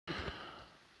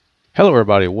Hello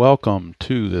everybody, welcome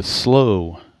to this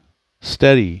slow,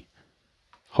 steady,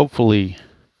 hopefully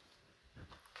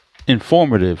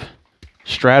informative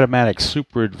Strat-O-Matic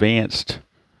super advanced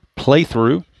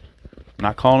playthrough. I'm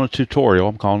not calling it a tutorial,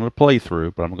 I'm calling it a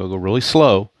playthrough, but I'm going to go really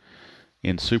slow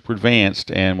in super advanced,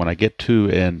 and when I get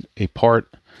to a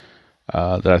part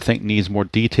that I think needs more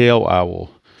detail, I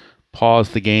will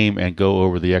pause the game and go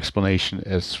over the explanation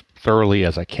as thoroughly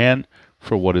as I can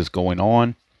for what is going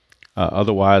on.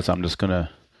 Otherwise, I'm just going to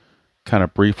kind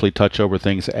of briefly touch over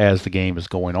things as the game is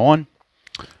going on.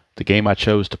 The game I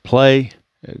chose to play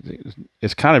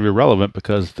is kind of irrelevant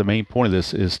because the main point of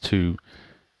this is to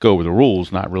go over the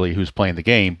rules, not really who's playing the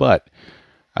game. But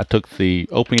I took the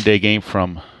opening day game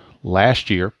from last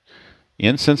year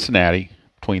in Cincinnati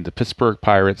between the Pittsburgh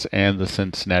Pirates and the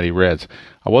Cincinnati Reds.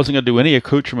 I wasn't going to do any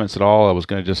accoutrements at all. I was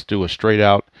going to just do a straight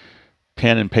out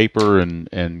pen and paper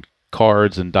and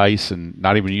cards and dice, and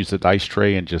not even use the dice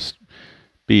tray, and just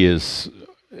be as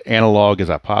analog as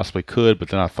I possibly could. But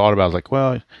then I thought about it, I was like,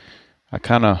 well, I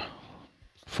kind of,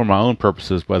 for my own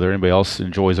purposes, whether anybody else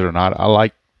enjoys it or not, I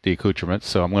like the accoutrements,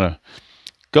 so I'm going to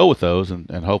go with those, and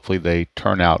hopefully they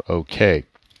turn out okay.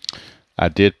 I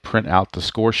did print out the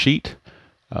score sheet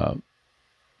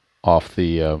off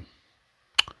the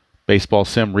Baseball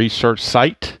Sim Research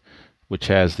site, which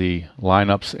has the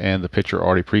lineups and the pitcher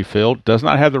already pre-filled. Does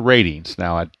not have the ratings.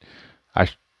 Now, I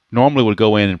normally would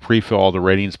go in and pre-fill all the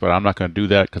ratings, but I'm not going to do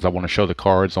that because I want to show the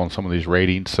cards on some of these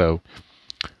ratings. So,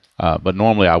 but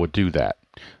normally I would do that.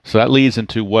 So that leads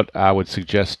into what I would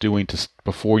suggest doing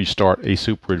before you start a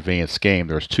super advanced game.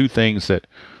 There's two things that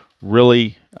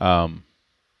really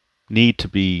need to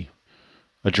be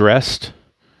addressed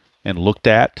and looked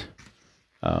at,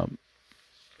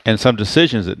 and some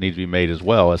decisions that need to be made as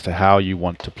well as to how you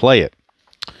want to play it.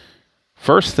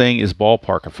 First thing is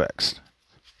ballpark effects.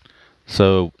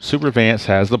 So Super Advanced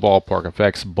has the ballpark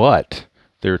effects, but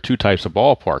there are two types of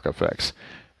ballpark effects.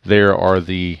 There are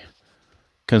the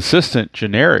consistent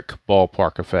generic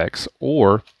ballpark effects,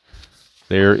 or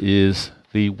there is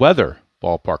the weather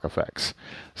ballpark effects.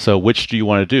 So which do you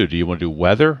want to do? Do you want to do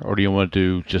weather, or do you want to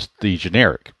do just the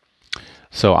generic?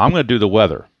 So I'm going to do the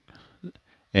weather.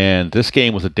 And this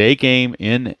game was a day game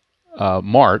in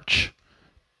March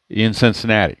in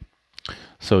Cincinnati.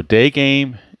 So day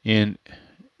game in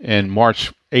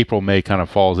March, April, May kind of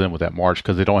falls in with that March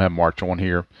because they don't have March on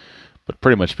here, but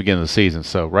pretty much beginning of the season.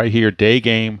 So right here, day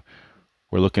game,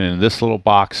 we're looking in this little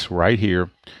box right here.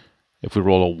 If we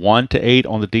roll a 1 to 8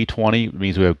 on the D20, it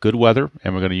means we have good weather,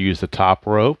 and we're going to use the top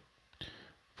row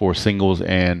for singles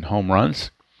and home runs.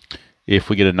 If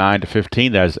we get a 9 to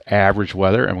 15, that is average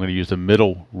weather, and we're going to use the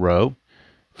middle row.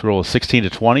 If we roll a 16 to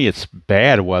 20, it's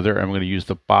bad weather, and we're going to use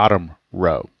the bottom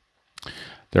row.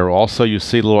 There are also, you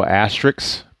see little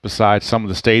asterisks beside some of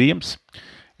the stadiums,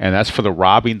 and that's for the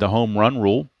robbing the home run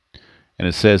rule. And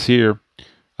it says here,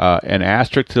 an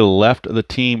asterisk to the left of the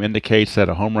team indicates that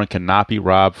a home run cannot be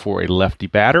robbed for a lefty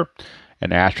batter.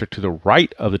 An asterisk to the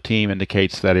right of the team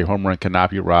indicates that a home run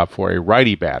cannot be robbed for a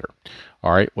righty batter.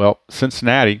 All right, well,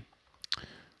 Cincinnati,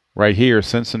 right here,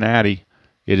 Cincinnati,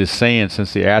 it is saying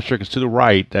since the asterisk is to the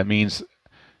right, that means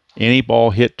any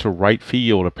ball hit to right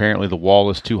field, apparently the wall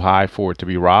is too high for it to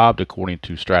be robbed, according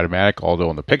to Strat-O-Matic, although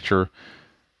in the picture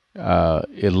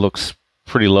it looks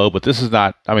pretty low. But this is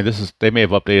not, I mean, they may have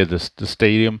updated the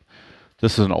stadium.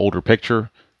 This is an older picture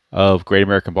of Great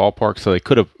American Ballpark, so they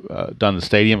could have done the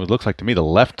stadium. It looks like to me the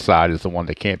left side is the one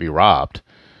that can't be robbed.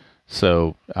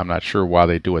 So I'm not sure why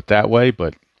they do it that way,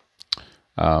 but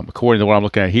according to what I'm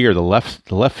looking at here, the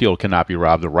left field cannot be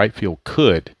robbed. The right field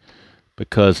could,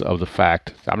 because of the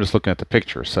fact I'm just looking at the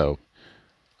picture. So,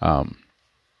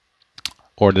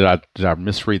 or did I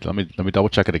misread? Let me double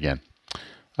check it again.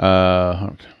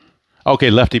 Okay,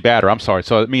 lefty batter. I'm sorry.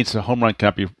 So it means the home run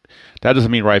cannot be. That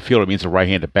doesn't mean right field. It means a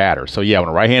right-handed batter. So yeah, when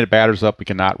a right-handed batter's up, we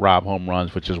cannot rob home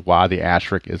runs, which is why the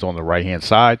asterisk is on the right-hand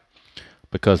side,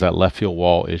 because that left field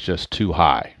wall is just too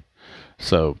high.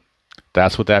 So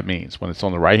that's what that means. When it's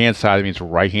on the right-hand side, it means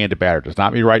right-handed batter. It does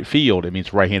not mean right field. It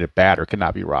means right-handed batter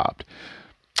cannot be robbed.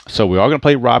 So we are going to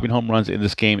play robbing home runs in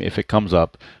this game if it comes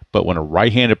up. But when a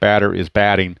right-handed batter is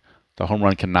batting, the home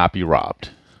run cannot be robbed.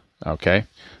 Okay?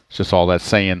 It's just all that's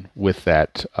saying with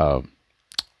that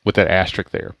asterisk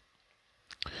there.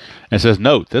 And it says,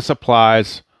 note, this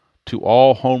applies to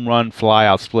all home run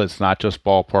fly-out splits, not just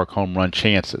ballpark home run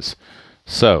chances.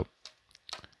 So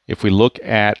if we look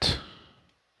at,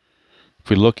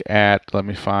 let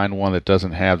me find one that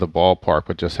doesn't have the ballpark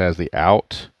but just has the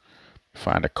out.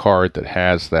 Find a card that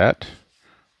has that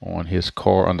on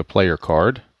the player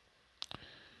card.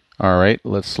 All right,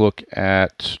 let's look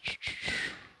at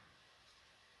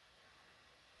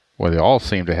Well, they all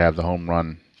seem to have the home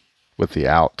run with the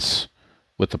outs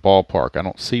with the ballpark. I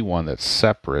don't see one that's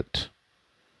separate.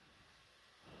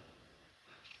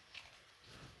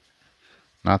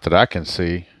 Not that I can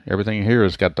see. Everything here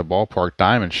has got the ballpark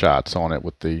diamond shots on it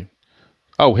with the...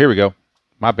 Oh, here we go.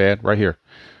 My bad. Right here.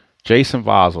 Jason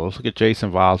Vosler. Let's look at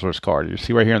Jason Vosler's card. You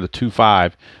see right here in the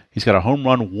 2-5, he's got a home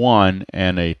run 1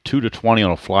 and a 2-20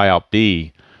 on a flyout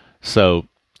B. So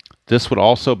this would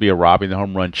also be a robbing the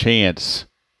home run chance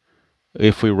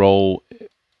if we roll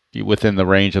within the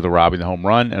range of the robbing the home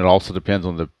run. And it also depends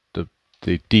on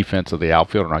the defense of the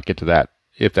outfielder, and I'll get to that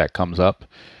if that comes up.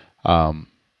 And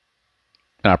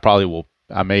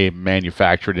I may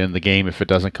manufacture it in the game if it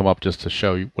doesn't come up, just to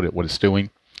show you what it's doing.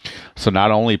 So not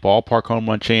only ballpark home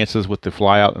run chances with the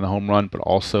flyout and the home run, but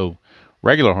also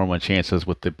regular home run chances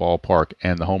with the ballpark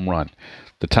and the home run.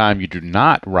 The time you do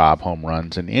not rob home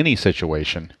runs in any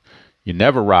situation, you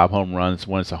never rob home runs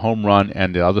when it's a home run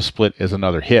and the other split is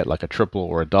another hit, like a triple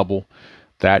or a double.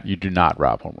 That you do not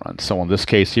rob home runs. So in this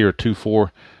case here,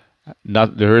 2-4,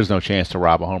 there is no chance to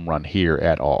rob a home run here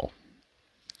at all.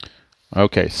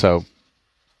 Okay, so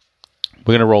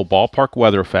we're going to roll ballpark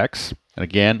weather effects. And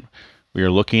again, we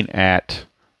are looking at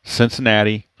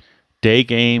Cincinnati day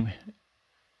game.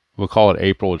 We'll call it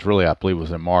April. It's really, I believe, it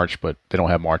was in March, but they don't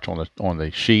have March on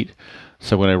the sheet.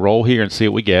 So we're going to roll here and see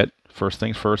what we get. First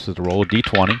things first is to roll a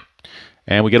D20,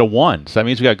 and we get a 1. So that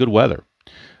means we got good weather.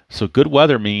 So good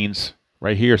weather means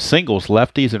right here singles,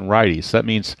 lefties, and righties. So that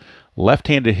means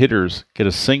left-handed hitters get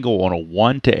a single on a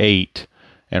 1-8.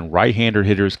 And right-hander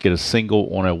hitters get a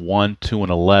single on a 1, 2,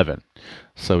 and 11.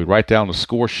 So we write down the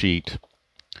score sheet.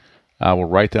 We'll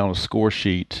write down the score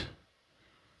sheet.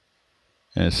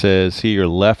 And it says here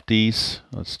lefties.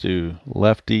 Let's do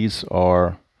lefties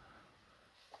are,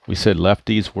 we said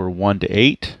lefties were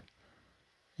 1-8.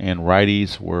 And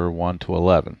righties were 1 to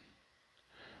 11.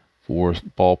 For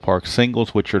ballpark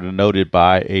singles, which are denoted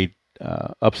by a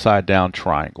upside down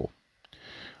triangle.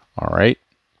 All right.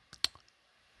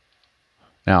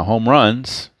 Now, home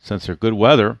runs, since they're good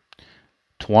weather,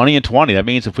 20 and 20. That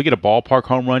means if we get a ballpark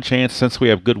home run chance, since we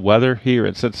have good weather here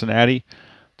in Cincinnati,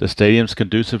 the stadium's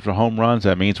conducive for home runs.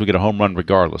 That means we get a home run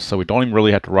regardless. So we don't even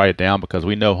really have to write it down because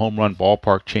we know home run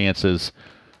ballpark chances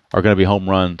are going to be home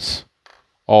runs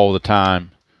all the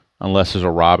time unless there's a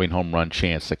robbing home run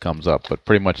chance that comes up. But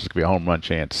pretty much it's going to be a home run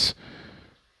chance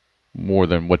more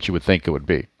than what you would think it would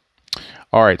be.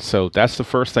 All right, so that's the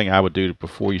first thing I would do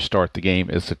before you start the game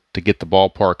is to get the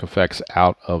ballpark effects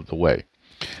out of the way.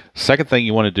 Second thing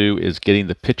you want to do is getting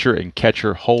the pitcher and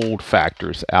catcher hold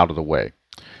factors out of the way.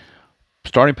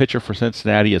 Starting pitcher for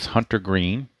Cincinnati is Hunter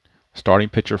Green. Starting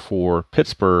pitcher for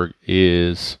Pittsburgh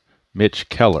is Mitch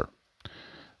Keller.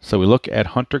 So we look at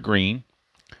Hunter Green,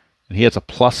 and he has a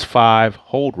 +5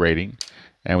 hold rating,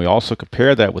 and we also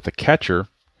compare that with the catcher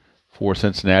for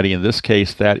Cincinnati. In this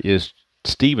case, that is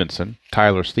Stevenson,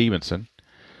 Tyler Stevenson.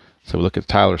 So we look at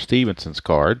Tyler Stevenson's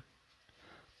card,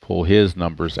 pull his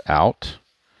numbers out.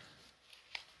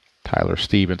 Tyler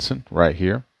Stevenson right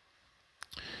here.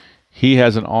 He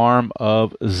has an arm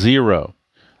of 0.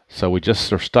 So we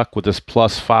just are stuck with this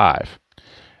 +5.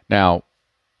 Now,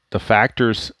 the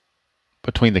factors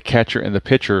between the catcher and the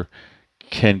pitcher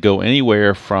can go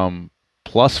anywhere from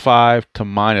 +5 to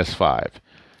 -5.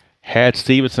 Had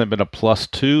Stevenson been a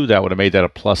 +2, that would have made that a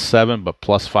 +7, but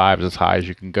 +5 is as high as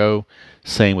you can go.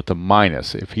 Same with the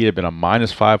minus. If he had been a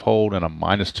 -5 hold and a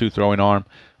 -2 throwing arm,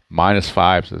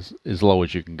 -5 is as low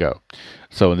as you can go.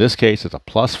 So in this case, it's a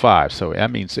 +5. So that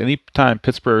means anytime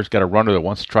Pittsburgh's got a runner that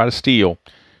wants to try to steal,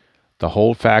 the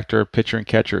hold factor, pitcher and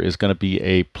catcher, is going to be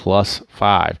a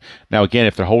 +5. Now again,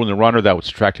 if they're holding the runner, that would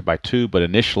subtract it by 2, but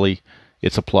initially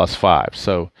it's a +5.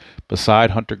 So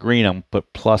beside Hunter Green, I'm going to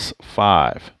put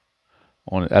 +5.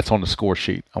 That's on the score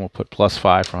sheet. I'm going to put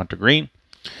 +5 for Hunter Green.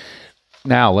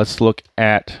 Now let's look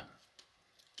at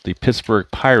the Pittsburgh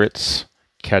Pirates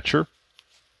catcher.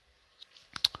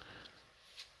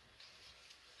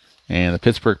 And the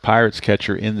Pittsburgh Pirates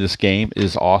catcher in this game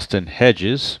is Austin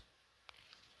Hedges.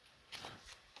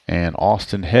 And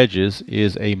Austin Hedges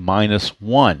is a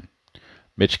 -1.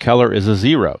 Mitch Keller is a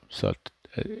 0. So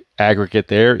aggregate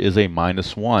there is a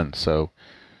 -1. So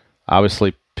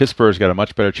obviously Pittsburgh's got a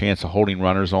much better chance of holding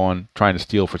runners on trying to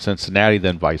steal for Cincinnati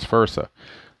than vice versa.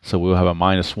 So we'll have a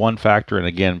 -1 factor. And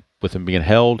again, with him being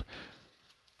held,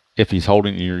 if he's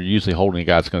holding, you're usually holding a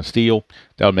guy that's going to steal,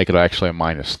 that would make it actually a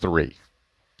 -3.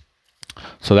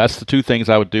 So that's the two things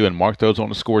I would do, and mark those on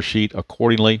the score sheet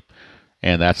accordingly.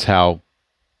 And that's how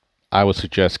I would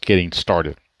suggest getting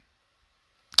started.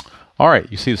 All right,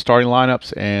 you see the starting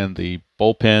lineups and the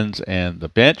bullpens and the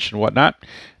bench and whatnot.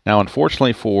 Now,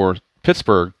 unfortunately for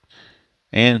Pittsburgh,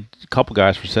 and a couple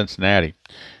guys for Cincinnati.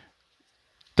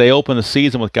 They opened the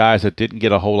season with guys that didn't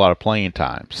get a whole lot of playing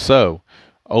time. So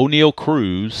O'Neal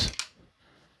Cruz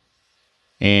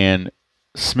and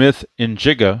Smith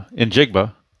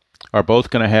Njigba are both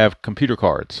going to have computer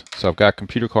cards. So I've got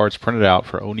computer cards printed out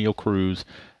for O'Neal Cruz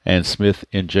and Smith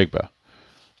Njigba.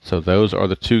 So those are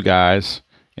the two guys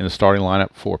in the starting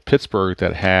lineup for Pittsburgh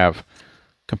that have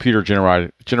computer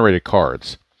generated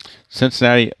cards.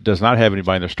 Cincinnati does not have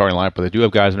anybody in their starting lineup, but they do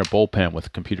have guys in their bullpen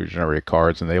with computer generated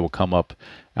cards, and they will come up.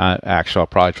 Actually, I'll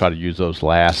probably try to use those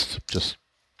last just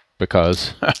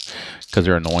because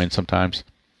they're annoying sometimes.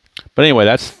 But anyway,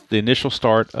 that's the initial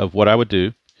start of what I would do.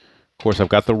 Of course, I've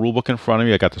got the rulebook in front of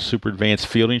me. I got the super advanced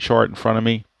fielding chart in front of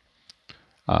me.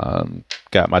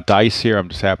 Got my dice here. I'm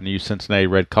just happening to use Cincinnati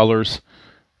red colors,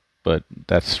 but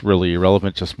that's really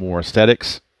irrelevant, just more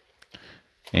aesthetics.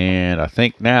 And I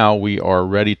think now we are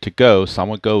ready to go. So I'm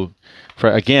going to go,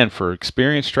 for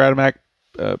experienced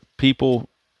Strat-O-Matic people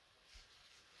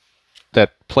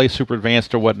that play super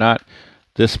advanced or whatnot,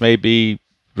 this may be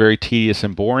very tedious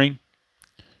and boring,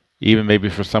 even maybe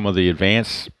for some of the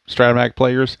advanced Strat-O-Matic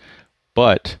players.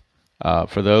 But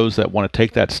for those that want to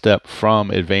take that step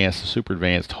from advanced to super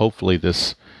advanced, hopefully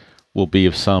this will be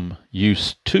of some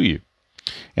use to you.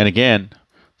 And again,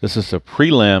 this is a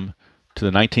prelim to the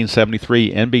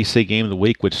 1973 NBC Game of the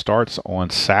Week, which starts on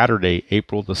Saturday,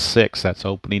 April the 6th. That's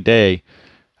opening day.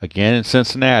 Again in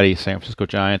Cincinnati, San Francisco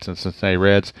Giants and Cincinnati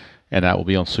Reds, and that will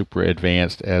be on Super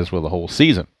Advanced as well the whole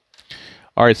season.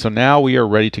 All right, so now we are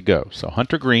ready to go. So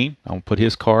Hunter Green, I'm going to put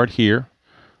his card here.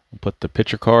 I'll put the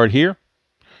pitcher card here,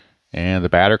 and the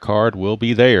batter card will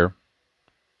be there.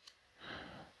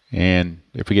 And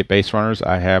if we get base runners,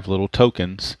 I have little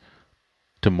tokens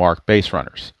to mark base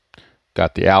runners.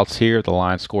 Got the outs here, the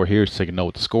line score here, so you can know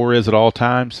what the score is at all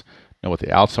times, know what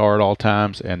the outs are at all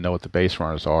times, and know what the base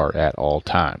runners are at all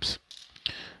times.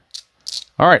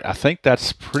 All right, I think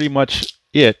that's pretty much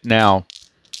it. Now,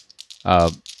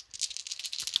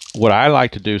 what I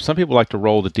like to do, some people like to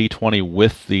roll the D20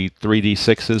 with the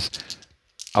 3D6s.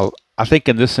 I think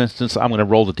in this instance, I'm going to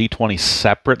roll the D20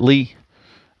 separately,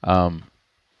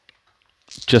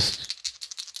 just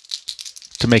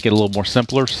to make it a little more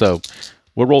simpler. So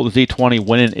we'll roll the D20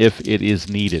 when and if it is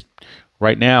needed.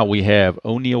 Right now we have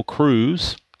O'Neal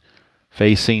Cruz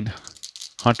facing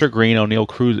Hunter Green. O'Neal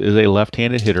Cruz is a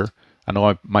left-handed hitter. I know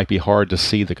it might be hard to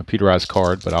see the computerized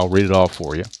card, but I'll read it off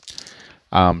for you.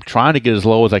 I'm trying to get as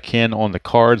low as I can on the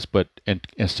cards, but and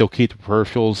still keep the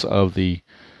peripherals of the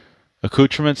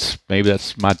accoutrements. Maybe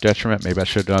that's my detriment. Maybe I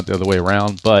should have done it the other way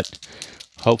around, but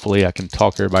hopefully I can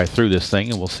talk everybody through this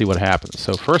thing, and we'll see what happens.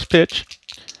 So first pitch,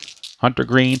 Hunter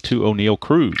Green to O'Neal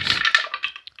Cruz.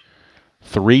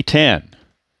 3-10.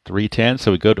 3-10,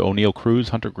 so we go to O'Neal Cruz.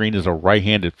 Hunter Green is a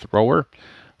right-handed thrower.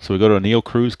 So we go to O'Neal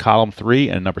Cruz, column 3,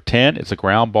 and number 10, it's a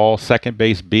ground ball, second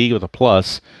base B with a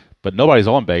plus, but nobody's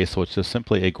on base, so it's just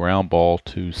simply a ground ball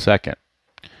to second.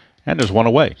 And there's one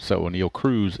away, so O'Neal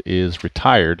Cruz is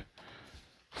retired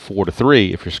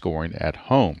 4-3 if you're scoring at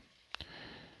home.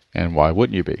 And why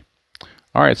wouldn't you be?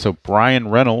 All right, so Brian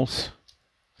Reynolds,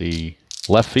 the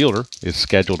left fielder, is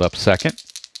scheduled up second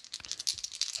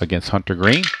against Hunter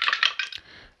Green.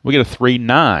 We get a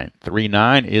 3-9.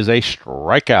 3-9 is a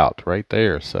strikeout right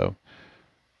there. So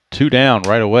 2 down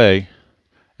right away.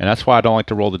 And that's why I don't like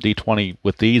to roll the D20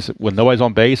 with these. When nobody's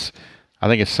on base, I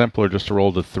think it's simpler just to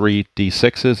roll the 3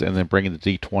 D6s and then bring in the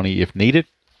D20 if needed.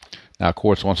 Now, of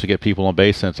course, once you get people on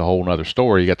base, then it's a whole other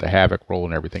story. You got the havoc roll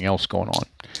and everything else going on.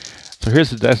 So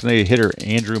here's the designated hitter,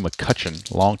 Andrew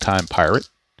McCutchen, longtime Pirate.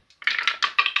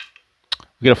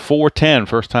 We get a 4-10,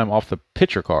 first time off the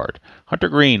pitcher card. Hunter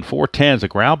Green, 4-10 is a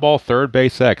ground ball, third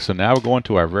base X. So now we're going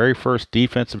to our very first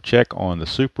defensive check on the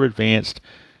super advanced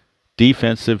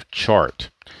defensive chart.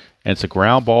 And it's a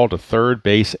ground ball to third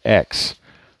base X.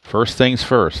 First things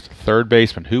first, third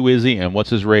baseman, who is he and what's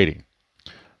his rating?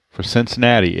 For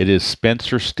Cincinnati, it is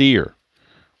Spencer Steer.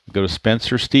 We go to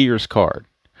Spencer Steer's card.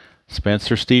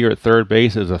 Spencer Steer at third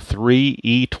base is a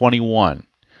 3E21.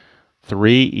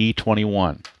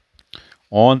 3E21.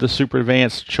 On the super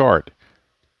advanced chart,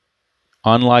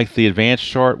 unlike the advanced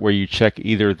chart where you check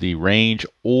either the range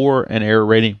or an error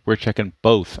rating, we're checking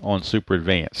both on super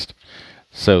advanced.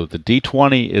 So the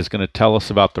D20 is going to tell us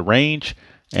about the range,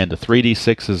 and the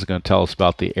 3D6 is going to tell us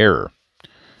about the error.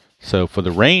 So for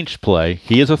the range play,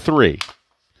 he is a 3.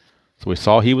 So we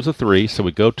saw he was a 3, so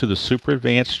we go to the super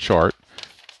advanced chart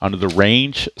under the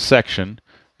range section,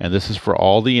 and this is for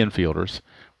all the infielders.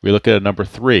 We look at a number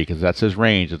 3 because that's his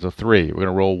range. It's a 3. We're going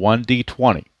to roll 1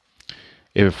 D20.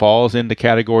 If it falls in the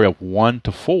category of 1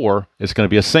 to 4, it's going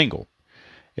to be a single.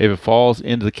 If it falls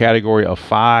into the category of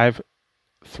 5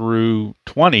 through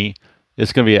 20,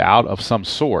 it's going to be out of some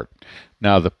sort.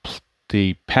 Now,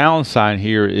 the pound sign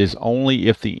here is only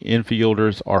if the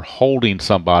infielders are holding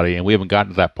somebody, and we haven't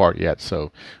gotten to that part yet.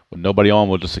 So with nobody on,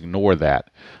 we'll just ignore that.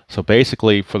 So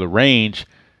basically, for the range,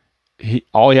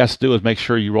 all he has to do is make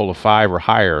sure you roll a 5 or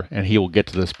higher, and he will get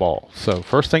to this ball. So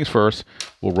first things first,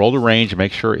 we'll roll the range and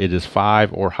make sure it is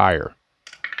 5 or higher,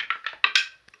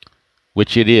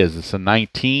 which it is. It's a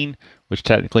 19, which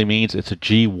technically means it's a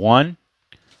G1.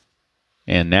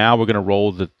 And now we're going to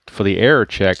roll for the error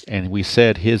check, and we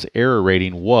said his error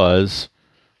rating was,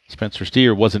 Spencer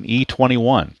Steer was an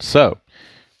E21. So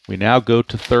we now go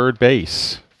to third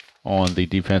base on the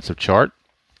defensive chart.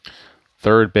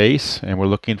 Third base, and we're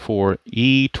looking for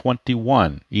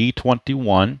E21.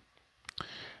 E21.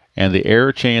 And the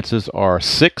error chances are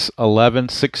 6, 11,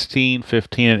 16,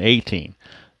 15, and 18.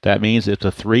 That means if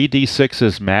the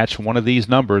 3d6s match one of these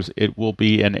numbers, it will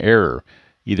be an error.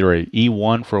 Either an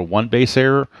E1 for a 1-base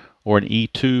error or an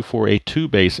E2 for a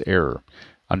 2-base error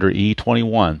under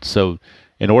E21. So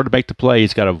in order to make the play,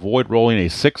 he's got to avoid rolling a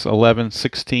 6, 11,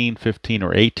 16, 15,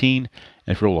 or 18.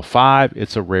 And if you roll a 5,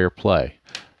 it's a rare play.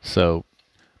 So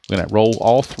we're going to roll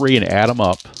all 3 and add them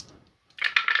up.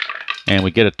 And we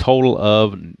get a total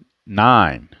of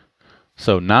 9.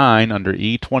 So 9 under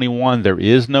E21. There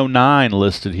is no 9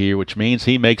 listed here, which means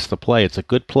he makes the play. It's a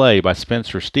good play by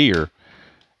Spencer Steer.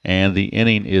 And the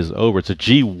inning is over. It's a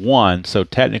G1, so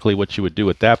technically what you would do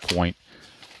at that point,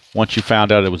 once you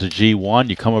found out it was a G1,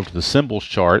 you come over to the symbols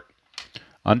chart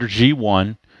under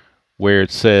G1 where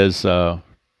it says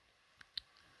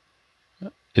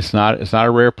it's not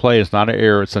a rare play, it's not an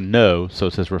error, it's a no. So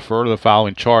it says refer to the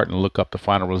following chart and look up the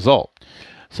final result.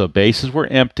 So bases were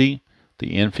empty,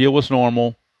 the infield was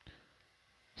normal,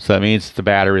 so that means the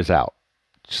batter is out.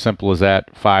 Simple as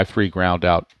that, 5-3 ground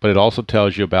out. But it also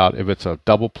tells you about if it's a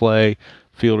double play,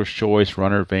 fielder's choice,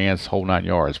 runner advance, whole 9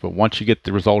 yards. But once you get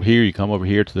the result here, you come over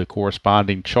here to the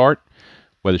corresponding chart,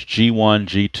 whether it's G1,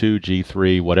 G2,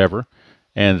 G3, whatever,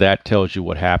 and that tells you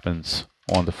what happens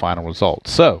on the final result.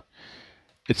 So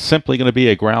it's simply going to be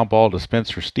a ground ball to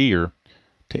Spencer Steer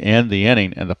to end the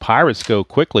inning, and the Pirates go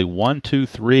quickly 1, 2,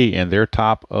 3 in their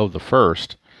top of the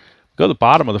first. Go to the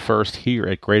bottom of the first here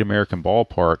at Great American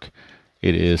Ballpark.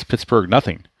 It is Pittsburgh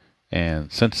 0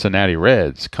 and Cincinnati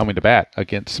Reds coming to bat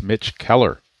against Mitch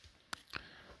Keller.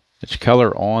 Mitch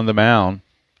Keller on the mound,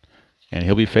 and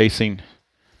he'll be facing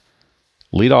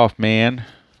leadoff man,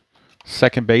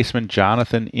 second baseman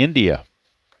Jonathan India.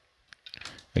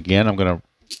 Again, I'm going to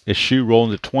eschew rolling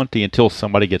to 20 until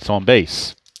somebody gets on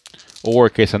base, or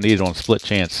in case I need it on split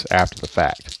chance after the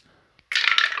fact.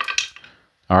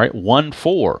 All right,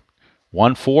 1-4.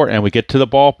 1-4, and we get to the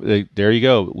ball. There you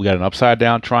go. We got an upside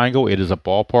down triangle. It is a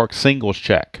ballpark singles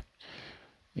check.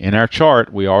 In our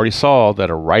chart, we already saw that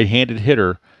a right-handed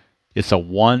hitter, it's a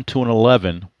 1 to an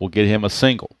 11, will get him a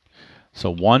single. So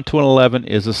 1 to an 11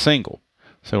 is a single.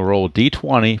 So we'll roll a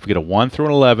D20. If we get a 1 through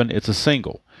an 11, it's a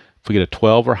single. If we get a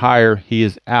 12 or higher, he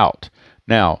is out.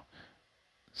 Now,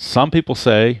 some people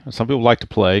like to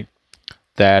play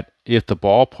that if the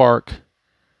ballpark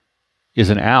is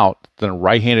an out, then a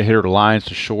right-handed hitter lines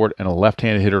to short and a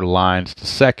left-handed hitter lines to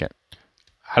second.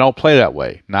 I don't play that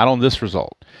way, not on this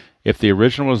result. If the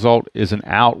original result is an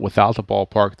out without the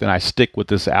ballpark, then I stick with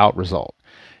this out result.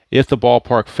 If the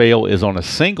ballpark fail is on a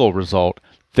single result,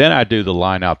 then I do the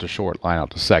line out to short, line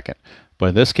out to second. But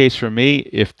in this case for me,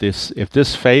 if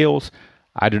this fails,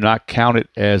 I do not count it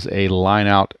as a line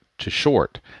out to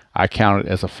short. I count it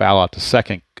as a foul out to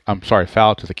second. I'm sorry,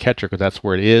 foul out to the catcher because that's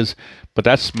where it is. But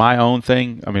that's my own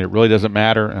thing. I mean, it really doesn't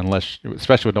matter unless,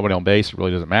 especially with nobody on base, it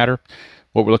really doesn't matter.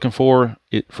 What we're looking for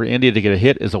India to get a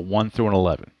hit is a 1 through an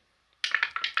 11.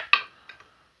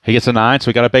 He gets a 9,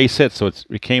 so he got a base hit, so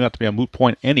it came out to be a moot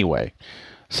point anyway.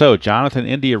 So Jonathan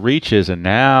India reaches, and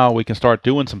now we can start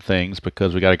doing some things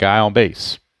because we got a guy on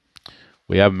base.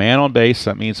 We have a man on base.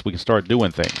 That means we can start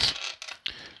doing things.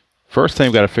 First thing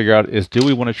we've got to figure out is, do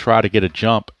we want to try to get a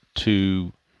jump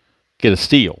to get a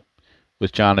steal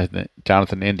with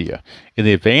Jonathan India? In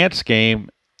the advanced game,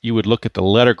 you would look at the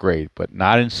letter grade, but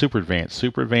not in Super Advanced.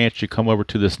 Super Advanced, you come over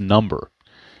to this number,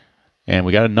 and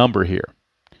we got a number here.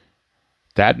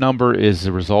 That number is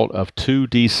the result of 2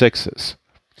 D6s.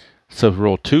 So if we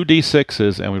roll 2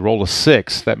 D6s and we roll a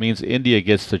 6, that means India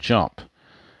gets the jump.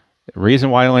 The reason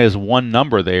why he only has one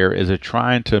number there is they're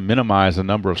trying to minimize the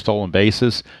number of stolen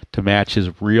bases to match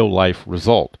his real-life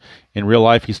result. In real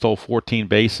life, he stole 14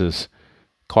 bases,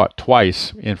 caught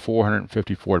twice in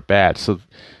 454 at-bats. So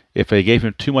if they gave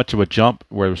him too much of a jump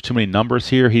where there was too many numbers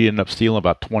here, he'd end up stealing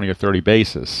about 20 or 30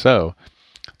 bases. So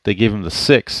they give him the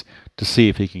 6 to see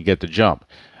if he can get the jump.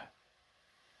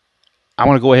 I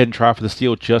want to go ahead and try for the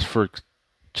steal just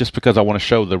because I want to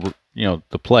show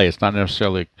the play. It's not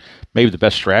necessarily maybe the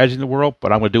best strategy in the world,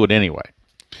 but I'm going to do it anyway.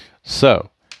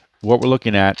 So what we're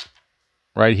looking at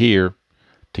right here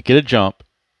to get a jump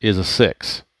is a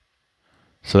 6.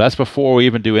 So that's before we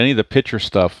even do any of the pitcher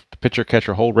stuff, the pitcher,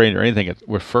 catcher, hold, range, or anything.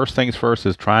 We're first things first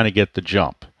is trying to get the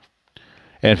jump.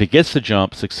 And if he gets the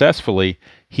jump successfully,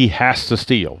 he has to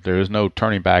steal. There is no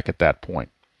turning back at that point.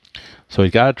 So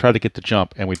he's got to try to get the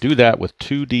jump, and we do that with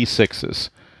 2d6s.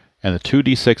 And the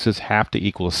 2d6s have to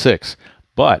equal a 6.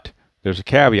 But there's a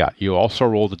caveat. You also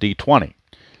roll the d20.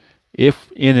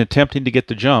 If in attempting to get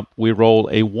the jump, we roll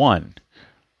a 1,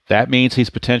 that means he's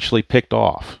potentially picked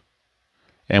off.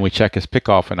 And we check his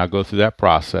pickoff, and I'll go through that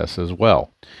process as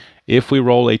well. If we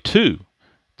roll a 2,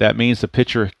 that means the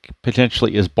pitcher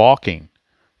potentially is balking,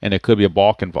 and it could be a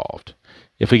balk involved.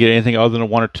 If we get anything other than a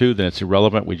 1 or 2, then it's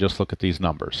irrelevant. We just look at these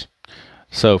numbers.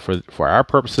 So for our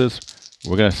purposes,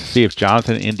 we're going to see if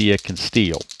Jonathan India can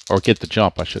steal, or get the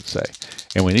jump, I should say.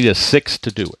 And we need a 6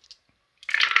 to do it.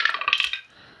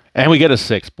 And we get a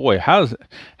 6. Boy, how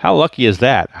lucky is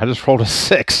that? I just rolled a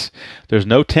 6. There's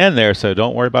no 10 there, so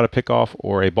don't worry about a pickoff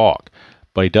or a balk.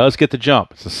 But he does get the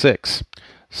jump. It's a 6.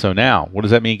 So now, what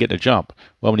does that mean, getting a jump?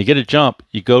 Well, when you get a jump,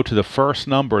 you go to the first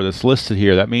number that's listed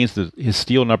here. That means his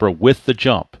steal number with the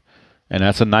jump, and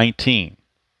that's a 19.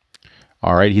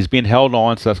 All right, he's being held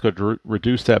on, so that's going to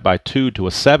reduce that by 2 to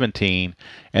a 17.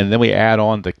 And then we add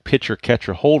on the pitcher,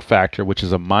 catcher, hold factor, which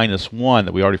is a -1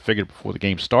 that we already figured before the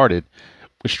game started,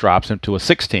 which drops him to a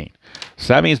 16.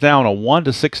 So that means now on a 1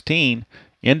 to 16,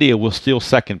 India will steal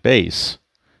second base.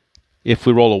 If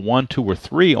we roll a 1, 2, or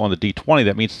 3 on the d20,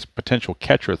 that means potential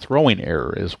catcher throwing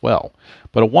error as well.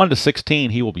 But a 1 to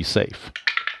 16, he will be safe.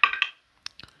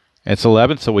 And it's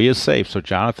 11, so he is safe. So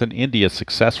Jonathan India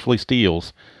successfully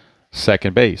steals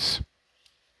second base.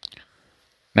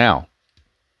 Now,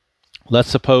 let's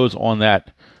suppose on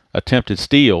that attempted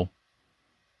steal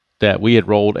that we had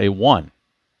rolled a 1.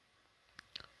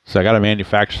 So I got to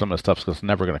manufacture some of the stuff because it's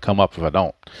never going to come up if I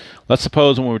don't. Let's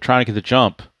suppose when we were trying to get the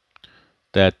jump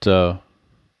that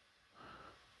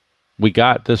we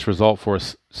got this result for a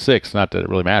 6. Not that it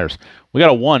really matters. We got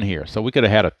a 1 here, so we could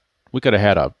have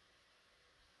had a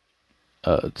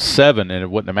 7, and it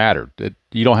wouldn't have mattered.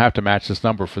 You don't have to match this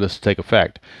number for this to take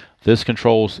effect. This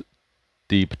controls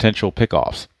the potential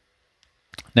pickoffs.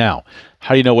 Now,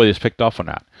 how do you know whether it's picked off or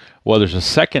not? Well, there's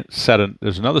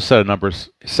another set of numbers,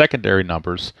 secondary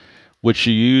numbers, which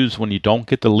you use when you don't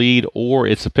get the lead or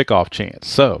it's a pickoff chance.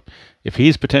 So, if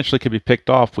he's potentially could be picked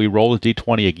off, we roll the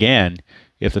d20 again.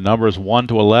 If the number is 1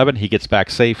 to 11, he gets back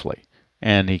safely,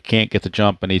 and he can't get the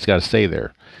jump, and he's got to stay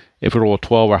there. If we roll a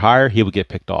 12 or higher, he would get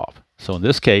picked off. So in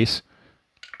this case,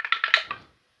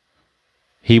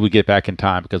 he would get back in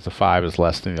time because the 5 is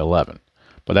less than the 11.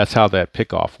 But that's how that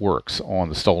pickoff works on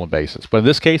the stolen bases. But in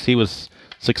this case, he was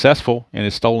successful in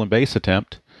his stolen base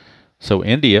attempt. So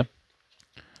India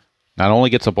not only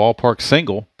gets a ballpark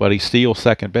single, but he steals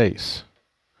second base.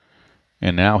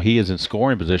 And now he is in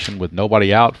scoring position with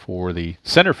nobody out for the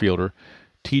center fielder,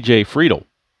 TJ Friedel.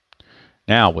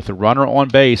 Now, with the runner on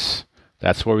base,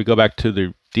 that's where we go back to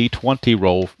the D20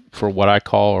 roll for what I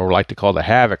call, or like to call, the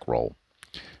havoc roll.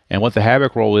 And what the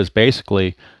havoc roll is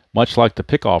basically much like the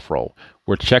pickoff roll.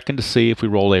 We're checking to see if we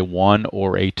roll a 1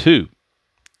 or a 2.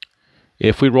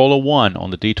 If we roll a 1 on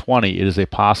the D20, it is a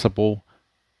possible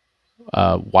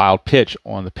wild pitch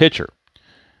on the pitcher.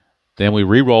 Then we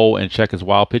re-roll and check his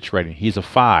wild pitch rating. He's a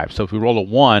 5. So if we roll a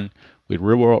 1, we'd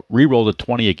re-roll the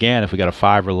 20 again. If we got a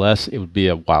 5 or less, it would be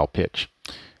a wild pitch.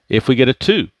 If we get a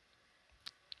 2,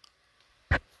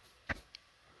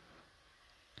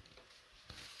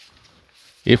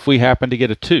 if we happen to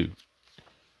get a 2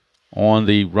 on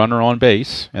the runner on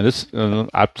base, and this,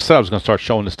 I said I was going to start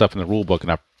showing this stuff in the rule book,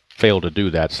 and I failed to do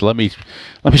that. So let me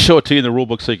show it to you in the rule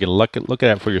book so you can look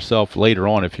at it for yourself later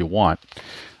on if you want.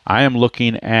 I am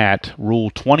looking at Rule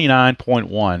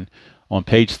 29.1 on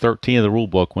page 13 of the rule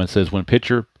book when it says when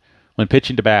pitching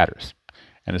to batters,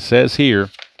 and it says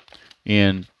here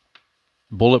in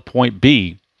bullet point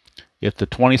B, if the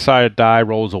 20-sided die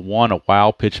rolls a 1, a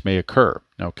wild pitch may occur.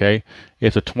 Okay,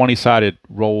 if the 20-sided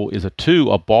roll is a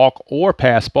 2, a balk or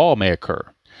pass ball may occur.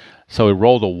 So we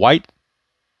roll the white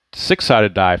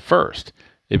 6-sided die first.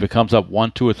 If it comes up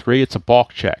 1, 2, or 3, it's a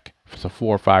balk check. If it's a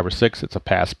 4, 5, or 6, it's a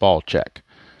pass ball check.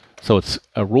 So it's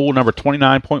a rule number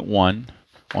 29.1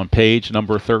 on page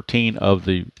number 13 of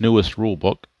the newest rule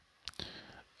book,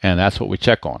 and that's what we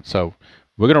check on. So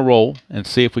we're going to roll and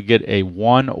see if we get a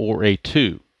 1 or a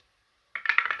 2.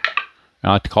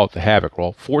 I like to call it the havoc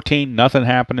roll. 14, nothing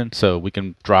happening, so we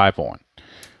can drive on.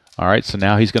 All right, so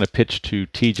now he's going to pitch to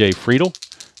TJ Friedel,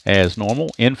 as normal.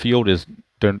 Infield is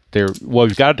well,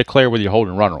 you've got to declare whether you're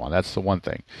holding runner on. That's the one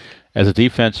thing. As a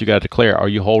defense, you got to declare, are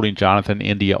you holding Jonathan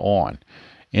India on?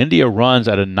 India runs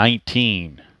at a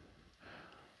 19.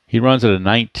 He runs at a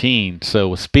 19. So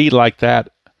with speed like that,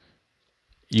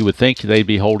 you would think they'd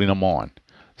be holding him on.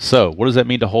 So what does that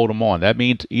mean to hold him on? That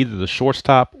means either the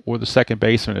shortstop or the second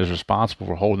baseman is responsible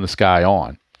for holding this guy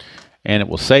on. And it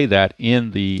will say that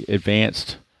in the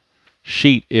advanced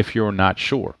sheet if you're not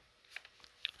sure.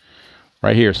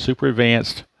 Right here, super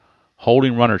advanced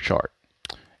holding runner chart.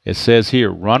 It says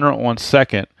here, runner on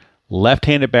second,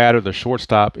 left-handed batter, the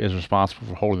shortstop is responsible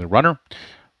for holding the runner.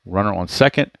 Runner on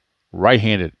second,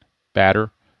 right-handed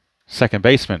batter, second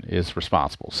baseman is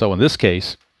responsible. So in this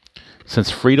case, since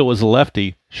Friedel is a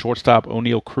lefty, shortstop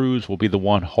O'Neal Cruz will be the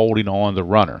one holding on the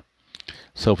runner.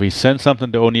 So if he sends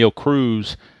something to O'Neal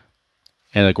Cruz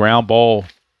and a ground ball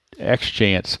X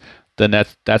chance, then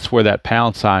that's where that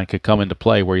pound sign could come into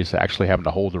play, where he's actually having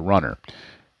to hold the runner.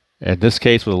 In this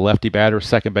case, with a lefty batter,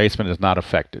 second baseman is not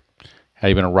affected. Had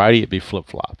he been a righty, it'd be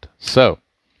flip-flopped. So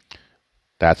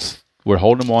we're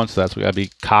holding him on, so that's what we got to be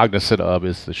cognizant of,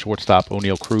 is the shortstop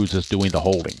O'Neal Cruz is doing the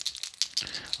holding.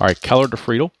 All right, Keller to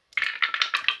Friedel.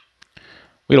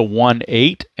 We had a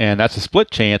 1-8, and that's a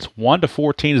split chance. 1 to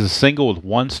 14 is a single with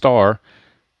 1 star.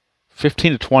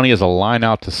 15 to 20 is a line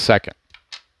out to second.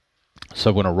 So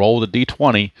we're going to roll the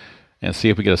D20 and see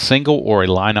if we get a single or a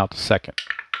line out to second.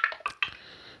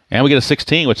 And we get a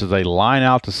 16, which is a line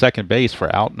out to second base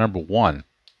for out number 1.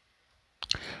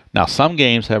 Now, some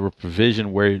games have a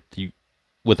provision where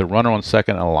with a runner on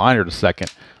second and a liner to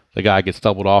second, the guy gets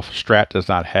doubled off. Strat does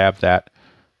not have that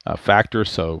factor,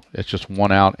 so it's just 1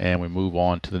 out, and we move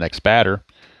on to the next batter,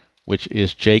 which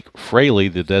is Jake Fraley,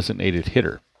 the designated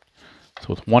hitter. So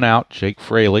with 1 out, Jake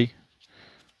Fraley.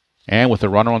 And with the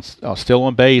runner on, still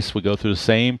on base, we go through the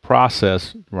same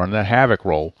process, running that havoc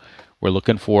roll. We're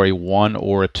looking for a 1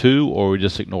 or a 2, or we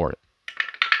just ignore it.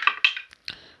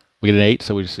 We get an 8,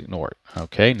 so we just ignore it.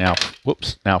 Okay, now,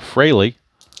 whoops, now Fraley,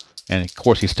 and of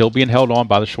course he's still being held on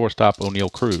by the shortstop, O'Neal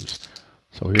Cruz.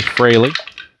 So here's Fraley.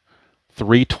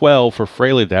 3-12 for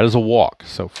Fraley. That is a walk.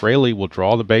 So Fraley will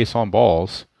draw the base on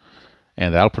balls,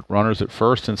 and that'll put runners at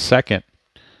first and second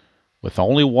with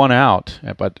only 1 out,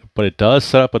 but it does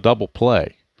set up a double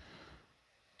play.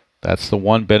 That's the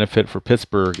one benefit for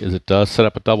Pittsburgh, is it does set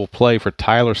up a double play for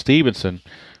Tyler Stevenson,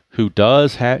 who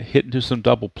does hit into some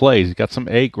double plays. He's got some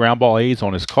ground ball A's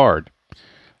on his card.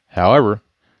 However,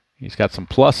 he's got some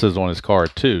pluses on his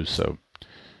card too, so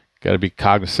got to be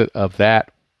cognizant of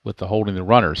that with the holding the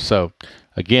runners. So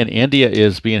again, India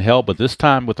is being held, but this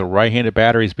time with the right-handed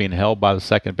batter, he's being held by the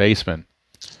second baseman,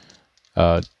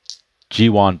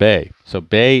 Jiwan Bay. So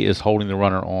Bay is holding the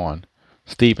runner on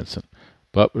Stevenson.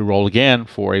 But we roll again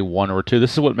for a 1 or a 2.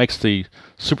 This is what makes the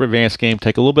super advanced game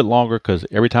take a little bit longer, because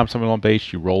every time someone's on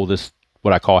base, you roll this,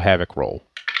 what I call havoc roll.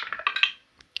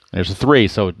 There's a 3,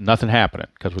 so nothing happening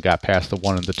because we got past the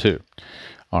 1 and the 2.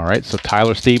 All right, so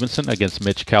Tyler Stevenson against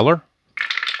Mitch Keller.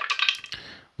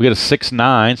 We get a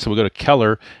 6-9, so we go to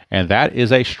Keller, and that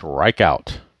is a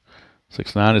strikeout.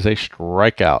 6-9 is a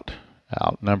strikeout.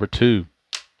 Out number 2.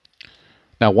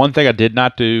 Now, one thing I did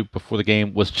not do before the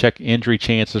game was check injury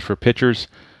chances for pitchers.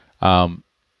 I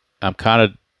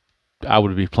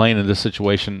would be playing in this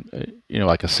situation,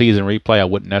 like a season replay. I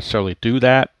wouldn't necessarily do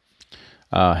that.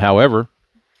 However,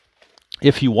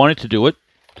 if you wanted to do it,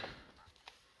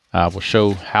 I will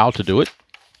show how to do it.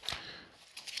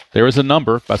 There is a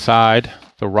number beside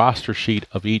the roster sheet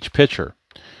of each pitcher.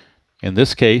 In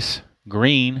this case,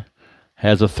 Green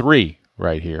has a 3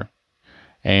 right here.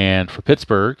 And for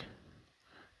Pittsburgh,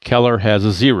 Keller has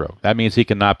a 0. That means he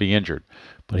cannot be injured.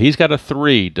 But he's got a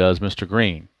 3, does Mr.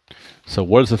 Green. So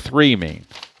what does a 3 mean?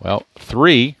 Well,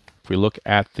 3, if we look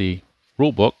at the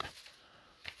rule book,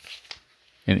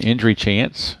 an injury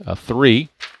chance, a 3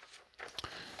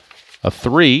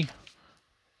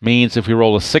 means if we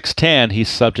roll a 6-10, he's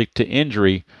subject to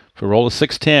injury. If we roll a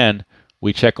 6-10,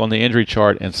 we check on the injury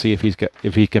chart and see if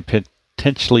he can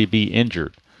potentially be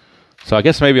injured. So I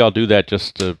guess maybe I'll do that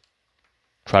just to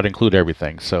try to include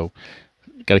everything. So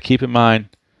got to keep in mind,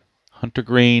 Hunter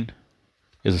Green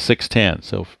is a 6-10.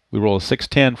 So if we roll a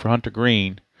 6-10 for Hunter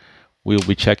Green, we will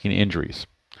be checking injuries.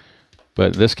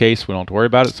 But in this case, we don't have to worry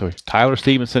about it. So Tyler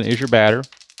Stevenson is your batter.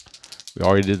 We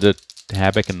already did the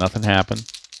havoc and nothing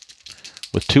happened.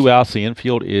 With 2 outs, the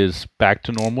infield is back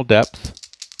to normal depth.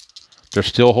 They're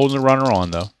still holding the runner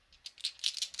on, though.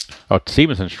 Oh,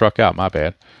 Stevenson struck out. My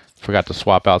bad. Forgot to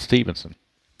swap out Stevenson.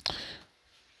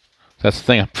 That's the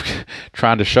thing. I'm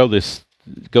trying to show this,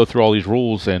 go through all these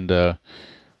rules and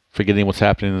forgetting what's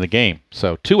happening in the game.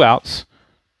 So 2 outs,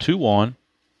 2 on.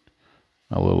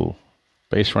 A little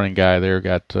base running guy there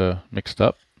got mixed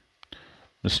up.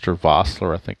 Mr.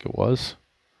 Vossler, I think it was.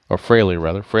 Or Fraley,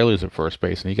 rather. Fraley's at first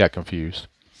base, and he got confused.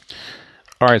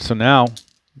 All right, so now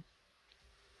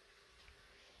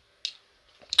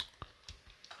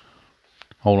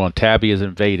hold on, Tabby is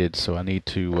invaded, so I need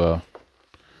to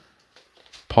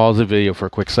pause the video for a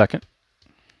quick second.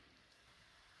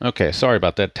 Okay, sorry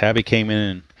about that. Tabby came in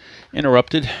and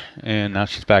interrupted, and now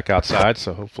she's back outside,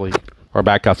 so hopefully, or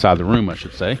back outside the room, I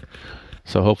should say.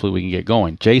 So hopefully we can get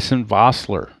going. Jason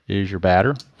Vossler is your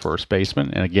batter, first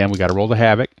baseman, and again, we got to roll the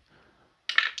havoc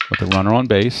with the runner on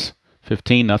base.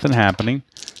 15, nothing happening.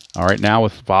 All right, now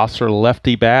with Vossler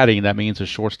lefty batting, that means the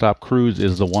shortstop Cruz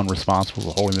is the one responsible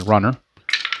for holding the runner.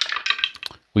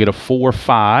 We get a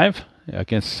 4-5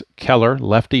 against Keller,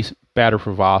 lefty batter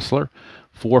for Vossler.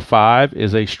 4-5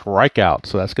 is a strikeout,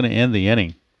 so that's going to end the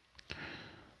inning.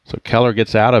 So Keller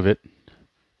gets out of it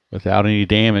without any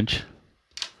damage.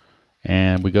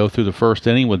 And we go through the first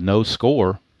inning with no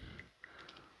score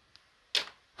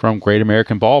from Great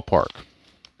American Ballpark.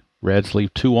 Reds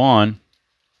leave 2 on.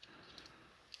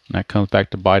 And that comes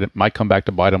back to bite it. Might come back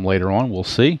to bite them later on. We'll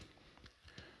see.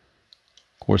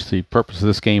 Of course, the purpose of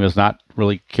this game is not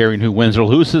really caring who wins or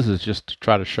loses. It's just to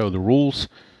try to show the rules.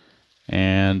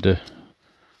 And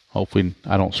hopefully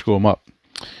I don't screw them up.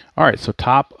 All right, so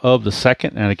top of the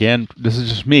second. And again, this is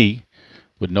just me.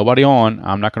 With nobody on,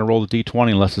 I'm not going to roll the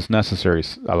D20 unless it's necessary.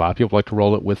 A lot of people like to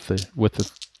roll it with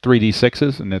the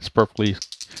 3D6s, and it's perfectly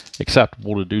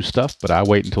acceptable to do stuff, but I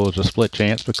wait until it's a split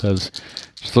chance because it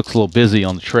just looks a little busy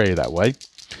on the tray that way.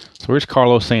 So here's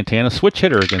Carlos Santana, switch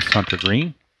hitter against Hunter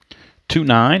Green.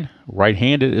 2-9,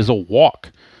 right-handed is a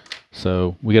walk.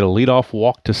 So we get a leadoff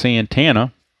walk to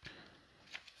Santana,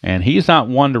 and he's not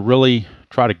one to really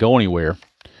try to go anywhere.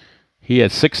 He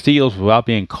had 6 steals without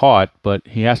being caught, but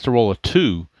he has to roll a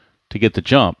 2 to get the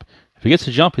jump. If he gets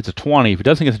the jump, it's a 20. If he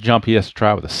doesn't get the jump, he has to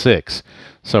try with a 6.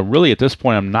 So really, at this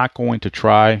point, I'm not going to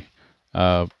try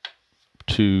to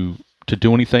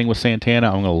do anything with Santana.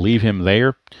 I'm going to leave him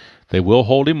there. They will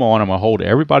hold him on. I'm going to hold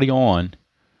everybody on,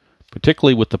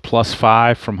 particularly with the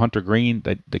 +5 from Hunter Green.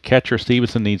 The catcher,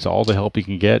 Stevenson, needs all the help he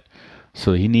can get.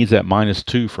 So he needs that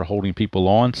 -2 for holding people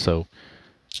on. So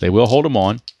they will hold him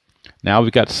on. Now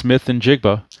we've got Smith and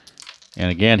Jigba.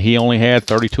 And again, he only had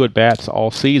 32 at-bats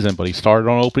all season, but he started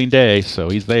on opening day, so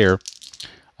he's there.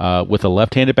 With a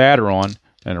left-handed batter on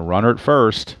and a runner at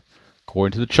first,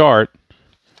 according to the chart.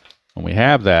 And we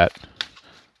have that.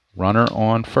 Runner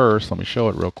on first. Let me show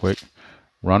it real quick.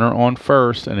 Runner on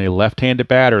first and a left-handed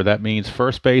batter. That means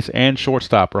first base and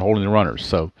shortstop are holding the runners.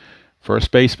 So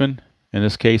first baseman, in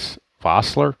this case,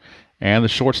 Vossler, and the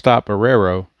shortstop,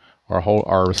 Barrero,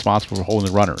 are responsible for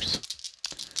holding the runners.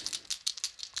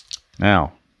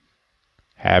 Now,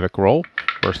 havoc roll,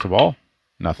 first of all.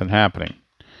 Nothing happening.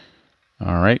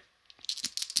 All right.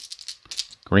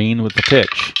 Green with the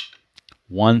pitch.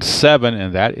 1-7,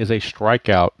 and that is a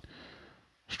strikeout.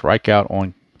 Strikeout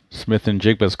on Smith and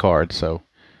Jigba's card. So,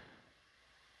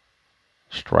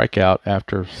 strikeout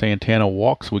after Santana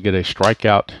walks. We get a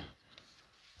strikeout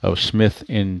of Smith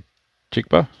and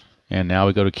Jigba. And now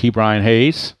we go to Ke'Bryan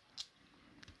Hayes.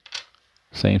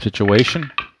 Same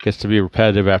situation. Gets to be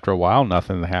repetitive after a while.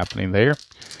 Nothing happening there.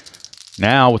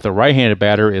 Now, with the right-handed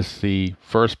batter, is the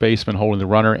first baseman holding the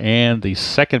runner and the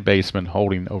second baseman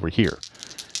holding over here.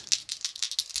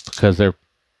 Because they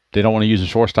don't want to use the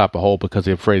shortstop to hold because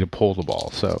they're afraid to pull the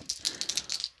ball. So,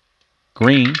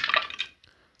 Green,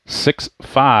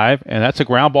 6-5, and that's a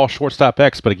ground ball shortstop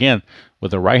X. But again,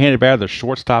 with the right-handed batter, the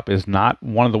shortstop is not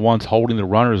one of the ones holding the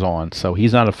runners on. So,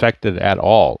 he's not affected at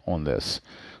all on this.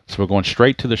 So, we're going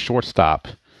straight to the shortstop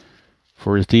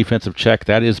for his defensive check.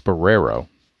 That is Barrero.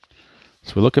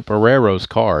 So we look at Barrero's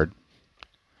card.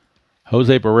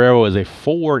 Jose Barrero is a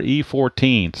 4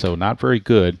 E14, so not very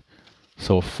good.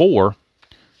 So a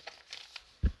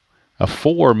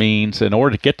 4 means in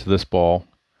order to get to this ball,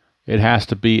 it has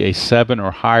to be a 7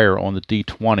 or higher on the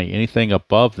D20. Anything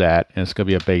above that, and it's going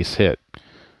to be a base hit.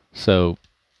 So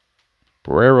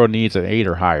Barrero needs an 8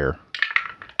 or higher.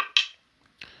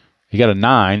 He got a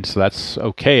 9, so that's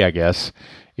okay, I guess.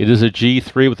 It is a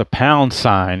G3 with a pound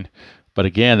sign. But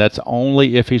again, that's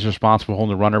only if he's responsible for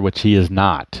holding the runner, which he is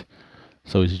not.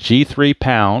 So he's G3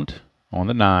 pound on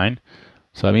the 9.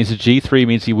 So that means the G3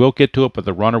 means he will get to it, but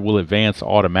the runner will advance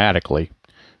automatically.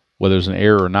 Whether there's an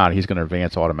error or not, he's going to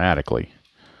advance automatically.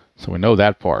 So we know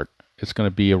that part. It's going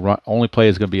to be only play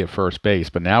is going to be at first base.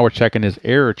 But now we're checking his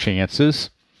error chances.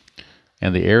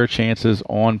 And the error chances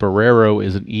on Barrero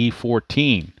is an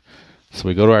E14. So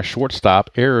we go to our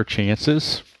shortstop, error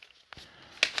chances.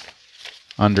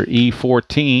 Under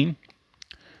E14,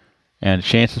 And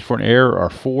chances for an error are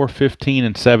 4, 15,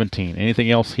 and 17. Anything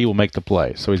else, he will make the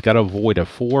play. So he's got to avoid a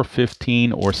 4,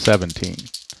 15, or 17.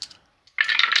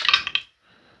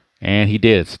 And he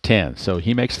did. It's a 10. So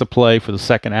he makes the play for the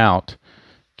second out.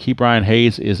 Ke'Bryan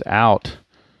Hayes is out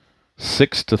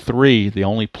 6-3. The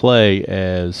only play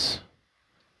as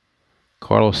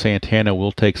Carlos Santana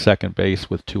will take second base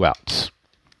with 2 outs.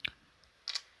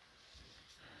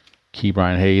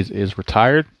 Ke'Bryan Hayes is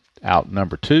retired, out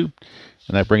number 2.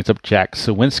 And that brings up Jack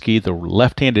Suwinski, the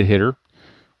left-handed hitter,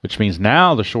 which means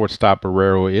now the shortstop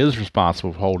Barrero is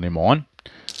responsible for holding him on.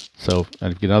 So if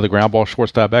you get another ground ball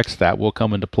shortstop X, that will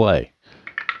come into play.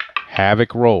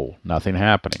 Havoc roll, nothing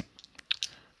happening.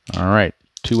 All right,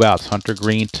 2 outs, Hunter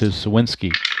Green to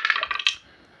Suwinski.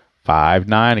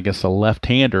 5-9 against a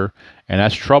left-hander, and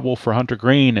that's trouble for Hunter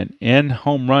Green. An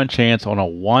in-home run chance on a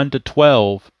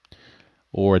 1-12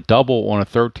 or a double on a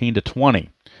 13-20.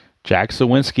 Jack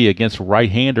Suwinski against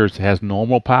right-handers has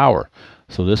normal power.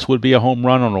 So this would be a home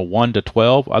run on a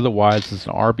 1-12. Otherwise, it's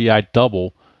an RBI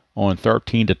double on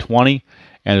 13-20.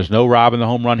 And there's no robbing the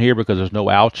home run here because there's no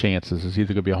out chances. It's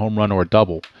either going to be a home run or a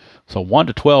double. So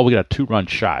 1-12, we got a 2-run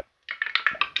shot.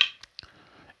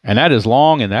 And that is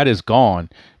long, and that is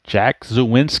gone. Jack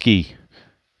Suwinski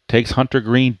takes Hunter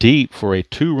Green deep for a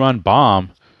 2-run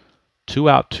bomb.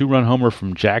 2-out, 2-run homer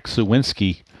from Jack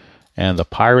Suwinski. And the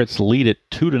Pirates lead it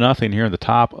 2-0 here in the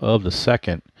top of the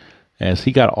second. As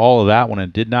he got all of that one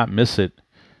and did not miss it.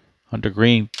 Hunter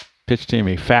Green pitched him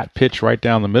a fat pitch right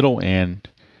down the middle, and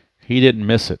he didn't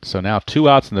miss it. So now 2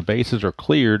 outs and the bases are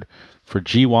cleared for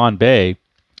Ji-Hwan Bae.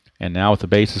 And now with the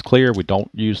bases clear, we don't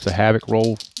use the havoc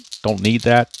roll. Don't need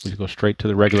that. We go straight to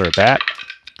the regular at bat.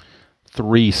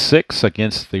 3-6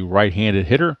 against the right-handed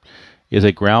hitter is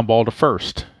a ground ball to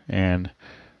first. And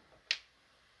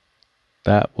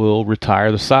that will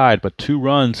retire the side, but 2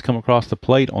 runs come across the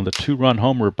plate on the 2-run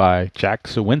homer by Jack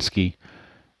Suwinski.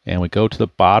 And we go to the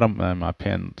bottom, and my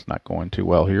pen's not going too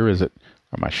well here, is it?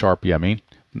 Or my Sharpie, I mean.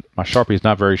 My Sharpie is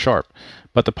not very sharp.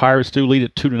 But the Pirates do lead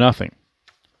it 2-0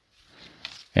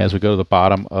 as we go to the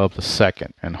bottom of the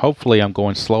second. And hopefully I'm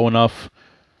going slow enough,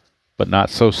 but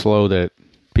not so slow that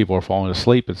people are falling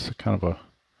asleep. It's kind of a...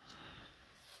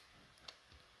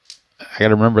 I got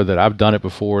to remember that I've done it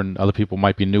before and other people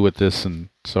might be new at this, and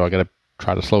so I got to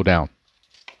try to slow down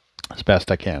as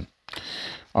best I can.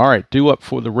 All right, due up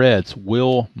for the Reds,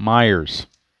 Will Myers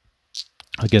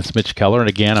against Mitch Keller. And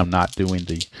again, I'm not doing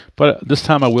the, but this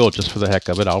time I will just for the heck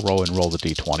of it. I'll roll the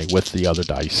D20 with the other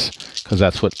dice because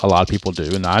that's what a lot of people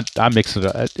do. And I mix it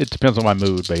up. It depends on my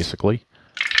mood, basically.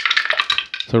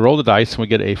 So roll the dice and we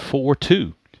get a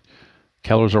 4-2.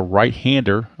 Keller's a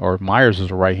right-hander, or Myers is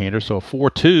a right-hander, so a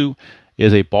 4-2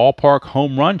 is a ballpark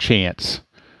home run chance.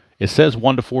 It says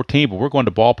 1-14, but we're going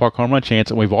to ballpark home run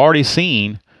chance, and we've already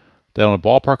seen that on a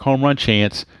ballpark home run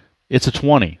chance, it's a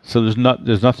 20. So there's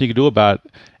nothing you can do about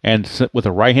it. And with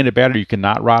a right-handed batter, you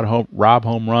cannot rob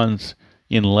home runs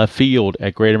in left field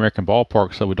at Great American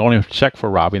Ballpark, so we don't even check for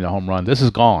robbing the home run. This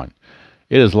is gone.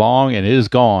 It is long, and it is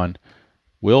gone.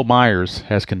 Will Myers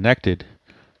has connected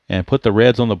and put the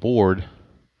Reds on the board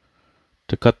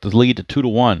to cut the lead to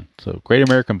 2-1. So Great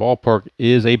American Ballpark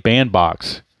is a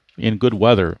bandbox in good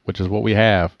weather, which is what we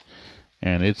have.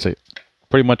 And it's a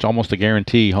pretty much almost a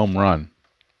guarantee home run.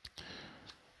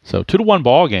 So 2-1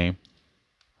 ball game.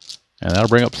 And that'll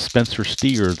bring up Spencer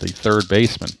Steer, the third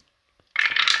baseman.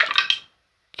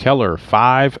 Keller,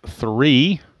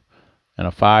 5-3. And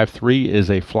a 5-3 is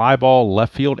a fly ball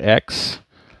left field X.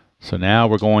 So now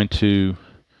we're going to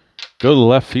go to the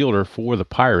left fielder for the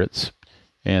Pirates,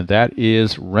 and that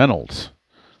is Reynolds.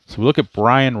 So we look at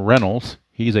Brian Reynolds.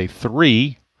 He's a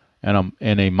 3 and a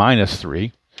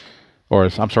 -3, or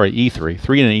I'm sorry, E3,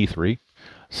 3 and an E3.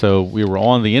 So we were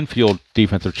on the infield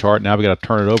defensive chart. Now we got to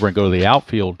turn it over and go to the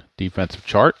outfield defensive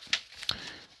chart,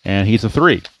 and he's a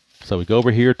 3. So we go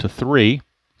over here to 3.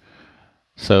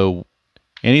 So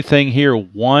anything here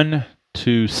 1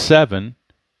 to 7,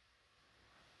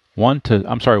 1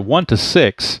 to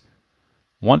 6.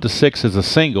 1 to 6 is a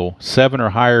single. 7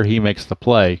 or higher, he makes the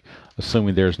play,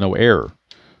 assuming there's no error.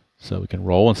 So we can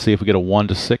roll and see if we get a 1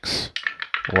 to 6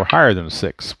 or higher than a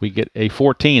 6. We get a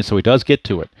 14, so he does get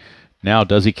to it. Now,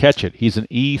 does he catch it? He's an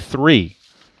E3.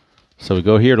 So we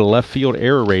go here to left field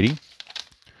error rating.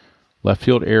 Left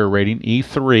field error rating,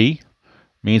 E3,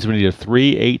 means we need a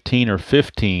 3, 18, or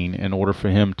 15 in order for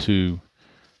him to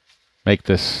make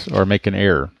this, or make an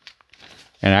error.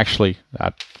 And actually,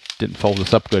 I didn't fold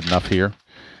this up good enough here.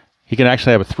 He can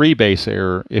actually have a 3-base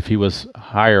error if he was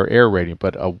higher error rating,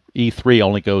 but a E3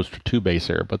 only goes to 2-base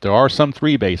error. But there are some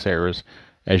 3-base errors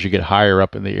as you get higher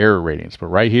up in the error ratings. But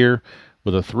right here,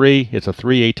 with a 3, it's a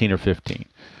 3, 18, or 15.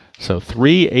 So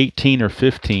 3, 18, or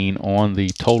 15 on the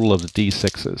total of the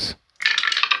D6s.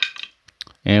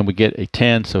 And we get a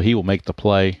 10, so he will make the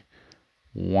play.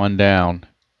 1 down.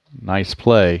 Nice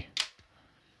play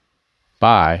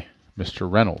by Mr.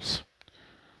 Reynolds.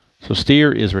 So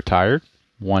Steer is retired.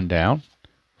 1 down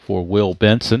for Will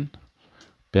Benson.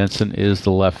 Benson is the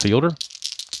left fielder.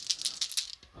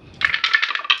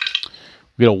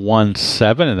 We get a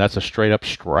 1-7, and that's a straight-up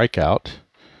strikeout.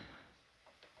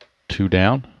 2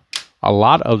 down. A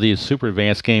lot of these super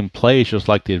advanced game plays just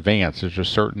like the advanced. There's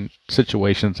just certain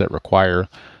situations that require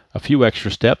a few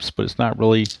extra steps, but it's not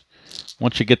really,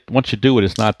 once you do it,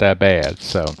 it's not that bad.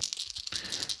 So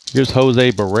here's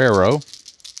Jose Barrero.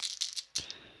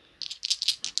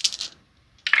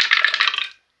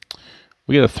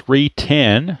 We get a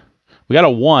 3-10. We got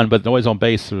a 1, but nobody's on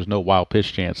base. So there's no wild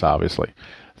pitch chance, obviously.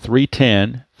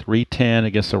 3-10. 3-10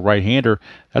 against the right-hander.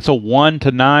 That's a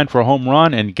 1-9 for a home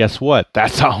run, and guess what?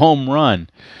 That's a home run.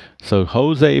 So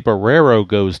Jose Barrero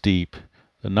goes deep.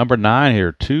 The number 9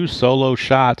 here, 2 solo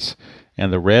shots,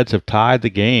 and the Reds have tied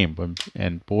the game.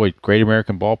 And boy, Great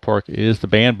American Ballpark is the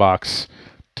bandbox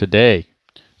today.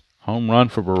 Home run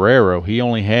for Barrero. He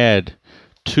only had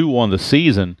 2 on the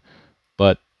season,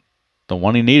 but the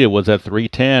one he needed was at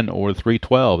 310 or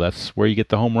 312. That's where you get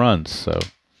the home runs. So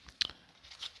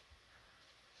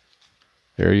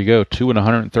there you go, 2 and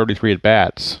 133 at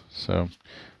bats. So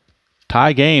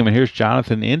tie game, and here's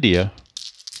Jonathan India.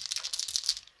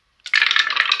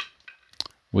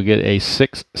 We get a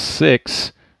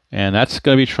 6-6, and that's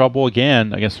going to be trouble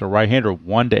again against the right-hander.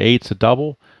 1-8 is a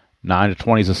double,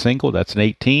 9-20 is a single. That's an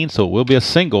 18, so it will be a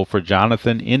single for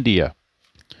Jonathan India.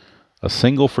 A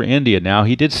single for India. Now,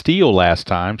 he did steal last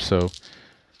time, so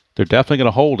they're definitely going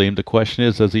to hold him. The question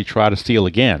is, does he try to steal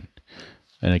again?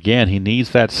 And again, he needs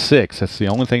that 6. That's the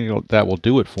only thing that will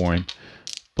do it for him.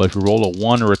 But if you roll a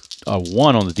 1 or a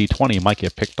 1 on the D20, he might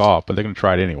get picked off, but they're going to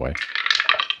try it anyway.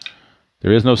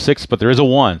 There is no 6, but there is a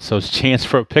 1, so it's a chance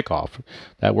for a pickoff.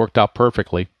 That worked out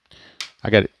perfectly. I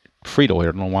got Friedel here.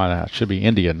 I don't know why that should be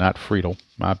India, not Friedel.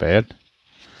 My bad.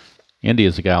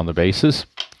 India's the guy on the bases.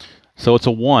 So it's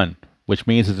a 1, which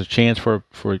means it's a chance for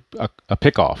a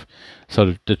pickoff. So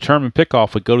to determine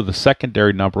pickoff, we go to the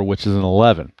secondary number, which is an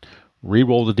 11.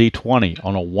 Reroll the D20.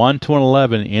 On a 1 to an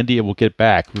 11, India will get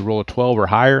back. We roll a 12 or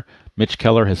higher, Mitch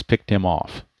Keller has picked him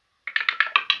off.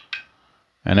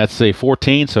 And that's a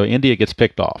 14, so India gets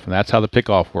picked off. And that's how the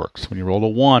pickoff works. When you roll a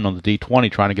 1 on the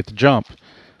D20 trying to get the jump,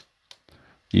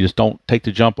 you just don't take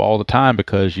the jump all the time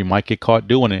because you might get caught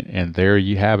doing it. And there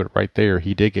you have it right there.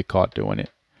 He did get caught doing it.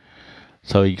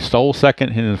 So he stole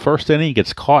second in the first inning. He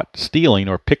gets caught stealing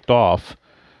or picked off.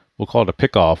 We'll call it a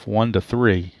pickoff,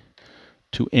 1-3,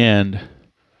 to end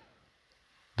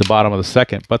the bottom of the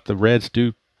second. But the Reds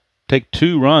do take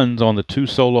 2 runs on the 2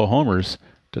 solo homers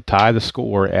to tie the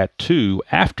score at 2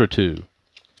 after 2.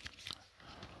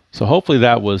 So hopefully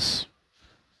that was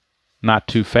not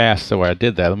too fast the way I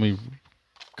did that. Let me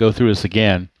go through this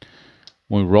again.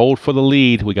 When we rolled for the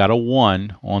lead, we got a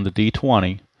 1 on the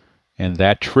D20, and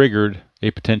that triggered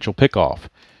a potential pickoff.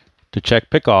 To check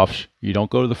pickoffs, you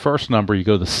don't go to the first number, you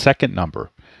go to the second number.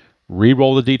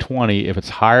 Re-roll the D20. If it's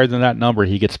higher than that number,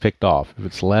 he gets picked off. If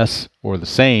it's less or the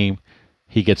same,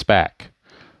 he gets back.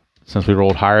 Since we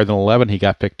rolled higher than 11, he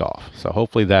got picked off. So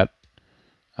hopefully that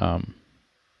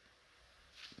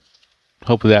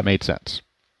made sense.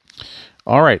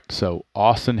 All right, so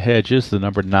Austin Hedges, the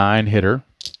number 9 hitter,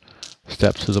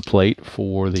 steps to the plate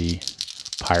for the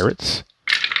Pirates.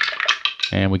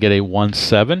 And we get a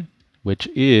 1-7, which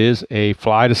is a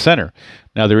fly to center.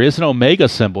 Now, there is an omega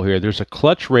symbol here. There's a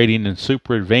clutch rating in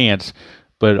Super Advanced,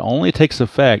 but it only takes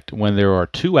effect when there are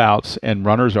 2 outs and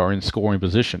runners are in scoring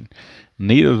position.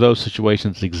 Neither of those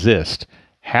situations exist.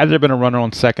 Had there been a runner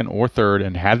on second or third,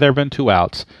 and had there been 2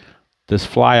 outs, this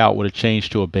fly out would have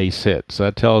changed to a base hit. So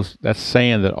that's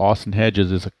saying that Austin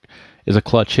Hedges is a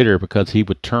clutch hitter because he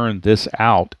would turn this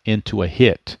out into a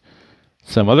hit.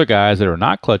 Some other guys that are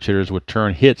not clutch hitters would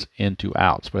turn hits into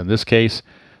outs. But in this case,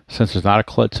 since it's not a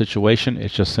clutch situation,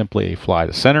 it's just simply a fly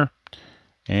to center.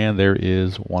 And there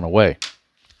is 1 away.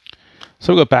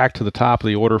 So we'll go back to the top of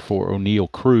the order for O'Neill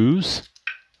Cruz.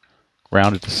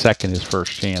 Grounded to second, his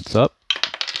first chance up.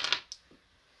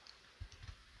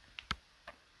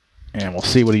 And we'll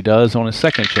see what he does on his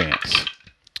second chance.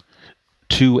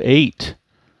 2-8.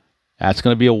 That's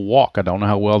going to be a walk. I don't know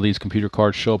how well these computer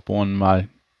cards show up on my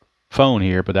phone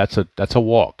here, but that's a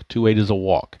walk. 2-8 is a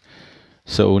walk.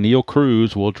 So O'Neill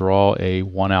Cruz will draw a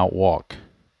 1-out walk.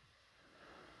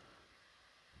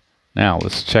 Now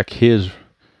let's check his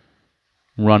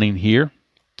running here.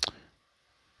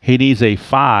 He needs a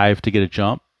 5 to get a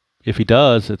jump, If he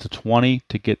does, it's a 20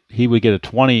 to get. He would get a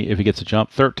 20 if he gets a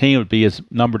jump. 13 would be his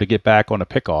number to get back on a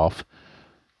pickoff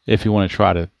if you want to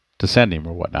try to send him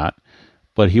or whatnot.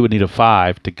 But he would need a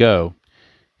 5 to go.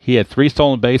 He had 3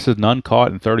 stolen bases, none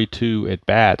caught, and 32 at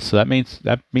bats. So that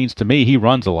means to me he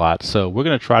runs a lot. So we're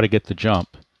going to try to get the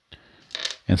jump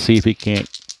and see if he can't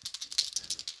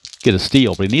get a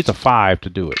steal. But he needs a 5 to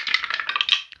do it.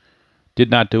 Did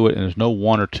not do it, and there's no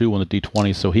 1 or 2 on the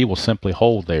D20, so he will simply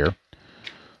hold there.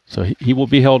 So he will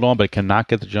be held on, but cannot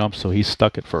get the jump, so he's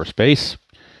stuck at first base.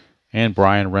 And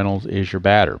Brian Reynolds is your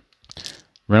batter.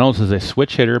 Reynolds is a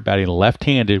switch hitter batting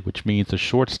left-handed, which means the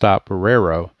shortstop,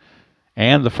 Barrero,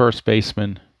 and the first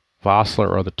baseman,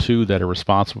 Vossler, are the 2 that are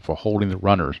responsible for holding the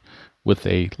runners with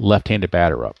a left-handed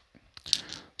batter up.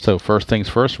 So first things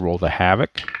first, roll the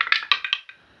havoc.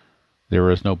 There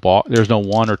is no balk. There's no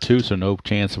 1 or 2, so no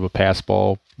chance of a pass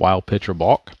ball, wild pitch, or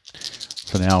balk.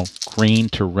 So now green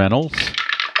to Reynolds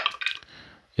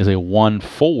is a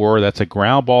 1-4. That's a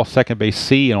ground ball, second base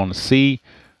C, and on the C,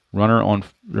 the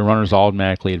runners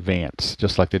automatically advance,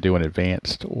 just like they do in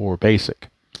advanced or basic.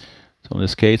 So in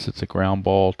this case, it's a ground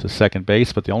ball to second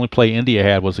base, but the only play India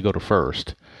had was to go to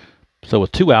first. So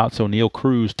with 2 outs, O'Neill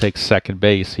Cruz takes second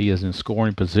base. He is in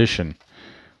scoring position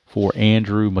for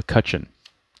Andrew McCutcheon.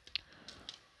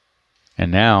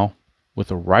 And now,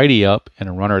 with a righty up and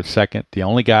a runner at second, the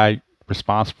only guy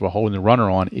responsible for holding the runner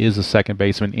on is the second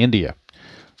baseman, India.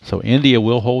 So India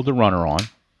will hold the runner on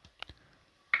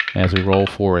as we roll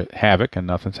for havoc, and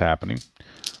nothing's happening.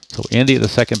 So India, the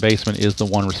second baseman, is the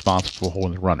one responsible for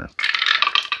holding the runner.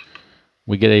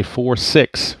 We get a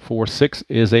 4-6. 4-6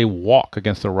 is a walk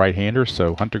against the right-hander,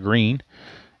 so Hunter Green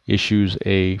issues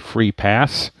a free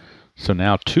pass. So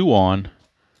now 2 on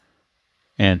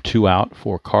and 2 out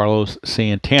for Carlos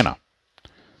Santana.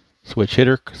 Switch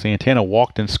hitter, Santana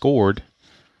walked and scored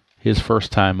his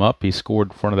first time up. He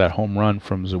scored in front of that home run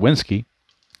from Zawinski.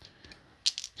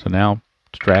 So now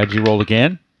strategy roll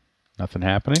again. Nothing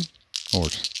happening. Or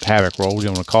havoc roll, you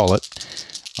want to call it.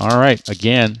 All right,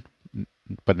 again,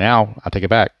 but now I take it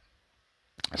back.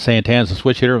 Santana's a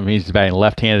switch hitter. It means he's batting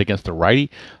left-handed against the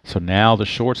righty. So now the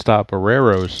shortstop,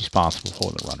 Barrero, is responsible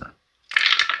for the runner.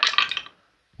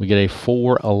 We get a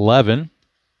 4-11.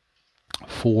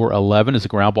 4-11 is a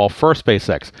ground ball, first base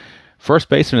X. First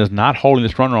baseman is not holding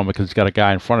this runner on because he's got a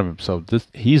guy in front of him, so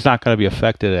he's not going to be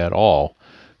affected at all.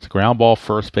 It's a ground ball,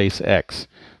 first base X.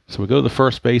 So we go to the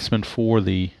first baseman for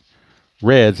the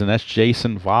Reds, and that's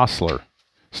Jason Vossler.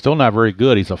 Still not very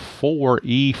good. He's a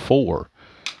 4-E-4.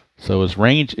 So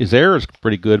his error is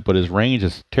pretty good, but his range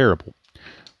is terrible.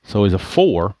 So he's a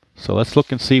 4. So let's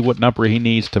look and see what number he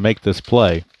needs to make this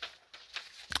play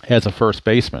as a first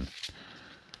baseman.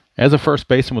 As a first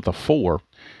baseman with a 4,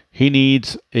 he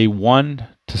needs a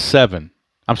 1-7.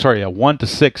 I'm sorry, a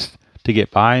 1-6 to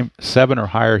get by him. 7 or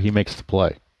higher, he makes the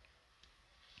play.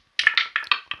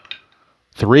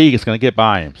 3 is going to get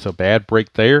by him. So bad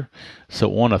break there.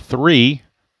 So on a 3,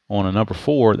 on a number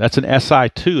 4, that's an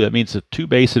SI2. That means a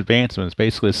 2-base advancement. It's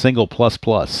basically a single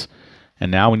plus.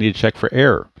 And now we need to check for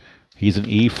error. He's an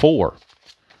E4.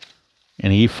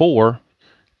 And E4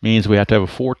 means we have to have a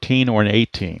 14 or an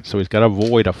 18. So he's got to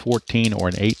avoid a 14 or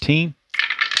an 18,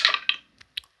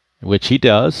 which he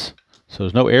does. So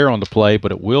there's no error on the play,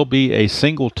 but it will be a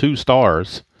single 2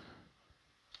 stars.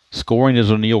 Scoring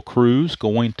is O'Neill Cruz.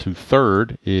 Going to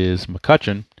third is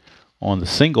McCutcheon on the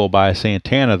single by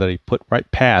Santana that he put right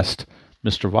past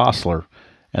Mr. Vossler.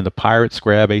 And the Pirates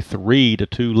grab a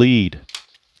 3-2 lead.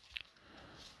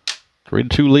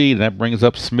 3-2 lead, and that brings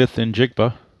up Smith and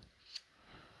Jigba.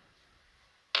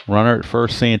 Runner at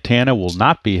first, Santana, will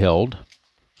not be held.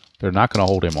 They're not going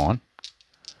to hold him on.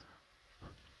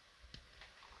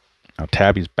 Now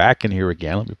Tabby's back in here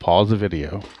again. Let me pause the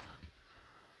video.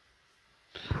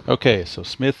 Okay, so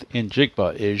Smith and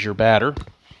Jigba is your batter.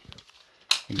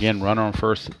 Again, runner on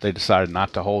first. They decided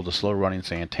not to hold the slow-running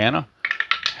Santana.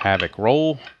 Havoc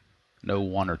roll. No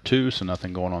 1 or 2, so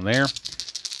nothing going on there.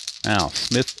 Now,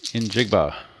 Smith and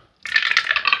Jigba.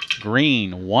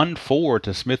 Green, 1-4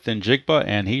 to Smith and Jigba,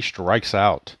 and he strikes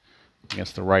out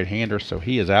against the right-hander, so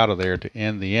he is out of there to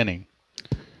end the inning.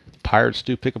 Pirates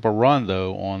do pick up a run,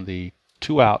 though, on the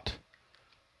 2-out,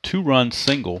 2-run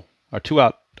single, or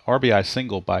 2-out RBI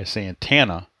single by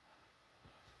Santana.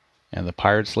 And the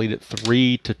Pirates lead it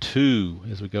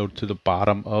 3-2 as we go to the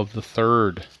bottom of the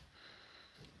third.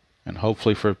 And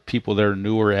hopefully for people that are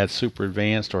newer at Super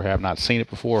Advanced or have not seen it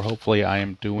before, hopefully I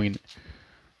am doing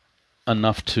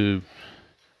enough to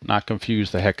not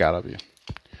confuse the heck out of you.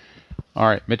 All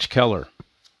right, Mitch Keller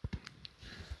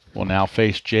will now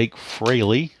face Jake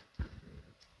Fraley.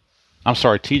 I'm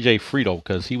sorry, TJ Friedel,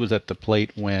 because he was at the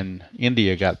plate when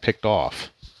India got picked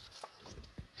off.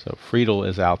 So Friedel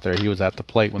is out there. He was at the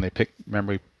plate when they picked.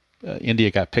 Remember, India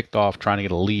got picked off trying to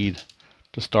get a lead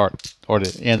to start or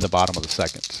to end the bottom of the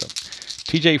second. So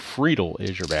TJ Friedel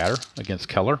is your batter against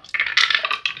Keller.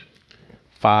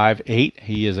 5-8.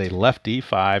 He is a lefty.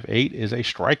 5-8 is a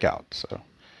strikeout. So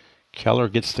Keller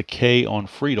gets the K on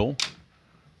Friedel.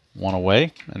 One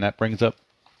away, and that brings up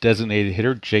designated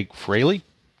hitter Jake Fraley.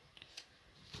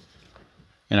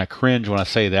 And I cringe when I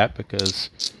say that because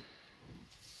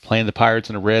playing the Pirates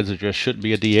and the Reds, it just shouldn't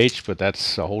be a DH, but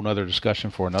that's a whole nother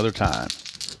discussion for another time.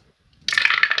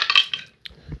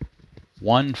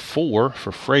 1-4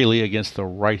 for Fraley against the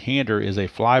right-hander is a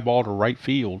fly ball to right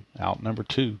field, out number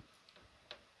 2.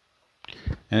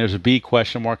 And there's a B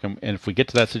question mark, and if we get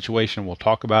to that situation, we'll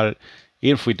talk about it.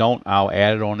 Even if we don't, I'll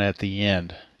add it on at the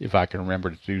end if I can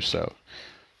remember to do so.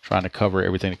 Trying to cover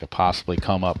everything that could possibly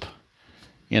come up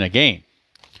in a game.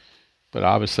 But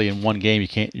obviously in one game,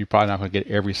 you're probably not going to get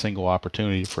every single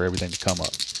opportunity for everything to come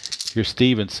up. Here's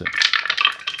Stevenson.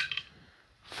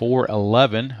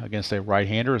 4-11 against a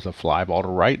right-hander is a fly ball to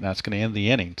right, and that's going to end the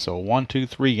inning. So a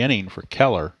 1-2-3 inning for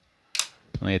Keller.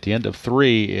 And at the end of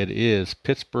 3, it is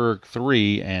Pittsburgh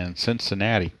 3 and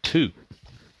Cincinnati 2.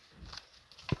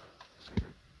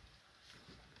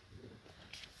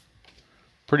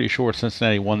 Pretty sure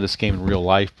Cincinnati won this game in real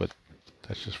life, but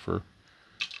that's just for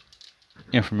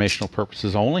informational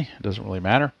purposes only. It doesn't really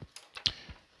matter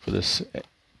for this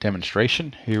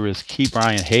demonstration. Here is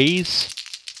Ke'Bryan Hayes.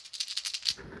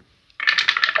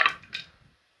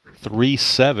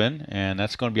 3-7, and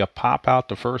that's going to be a pop out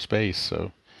to first base.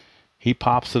 So he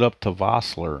pops it up to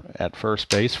Vossler at first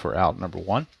base for out number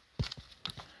 1.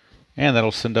 And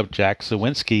that'll send up Jack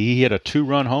Zawinski. He hit a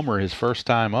 2-run homer his first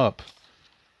time up.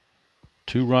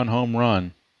 2-run home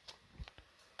run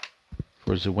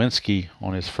for Zawinski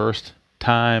on his first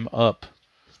time up.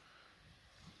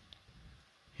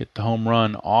 Hit the home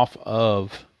run off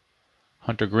of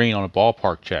Hunter Green on a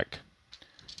ballpark check.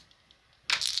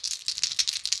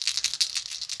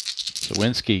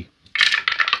 Zawinski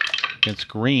against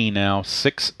Green now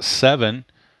 6-7.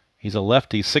 He's a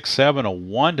lefty. 6-7, a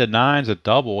 1-9 is a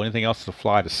double. Anything else to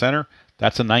fly to center?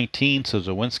 That's a 19, so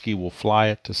Zawinski will fly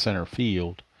it to center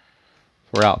field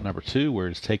for out number 2, where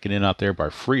it's taken in out there by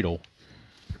Friedel.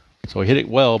 So he hit it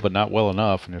well, but not well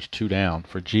enough, and there's 2 down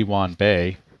for Ji-Wan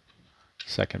Bae,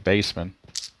 second baseman.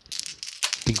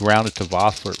 He grounded to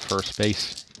Vossler at first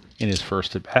base in his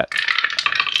first at bat.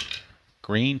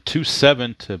 Green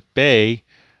 2-7 to Bae.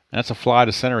 That's a fly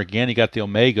to center again. He got the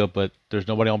Omega, but there's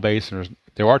nobody on base, and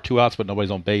there are 2 outs, but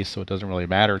nobody's on base, so it doesn't really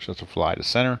matter. It's just a fly to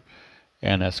center,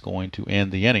 and that's going to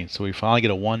end the inning. So we finally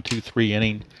get a 1-2-3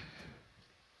 inning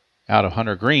out of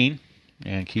Hunter Green,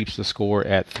 and keeps the score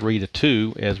at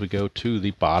 3-2 as we go to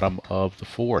the bottom of the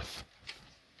 4th.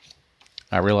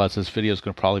 I realize this video is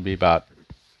going to probably be about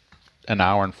an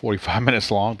hour and 45 minutes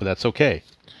long, but that's okay.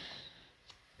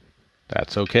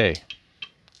 That's okay.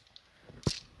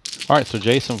 All right, so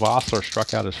Jason Vossler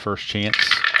struck out his first chance.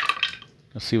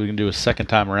 Let's see what we can do a second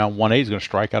time around. 1-8 is going to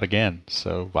strike out again.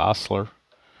 So Vossler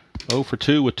 0 for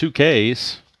 2 with 2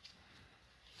 Ks.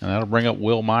 And that'll bring up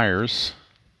Will Myers.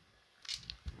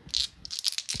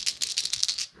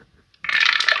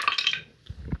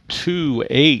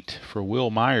 2-8 for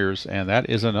Will Myers, and that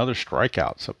is another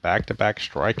strikeout. So back-to-back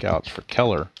strikeouts for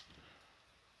Keller.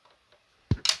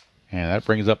 And that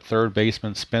brings up third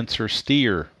baseman Spencer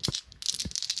Steer.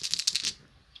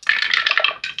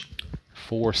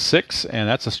 4-6, and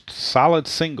that's a solid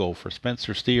single for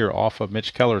Spencer Steer off of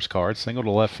Mitch Keller's card. Single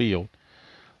to left field.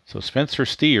 So Spencer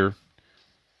Steer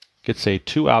gets a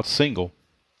 2-out single.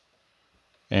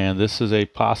 And this is a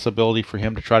possibility for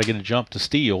him to try to get a jump to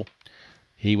steal.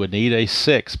 He would need a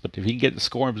 6, but if he can get in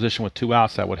scoring position with 2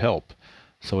 outs, that would help.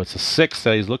 So it's a 6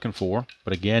 that he's looking for.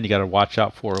 But again, you got to watch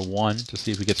out for a 1 to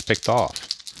see if he gets picked off.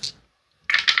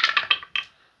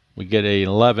 We get a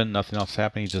 11, nothing else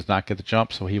happening. He does not get the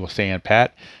jump, so he will stand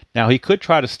pat. Now, he could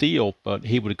try to steal, but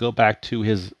he would go back to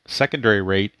his secondary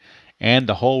rate, and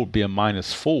the hole would be a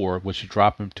 -4, which would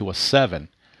drop him to a 7.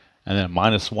 And then a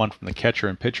 -1 from the catcher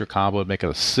and pitcher combo would make it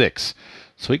a 6.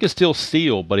 So he could still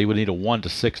steal, but he would need a 1 to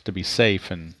 6 to be safe,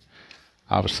 and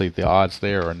obviously the odds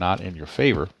there are not in your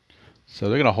favor. So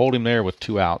they're going to hold him there with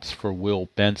 2 outs for Will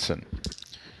Benson.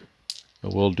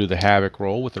 We'll do the havoc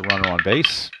roll with the runner on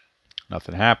base.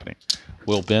 Nothing happening.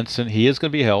 Will Benson, he is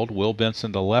going to be held. Will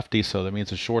Benson, the lefty, so that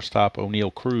means the shortstop, O'Neill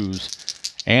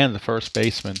Cruz, and the first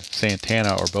baseman, Santana,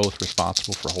 are both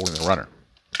responsible for holding the runner.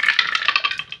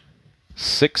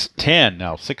 6-10.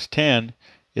 Now, 6-10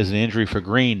 is an injury for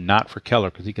Green, not for Keller,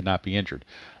 because he could not be injured.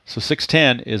 So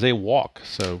 6-10 is a walk.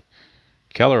 So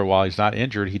Keller, while he's not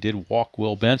injured, he did walk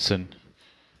Will Benson.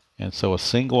 And so a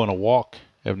single and a walk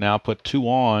have now put 2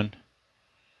 on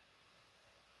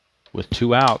with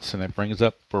 2 outs. And that brings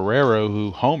up Barrero,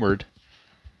 who homered.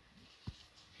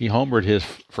 He homered his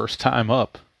first time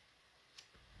up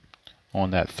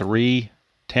on that 3-10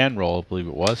 roll, I believe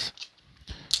it was.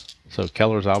 So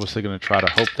Keller's obviously going to try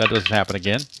to hope that doesn't happen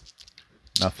again.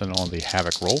 Nothing on the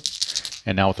havoc roll.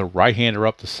 And now with the right-hander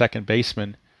up, the second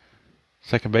baseman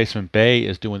Bay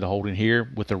is doing the holding here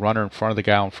with the runner in front of the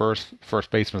guy on first. First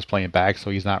baseman is playing back,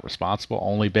 so he's not responsible.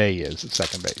 Only Bay is at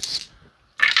second base.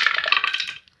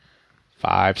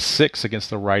 5-6 against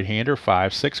the right-hander.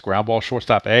 5-6 ground ball,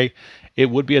 shortstop A. It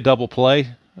would be a double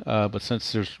play, but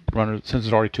since there's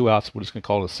already 2 outs, we're just going to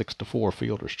call it a 6-4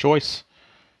 fielder's choice.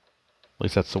 At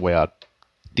least that's the way I'd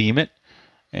deem it,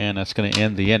 and that's going to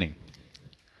end the inning.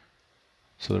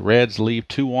 So the Reds leave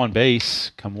 2 on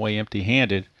base, come away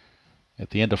empty-handed.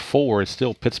 At the end of 4, it's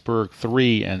still Pittsburgh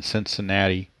 3 and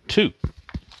Cincinnati 2.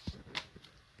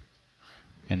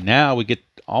 And now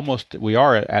we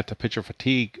are at the pitcher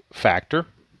fatigue factor.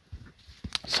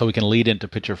 So we can lead into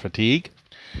pitcher fatigue.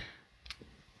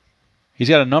 He's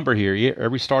got a number here.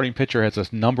 Every starting pitcher has a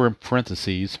number in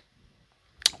parentheses,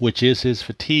 which is his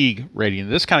fatigue rating.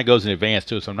 This kind of goes in advance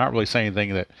too, so I'm not really saying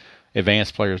anything that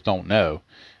advanced players don't know.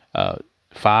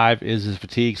 5 is his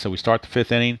fatigue, so we start the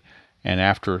 5th inning, and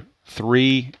after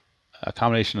 3, a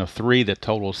combination of 3 that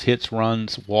totals hits,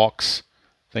 runs, walks,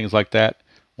 things like that.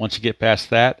 Once you get past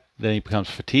that, then he becomes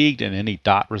fatigued, and any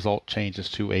dot result changes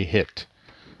to a hit.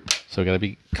 So you got to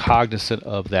be cognizant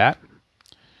of that.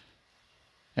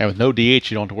 And with no DH,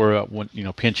 you don't have to worry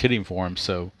about pinch hitting for him.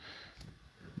 So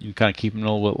you kind of keep him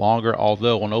a little bit longer.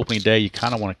 Although on opening day, you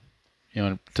kind of want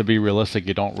to, to be realistic,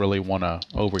 you don't really want to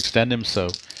overextend him. So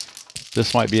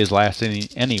this might be his last inning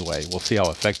anyway. We'll see how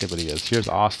effective it is. Here's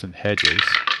Austin Hedges.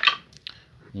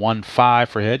 1-5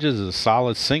 for Hedges is a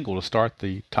solid single to start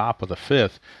the top of the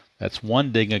 5th. That's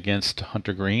 1 ding against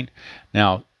Hunter Green.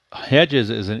 Now, Hedges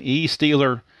is an E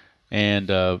stealer, and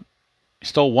he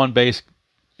stole 1 base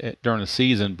during the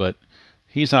season, but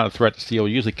he's not a threat to steal.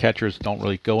 Usually catchers don't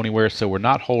really go anywhere, so we're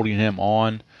not holding him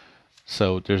on.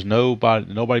 So there's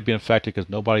nobody being affected because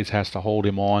nobody has to hold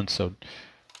him on. So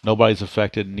nobody's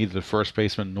affected. Neither the first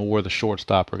baseman nor the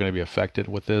shortstop are going to be affected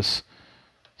with this.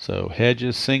 So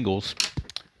Hedges singles.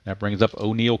 That brings up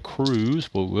O'Neill Cruz,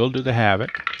 but we'll do the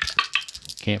havoc.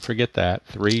 Can't forget that.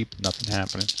 3, nothing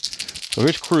happening. So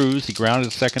here's Cruz. He grounded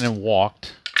to second and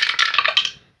walked.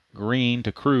 Green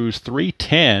to Cruz.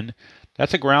 3-10.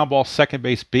 That's a ground ball second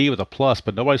base B with a plus,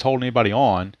 but nobody's holding anybody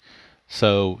on.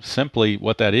 So simply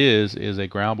what that is a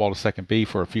ground ball to second B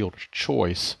for a fielder's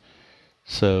choice.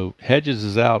 So Hedges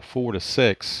is out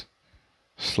 4-6,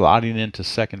 sliding into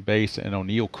second base, and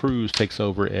O'Neill Cruz takes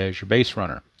over as your base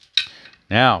runner.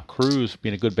 Now, Cruz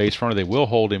being a good base runner, they will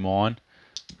hold him on.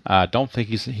 I don't think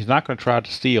he's not going to try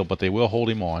to steal, but they will hold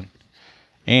him on.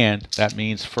 And that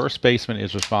means first baseman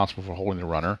is responsible for holding the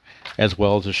runner, as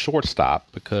well as a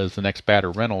shortstop, because the next batter,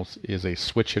 Reynolds, is a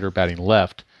switch hitter batting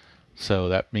left. So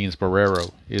that means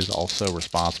Barrero is also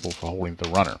responsible for holding the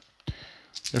runner.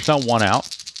 There's now 1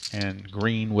 out, and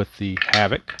Green with the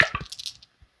havoc.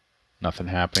 Nothing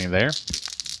happening there.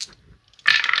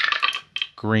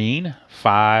 Green,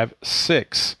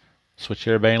 5-6. Switch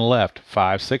hitter batting left,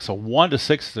 5-6. A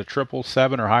 1-6 is a triple,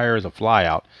 7 or higher is a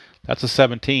flyout. That's a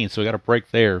 17, so we got a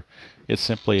break there. It's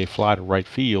simply a fly to right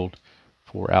field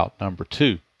for out number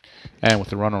 2. And with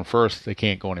the runner on first, they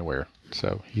can't go anywhere.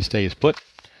 So he stays put.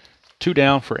 2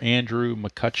 down for Andrew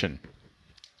McCutchen.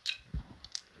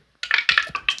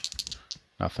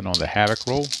 Nothing on the havoc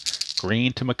roll.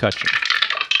 Green to McCutchen.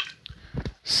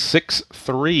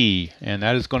 6-3, and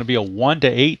that is going to be a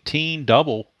 1-18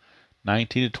 double.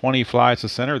 19-20 flies to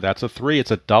center. That's a 3.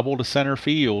 It's a double to center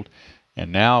field.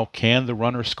 And now, can the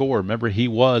runner score? Remember, he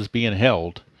was being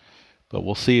held, but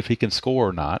we'll see if he can score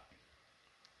or not.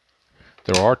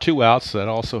 There are 2 outs, so that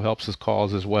also helps his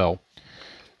cause as well.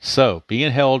 So,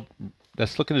 being held,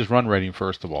 let's look at his run rating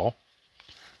first of all.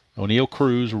 O'Neill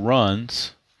Cruz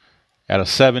runs at a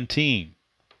 17.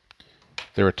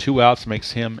 There are 2 outs,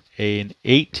 makes him an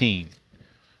 18.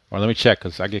 Or let me check,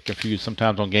 because I get confused.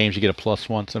 Sometimes on games you get a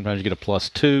 +1, sometimes you get a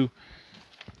 +2.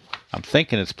 I'm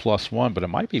thinking it's +1, but it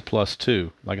might be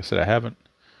 +2. Like I said, I haven't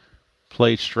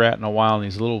played Strat in a while,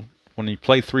 and when you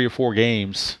play 3 or 4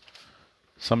 games,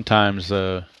 sometimes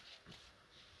those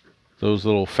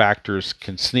little factors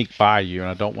can sneak by you, and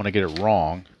I don't want to get it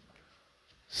wrong.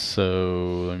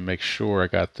 So let me make sure I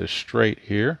got this straight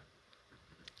here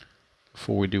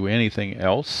before we do anything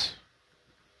else.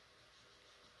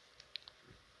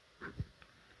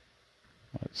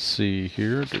 Let's see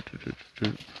here.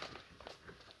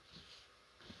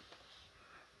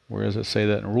 Where does it say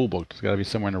that in the rule book? There's got to be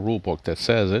somewhere in the rule book that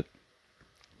says it.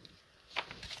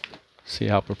 See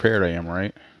how prepared I am,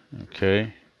 right?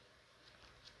 Okay.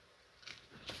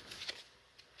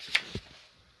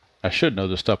 I should know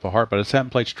this stuff by heart, but I just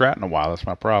haven't played Strat in a while. That's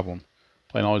my problem.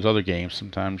 Playing all these other games,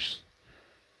 sometimes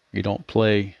you don't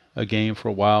play a game for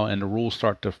a while and the rules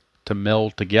start to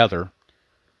meld together.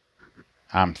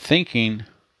 I'm thinking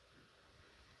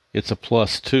it's a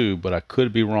 +2, but I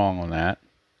could be wrong on that.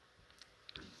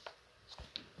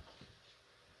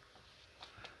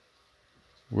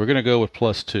 We're going to go with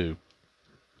 +2.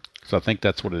 So I think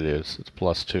that's what it is. It's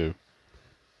 +2. As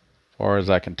far as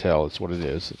I can tell, it's what it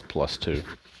is. It's +2.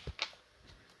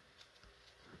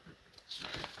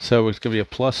 So it's going to be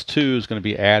a +2 is going to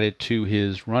be added to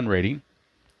his run rating.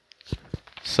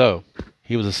 So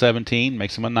he was a 17,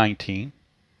 makes him a 19.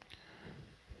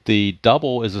 The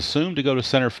double is assumed to go to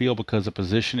center field because the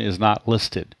position is not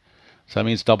listed. So that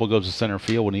means double goes to center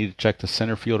field. We need to check the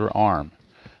center fielder arm.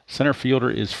 Center fielder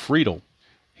is Friedel.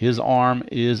 His arm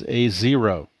is a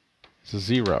 0. It's a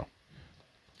 0.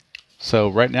 So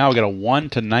right now we got a 1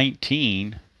 to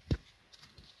 19.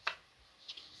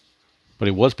 But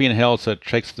he was being held, so it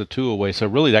takes the 2 away. So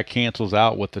really that cancels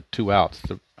out with the 2 outs,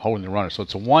 holding the runner. So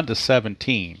it's a 1 to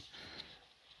 17.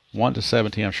 1 to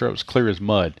 17. I'm sure it was clear as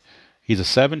mud. He's a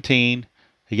 17.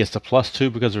 He gets the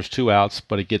 +2 because there's 2 outs,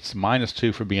 but he gets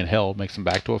 -2 for being held, makes him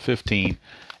back to a 15.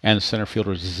 And the center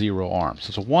fielder is 0 arms. So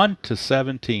it's a 1 to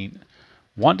 17.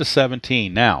 1 to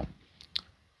 17. Now,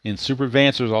 in Super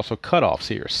Advanced, there's also cutoffs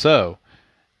here. So,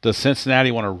 does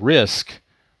Cincinnati want to risk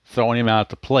throwing him out at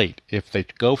the plate? If they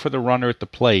go for the runner at the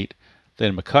plate,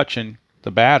 then McCutchen,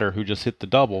 the batter who just hit the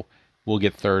double, will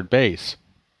get third base.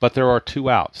 But there are 2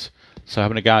 outs. So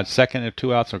having a guy at second and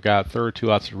 2 outs or a guy at third,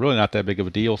 2 outs is really not that big of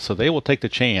a deal. So they will take the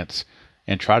chance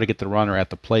and try to get the runner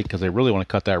at the plate because they really want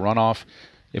to cut that runoff.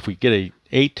 If we get a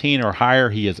 18 or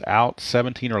higher, he is out.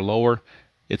 17 or lower,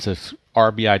 it's a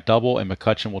RBI double, and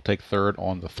McCutchen will take third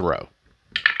on the throw.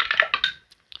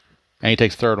 And he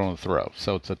takes third on the throw.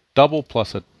 So it's a double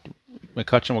plus a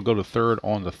McCutchen will go to third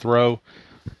on the throw.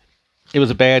 It was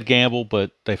a bad gamble,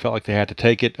 but they felt like they had to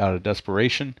take it out of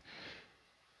desperation.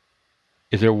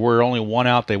 If there were only 1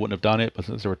 out, they wouldn't have done it, but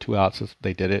since there were 2 outs,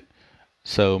 they did it.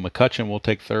 So McCutchen will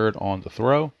take third on the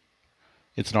throw.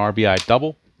 It's an RBI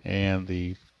double, and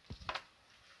the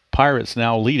Pirates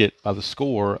now lead it by the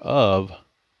score of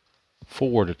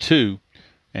 4-2.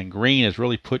 And Green is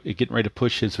really getting ready to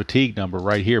push his fatigue number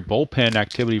right here. Bullpen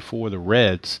activity for the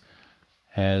Reds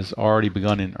has already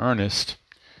begun in earnest.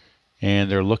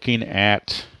 And they're looking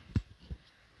at,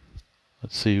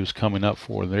 let's see who's coming up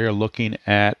for. They're looking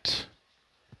at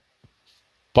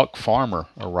Buck Farmer,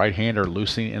 a right-hander,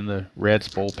 loosing in the Reds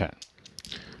bullpen.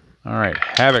 All right,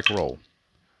 Havoc roll.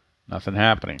 Nothing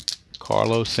happening.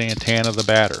 Carlos Santana, the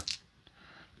batter.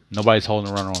 Nobody's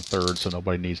holding the runner on third, so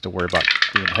nobody needs to worry about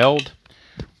being held.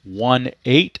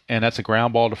 1-8, and that's a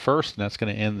ground ball to first, and that's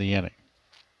going to end the inning.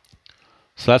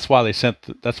 So that's why they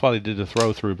did the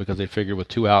throw through, because they figured with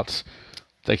 2 outs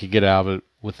they could get out of it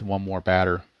with 1 more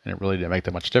batter, and it really didn't make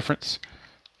that much difference.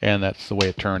 And that's the way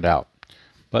it turned out.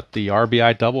 But the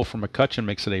RBI double from McCutchen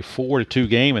makes it a 4-2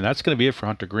 game, and that's going to be it for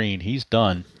Hunter Green. He's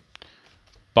done.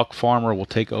 Buck Farmer will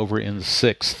take over in the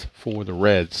 6th for the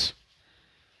Reds.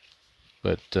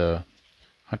 But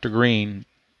Hunter Green,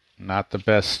 not the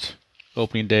best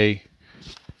opening day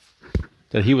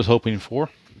that he was hoping for.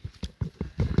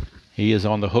 He is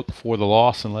on the hook for the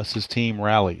loss unless his team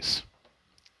rallies.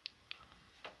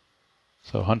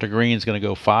 So Hunter Green's going to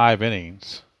go 5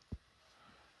 innings.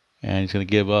 And he's going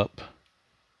to give up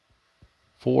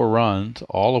 4 runs,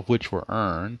 all of which were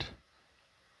earned.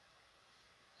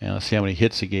 And let's see how many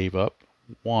hits he gave up.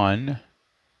 1,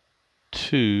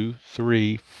 2,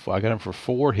 3, 4. I got him for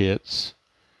 4 hits.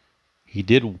 He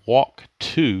did walk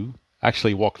 2.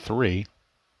 Actually, walked 3.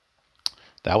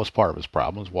 That was part of his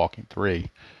problem, was walking 3.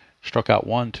 Struck out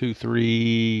 1, 2,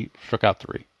 3. Struck out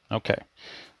 3. Okay.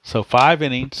 So 5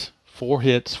 innings, 4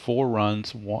 hits, 4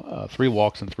 runs, 3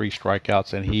 walks, and 3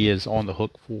 strikeouts, and he is on the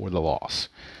hook for the loss.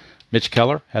 Mitch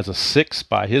Keller has a 6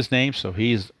 by his name, so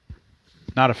he's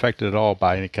not affected at all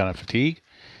by any kind of fatigue.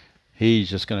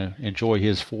 He's just going to enjoy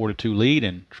his 4-2 lead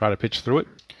and try to pitch through it.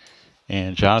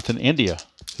 And Jonathan India,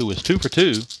 who is 2 for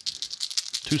 2,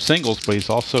 2 singles, but he's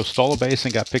also stole a base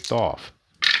and got picked off.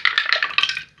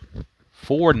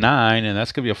 4-9, and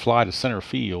that's going to be a fly to center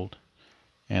field.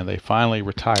 And they finally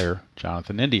retire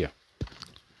Jonathan India.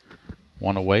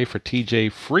 1 away for T.J.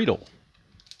 Friedel.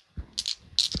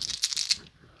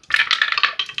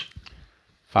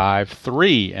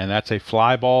 5-3, and that's a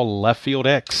fly ball left field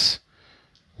X.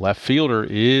 Left fielder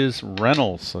is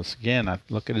Reynolds. So again, I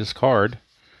look at his card.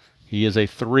 He is a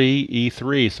 3,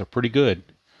 E3, so pretty good.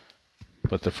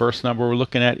 But the first number we're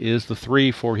looking at is the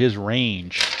 3 for his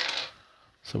range.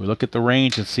 So we look at the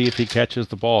range and see if he catches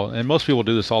the ball. And most people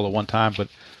do this all at one time, but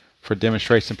for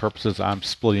demonstration purposes, I'm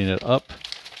splitting it up.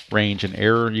 Range and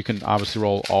error. You can obviously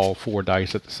roll all 4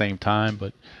 dice at the same time,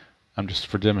 but I'm just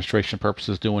for demonstration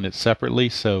purposes doing it separately.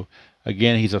 So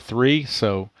again, he's a 3,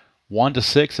 so 1 to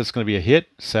 6, it's going to be a hit.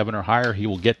 7 or higher, he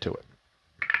will get to it.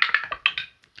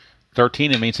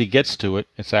 13, it means he gets to it.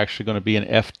 It's actually going to be an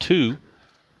F2.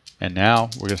 And now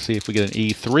we're going to see if we get an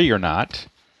E3 or not.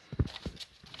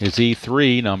 His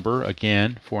E3 number,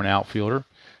 again, for an outfielder,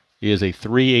 is a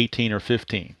 3, 18, or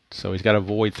 15. So he's got to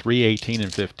avoid 3, 18,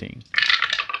 and 15.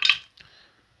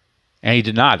 And he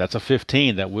did not. That's a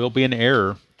 15. That will be an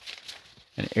error.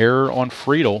 An error on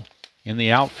Friedel in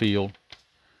the outfield.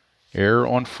 Error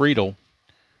on Friedel.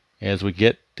 As we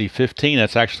get the 15,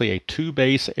 that's actually a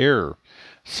 2-base error.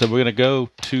 So we're going to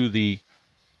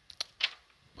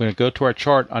go to our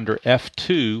chart under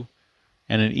F2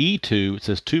 and an E2. It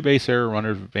says 2-base error,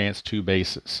 runner advanced 2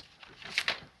 bases.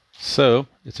 So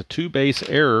it's a 2-base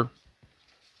error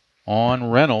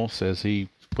on Reynolds as he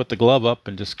put the glove up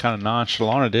and just kind of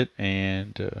nonchalanted it,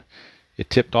 and it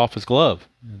tipped off his glove.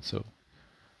 And so a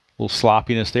little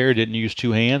sloppiness there. Didn't use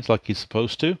 2 hands like he's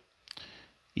supposed to.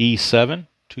 E7,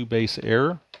 2-base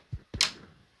error.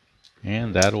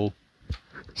 And that'll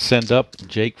send up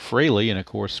Jake Fraley, and of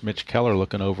course Mitch Keller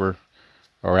looking over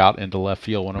or out into left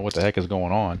field, wondering what the heck is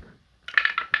going on.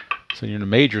 So you're in a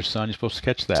major, son. You're supposed to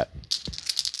catch that.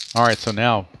 All right, so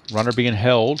now runner being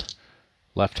held.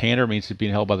 Left-hander means he's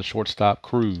being held by the shortstop,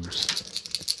 Cruz.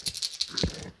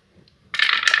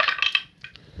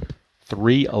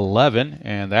 3-11,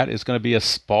 and that is going to be a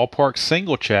ballpark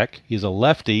single check. He's a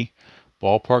lefty.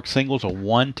 Ballpark singles are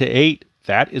 1 to 8.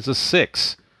 That is a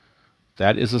 6.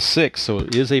 That is a 6, so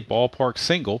it is a ballpark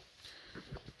single.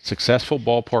 Successful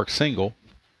ballpark single.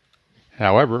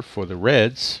 However, for the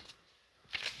Reds,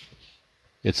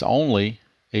 it's only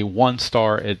a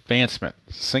 1-star advancement.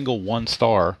 Single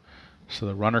 1-star, so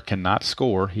the runner cannot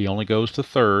score. He only goes to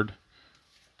third,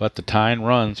 but the tying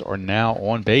runs are now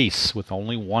on base with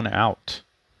only 1 out.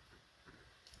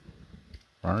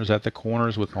 Runners at the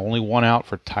corners with only 1 out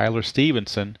for Tyler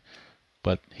Stevenson,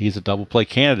 but he's a double play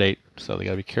candidate, so they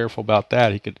got to be careful about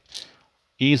that. He could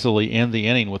easily end the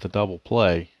inning with a double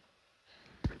play,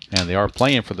 and they are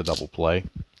playing for the double play.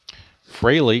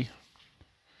 Fraley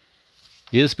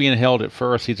is being held at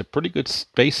first. He's a pretty good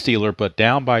base stealer, but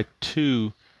down by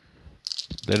 2,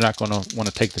 they're not going to want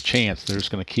to take the chance. They're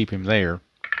just going to keep him there.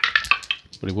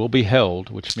 But he will be held,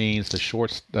 which means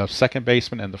the second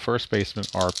baseman and the first baseman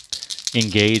are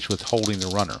engaged with holding the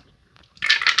runner.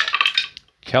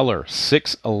 Keller,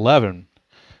 6-11.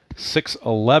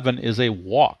 6-11 is a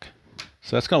walk.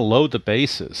 So that's going to load the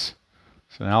bases.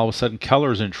 So now all of a sudden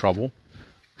Keller's in trouble.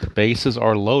 The bases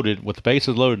are loaded. With the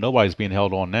bases loaded, nobody's being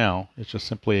held on now. It's just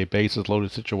simply a bases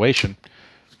loaded situation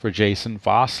for Jason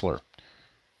Vossler.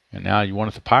 And now you wonder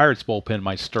if the Pirates bullpen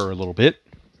might stir a little bit.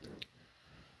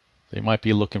 They might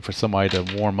be looking for somebody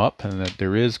to warm up, and that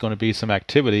there is going to be some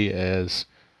activity as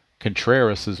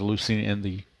Contreras is loosening in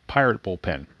the Pirate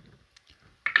bullpen.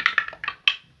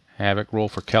 Havoc roll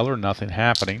for Keller, nothing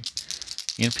happening.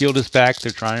 Infield is back.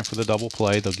 They're trying for the double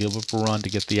play. They'll give up a run to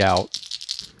get the out.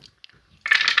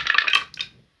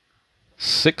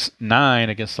 6-9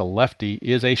 against the lefty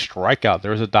is a strikeout.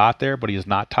 There's a dot there, but he is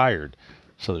not tired.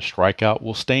 So the strikeout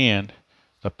will stand.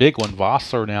 A big one.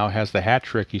 Vossler now has the hat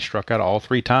trick. He struck out all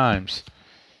 3 times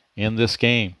in this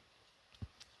game.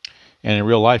 And in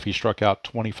real life, he struck out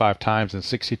 25 times in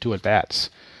 62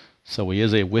 at-bats. So he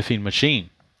is a whiffing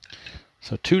machine.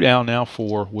 So 2 down now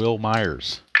for Will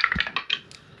Myers.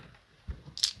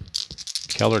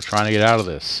 Keller trying to get out of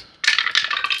this.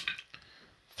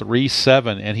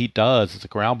 3-7, and he does. It's a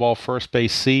ground ball first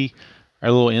base C. Our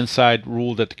little inside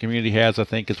rule that the community has, I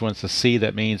think, is when it's a C,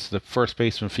 that means the first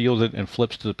baseman fields it and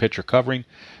flips to the pitcher covering.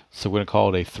 So we're going to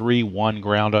call it a 3-1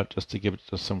 ground out just to give it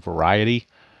some variety.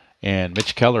 And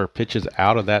Mitch Keller pitches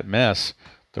out of that mess.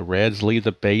 The Reds leave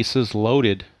the bases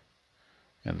loaded,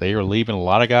 and they are leaving a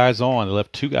lot of guys on. They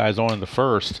left 2 guys on in the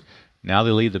first. Now they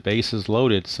leave the bases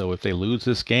loaded, so if they lose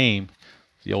this game,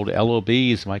 the old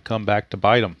LOBs might come back to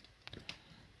bite them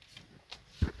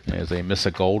as they miss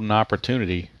a golden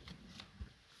opportunity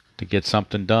to get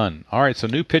something done. All right, so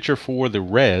new pitcher for the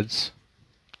Reds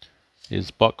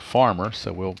is Buck Farmer,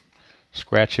 so we'll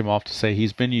scratch him off to say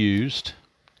he's been used.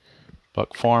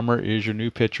 Buck Farmer is your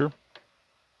new pitcher.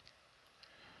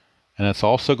 and it's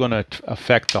also going to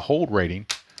affect the hold rating.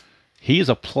 He's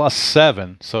a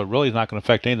 +7, so it really is not going to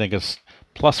affect anything because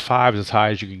 +5 is as high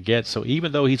as you can get. So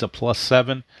even though he's a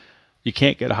 +7, you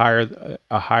can't get a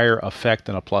higher effect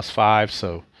than a +5.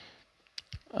 So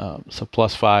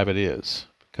 +5 it is,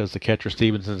 because the catcher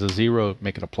Stevenson's a 0,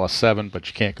 make it a +7, but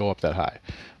you can't go up that high.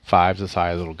 5's as high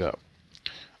as it'll go.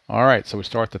 All right, so we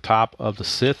start at the top of the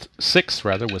sixth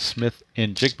with Smith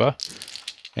and Jigba,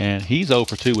 and he's 0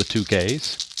 for 2 with 2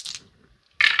 Ks.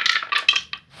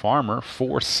 Farmer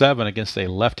 4-7 against a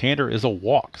left-hander is a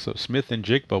walk, so Smith and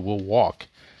Jigba will walk.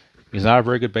 He's not a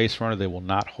very good base runner. They will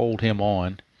not hold him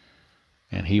on,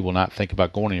 and he will not think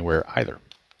about going anywhere either.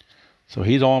 So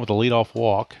he's on with the leadoff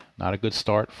walk. Not a good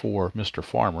start for Mr.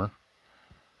 Farmer.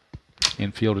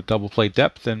 Infield at double play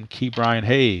depth and Ke'Bryan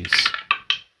Hayes.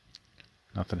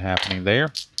 Nothing happening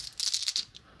there.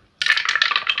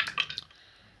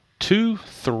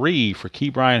 2-3 for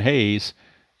Ke'Bryan Hayes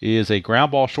is a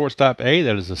ground ball shortstop A.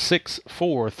 That is a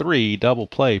 6-4-3 double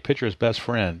play. Pitcher's best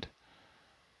friend.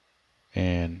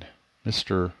 And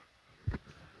Mr.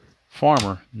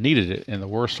 Farmer needed it in the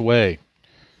worst way.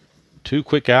 2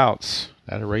 quick outs.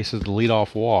 That erases the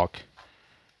leadoff walk.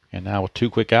 And now with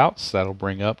 2 quick outs, that'll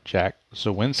bring up Jack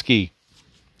Zawinski.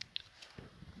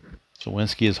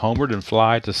 Zawinski is homered and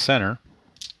fly to center.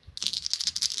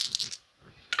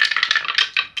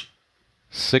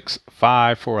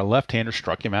 6-5 for a left-hander,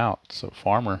 struck him out. So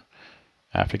Farmer,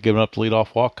 after giving up the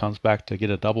leadoff walk, comes back to get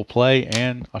a double play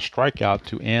and a strikeout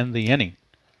to end the inning.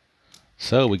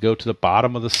 So we go to the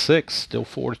bottom of the 6th, still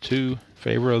 4-2 in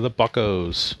favor of the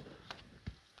Buccos.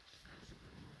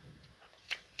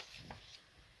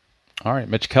 All right,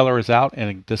 Mitch Keller is out,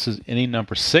 and this is inning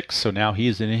number 6, so now he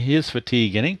is in his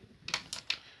fatigue inning.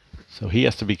 So he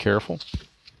has to be careful.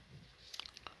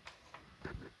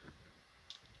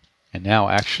 And now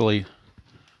actually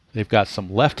they've got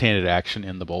some left-handed action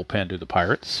in the bullpen to the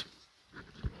Pirates.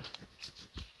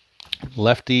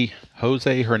 Lefty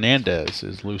Jose Hernandez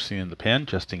is loosening the pen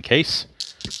just in case.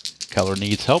 Keller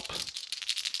needs help.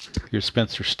 Here's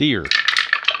Spencer Steer.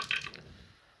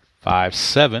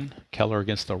 5-7. Keller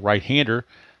against the right-hander.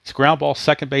 It's ground ball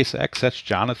second base X. That's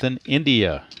Jonathan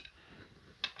India.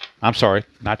 I'm sorry,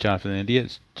 not Jonathan India.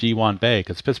 It's Ji-Hwan Bae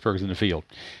because Pittsburgh's in the field.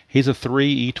 He's a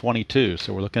 3 E22.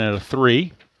 So we're looking at a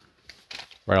 3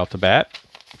 right off the bat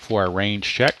for our range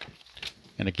check.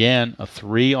 And again, a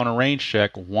 3 on a range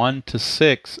check, 1 to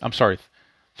 6. I'm sorry,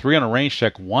 3 on a range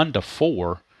check, 1 to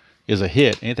 4 is a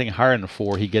hit. Anything higher than a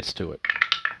 4, he gets to it.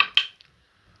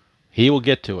 He will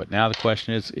get to it. Now the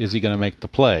question is he going to make the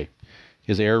play?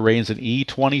 His error rating's an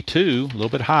E22, a little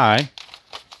bit high.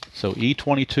 So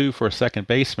E22 for a second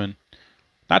baseman.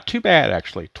 Not too bad,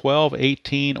 actually. 12,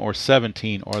 18, or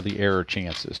 17 are the error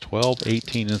chances. 12,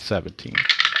 18, and 17.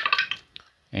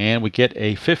 And we get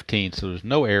a 15, so there's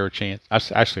no error chance.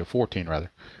 Actually, a 14,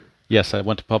 rather. Yes, I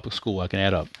went to public school. I can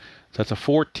add up. So that's a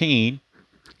 14,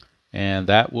 and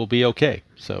that will be okay.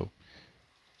 So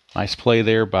nice play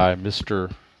there by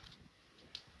Mr.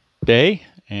 Day,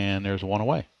 and there's one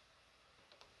away.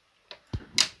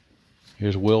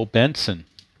 Here's Will Benson.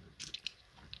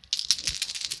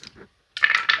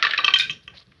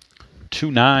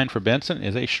 2-9 for Benson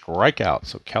is a strikeout.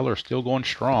 So Keller still going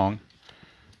strong.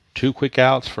 2 quick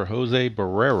outs for Jose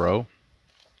Barrero.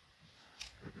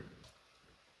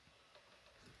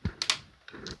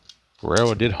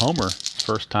 Barrero did homer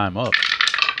first time up.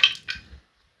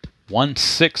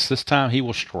 1-6. This time he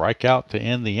will strike out to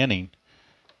end the inning.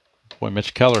 Boy,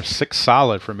 Mitch Keller, 6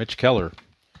 solid for Mitch Keller.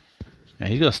 And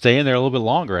he's going to stay in there a little bit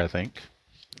longer, I think,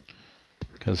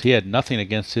 because he had nothing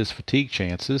against his fatigue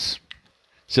chances.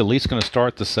 He's at least going to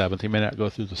start the 7th. He may not go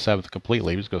through the 7th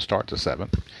completely. He's going to start the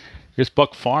 7th. Here's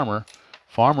Buck Farmer.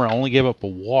 Farmer only gave up a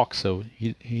walk, so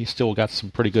he still got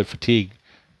some pretty good fatigue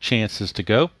chances to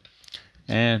go.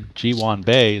 And Ji-Hwan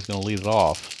Bae is going to lead it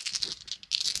off.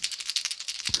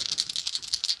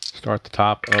 Start the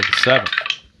top of the 7th.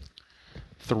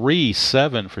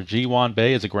 3-7 for Ji-Hwan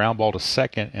Bae is a ground ball to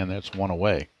second, and that's one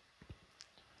away.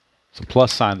 It's a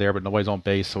plus sign there, but nobody's on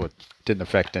base, so it didn't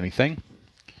affect anything.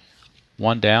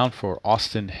 1 down for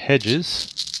Austin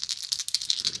Hedges.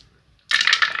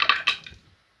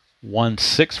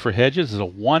 1-6 for Hedges is a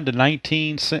 1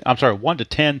 to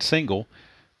 10 single.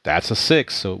 That's a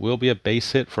 6, so it will be a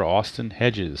base hit for Austin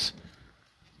Hedges.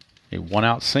 A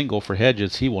 1-out single for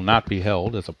Hedges. He will not be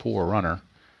held as a poor runner.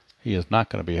 He is not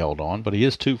going to be held on, but he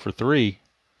is 2 for 3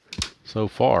 so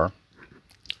far.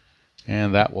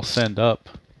 And that will send up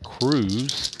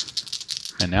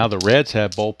Cruz. And now the Reds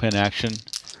have bullpen action.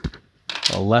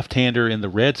 A left-hander in the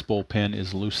Reds bullpen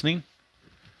is loosening.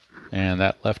 And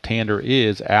that left-hander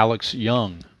is Alex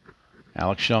Young.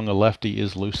 Alex Young, a lefty,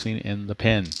 is loosing in the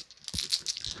pen.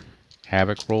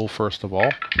 Havoc roll first of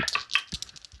all.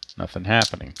 Nothing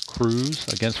happening. Cruz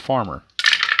against Farmer.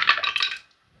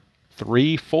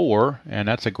 3-4, and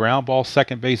that's a ground ball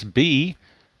second base B.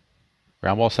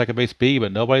 Ground ball second base B,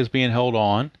 but nobody's being held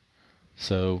on.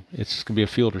 So it's going to be a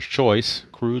fielder's choice.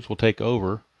 Cruz will take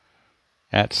over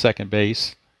at second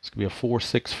base. It's going to be a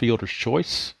 4-6 fielder's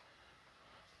choice.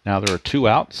 Now there are 2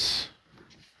 outs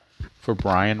for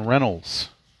Brian Reynolds.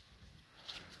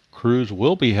 Cruz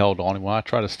will be held on. He will not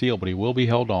try to steal, but he will be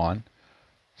held on.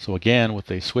 So again, with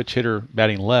a switch hitter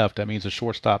batting left, that means the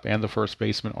shortstop and the first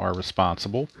baseman are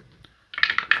responsible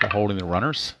for holding the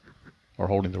runners, or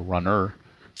holding the runner,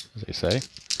 as they say.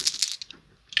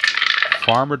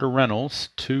 Farmer to Reynolds,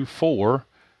 2-4,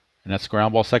 and that's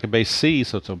ground ball second base C,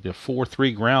 so it's going to be a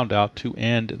 4-3 ground out to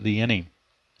end the inning.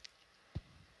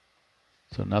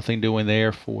 So nothing doing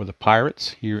there for the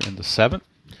Pirates here in the 7th.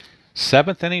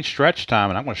 7th inning stretch time,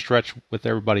 and I'm going to stretch with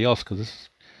everybody else because this is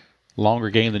a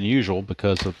longer game than usual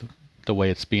because of the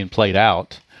way it's being played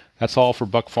out. That's all for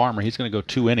Buck Farmer. He's going to go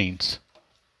 2 innings.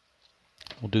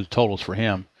 We'll do the totals for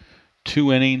him.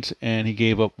 2 innings, and he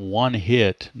gave up 1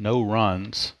 hit, no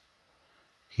runs.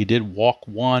 He did walk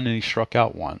 1, and he struck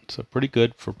out 1. So pretty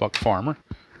good for Buck Farmer.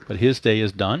 But his day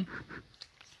is done.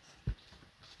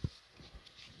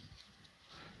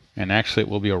 And actually, it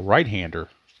will be a right-hander,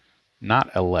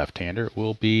 not a left-hander. It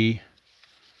will be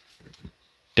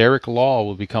Derek Law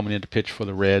will be coming in to pitch for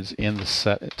the Reds in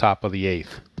the top of the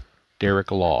 8th.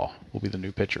 Derek Law will be the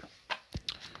new pitcher.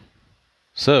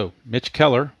 So, Mitch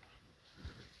Keller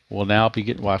will now be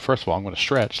getting... Well, first of all, I'm going to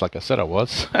stretch like I said I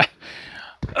was.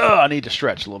 I need to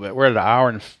stretch a little bit. We're at 1 hour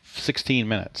and 16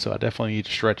 minutes, so I definitely need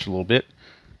to stretch a little bit.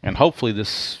 And hopefully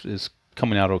this is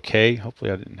coming out okay.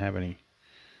 Hopefully I didn't have any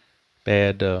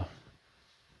bad...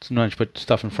 Sometimes you put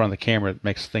stuff in front of the camera, it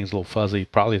makes things a little fuzzy.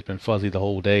 Probably it's been fuzzy the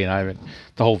whole day, and I haven't...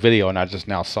 The whole video, and I just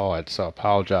now saw it, so I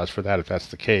apologize for that if that's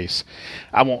the case.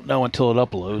 I won't know until it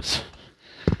uploads.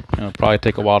 It'll probably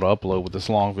take a while to upload with this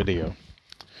long video.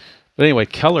 But anyway,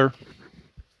 Keller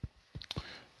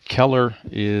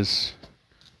is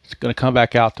going to come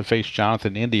back out to face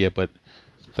Jonathan India, but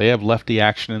they have lefty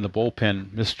action in the bullpen,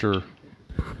 Mr.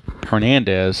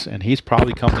 Hernandez, and he's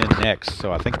probably coming in next.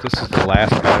 So I think this is the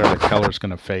last batter that Keller's going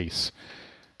to face.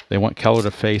 They want Keller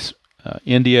to face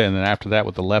India, and then after that,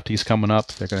 with the lefties coming up,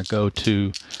 they're going to go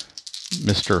to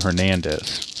Mr. Hernandez.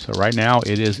 So right now,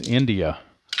 it is India.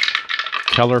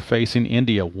 Keller facing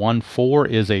India. 1-4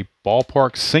 is a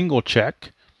ballpark single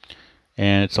check,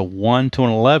 and it's a 1 to an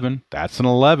 11. That's an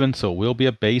 11, so it will be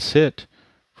a base hit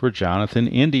for Jonathan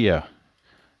India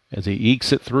as he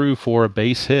ekes it through for a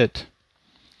base hit.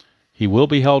 He will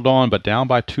be held on, but down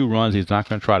by 2 runs. He's not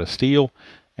going to try to steal,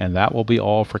 and that will be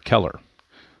all for Keller.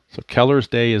 So Keller's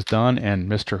day is done, and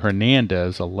Mr.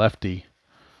 Hernandez, a lefty,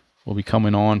 will be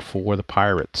coming on for the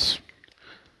Pirates.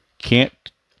 Can't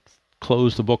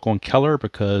close the book on Keller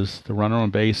because the runner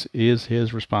on base is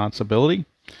his responsibility.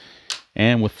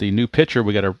 And with the new pitcher,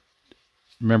 we got to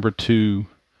remember to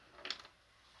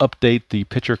update the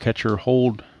pitcher-catcher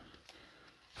hold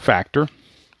factor.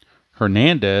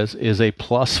 Hernandez is a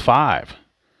 +5,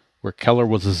 where Keller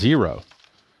was a 0.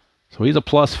 So he's a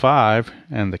 +5,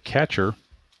 and the catcher,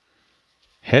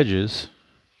 Hedges,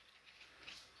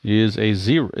 is a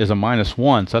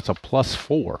 -1, so that's a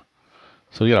 +4.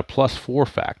 So you got a +4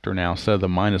 factor now instead of the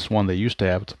 -1 they used to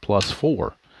have. It's a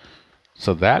 +4.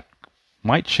 So that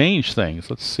might change things.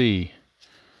 Let's see.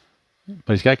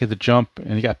 But he's got to get the jump,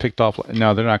 and he got picked off.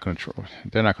 No, they're not going to.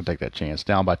 They're not going to take that chance.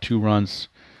 Down by 2 runs,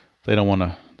 they don't want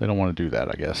to. They don't want to do that,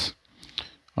 I guess.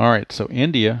 All right. So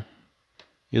India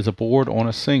is aboard on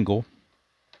a single,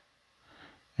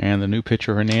 and the new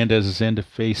pitcher Hernandez is in to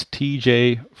face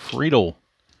T.J. Friedel.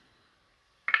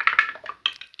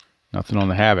 Nothing on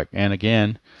the Havoc. And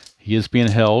again, he is being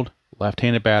held.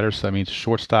 Left-handed batter, so that means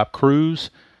shortstop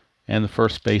Cruz and the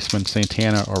first baseman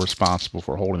Santana are responsible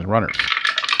for holding the runners.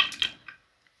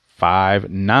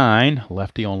 5-9,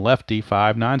 lefty on lefty.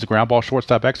 5-9 is a ground ball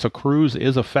shortstop X, so Cruz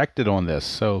is affected on this.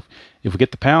 So if we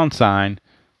get the pound sign,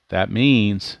 that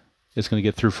means it's going to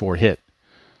get through for a hit.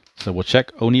 So we'll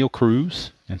check O'Neal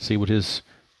Cruz and see what his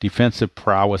defensive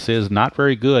prowess is. Not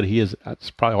very good. It's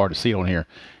probably hard to see on here.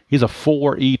 He's a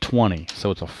 4E20,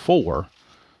 so it's a 4.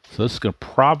 So this is going to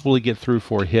probably get through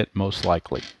for a hit, most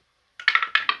likely.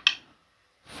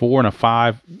 4 and a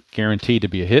 5 guaranteed to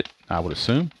be a hit, I would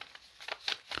assume.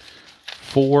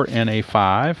 4 and a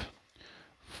 5.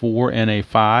 4 and a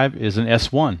 5 is an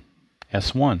S1.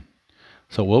 S1.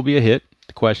 So it will be a hit.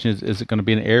 The question is it going to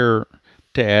be an error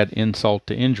to add insult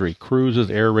to injury? Cruz's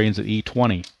error rating's at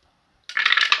E20.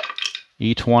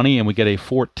 E20, and we get a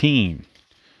 14.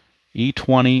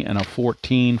 E20 and a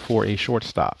 14 for a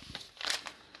shortstop.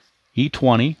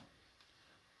 E20,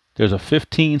 there's a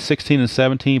 15, 16, and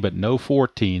 17, but no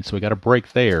 14, so we got a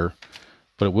break there.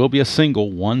 But it will be a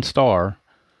single, 1 star,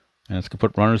 and it's going to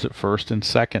put runners at first and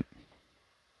second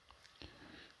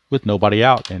with nobody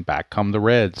out, and back come the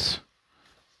Reds.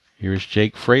 Here's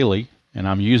Jake Fraley, and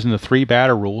I'm using the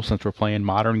 3-batter rule since we're playing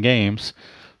modern games,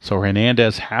 so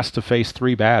Hernandez has to face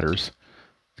 3 batters.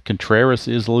 Contreras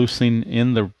is loosening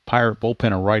in the Pirate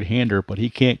bullpen a right-hander, but he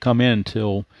can't come in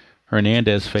until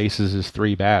Hernandez faces his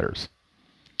 3 batters.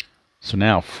 So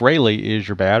now Fraley is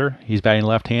your batter. He's batting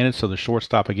left-handed, so the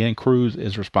shortstop again, Cruz,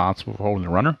 is responsible for holding the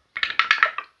runner.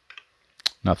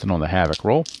 Nothing on the havoc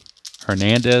roll.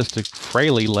 Hernandez to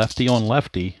Fraley, lefty on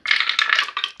lefty.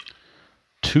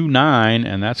 2-9,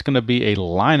 and that's going to be a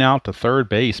line out to third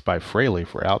base by Fraley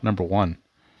for out number 1.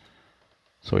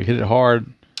 So he hit it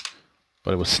hard,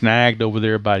 but it was snagged over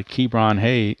there by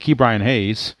Ke'Bryan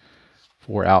Hayes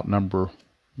for out number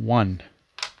 1.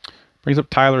 Brings up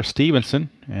Tyler Stevenson,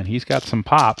 and he's got some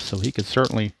pops, so he could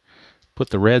certainly put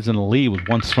the Reds in the lead with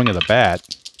 1 swing of the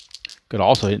bat. Could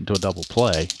also hit into a double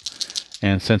play.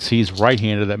 And since he's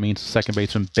right-handed, that means second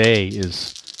baseman Bay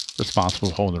is responsible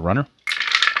for holding the runner.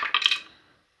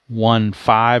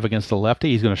 1-5 against the lefty.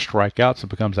 He's going to strike out, so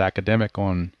it becomes academic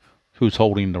on who's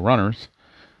holding the runners.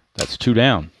 That's 2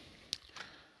 down.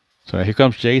 So here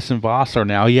comes Jason Vossler.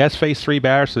 Now, he has faced 3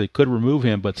 batters, so they could remove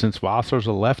him, but since Vossler's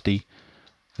a lefty,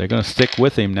 they're going to stick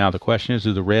with him. Now, the question is,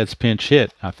 do the Reds pinch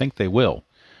hit? I think they will.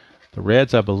 The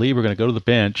Reds, I believe, are going to go to the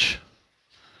bench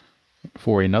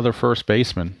for another first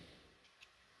baseman,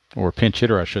 or pinch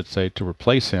hitter, I should say, to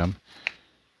replace him.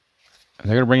 And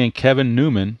they're going to bring in Kevin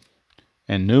Newman,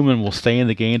 and Newman will stay in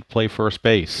the game to play first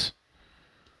base.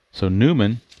 So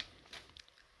Newman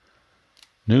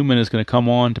is going to come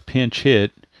on to pinch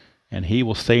hit, and he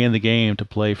will stay in the game to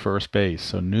play first base.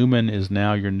 So Newman is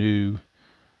now your new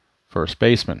first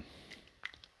baseman.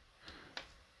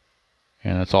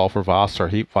 And that's all for Vossler.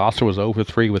 Vossler was 0 for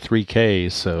 3 with 3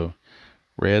 Ks, so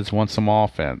Reds want some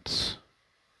offense.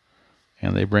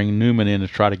 And they bring Newman in to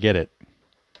try to get it.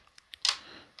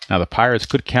 Now the Pirates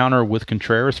could counter with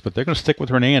Contreras, but they're going to stick with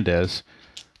Hernandez,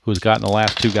 who's gotten the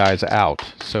last 2 guys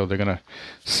out. So they're going to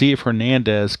see if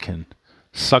Hernandez can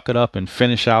suck it up and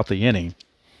finish out the inning.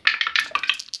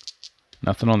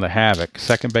 Nothing on the havoc.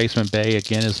 Second baseman Bay,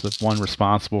 again, is the one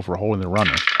responsible for holding the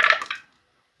runner.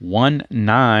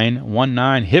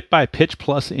 1-9, hit by pitch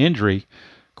plus injury.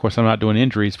 Of course, I'm not doing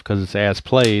injuries because it's as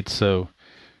played, so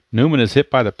Newman is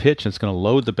hit by the pitch, and it's going to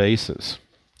load the bases.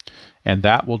 And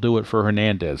that will do it for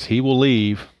Hernandez. He will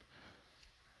leave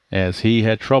as he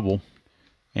had trouble,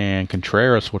 and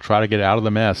Contreras will try to get out of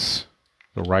the mess,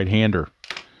 the right-hander.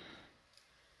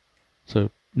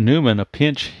 So Newman, a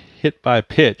pinch hit by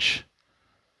pitch.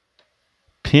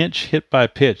 Pinch hit by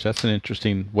pitch. That's an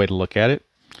interesting way to look at it.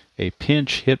 A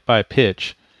pinch hit by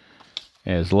pitch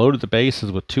has loaded the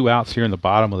bases with 2 outs here in the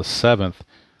bottom of the 7th.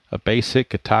 A base hit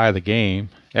could tie the game.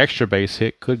 Extra base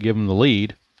hit could give him the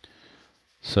lead.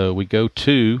 So we go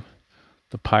to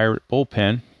the Pirate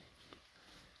bullpen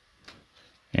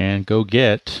and go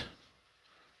get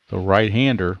the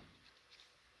right-hander,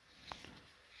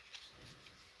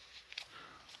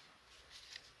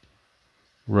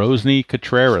 Rosny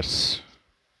Contreras.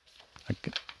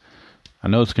 I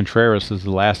know it's Contreras is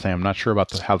the last name. I'm not sure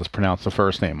about how to pronounce the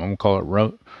first name. I'm going to call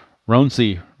it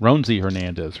Ronzi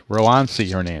Hernandez.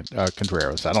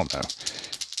 Contreras. I don't know.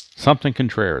 Something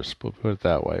Contreras. We'll put it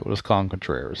that way. We'll just call him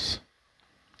Contreras.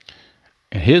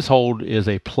 And his hold is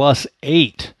a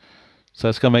 +8. So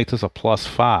that's going to make this a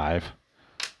 +5.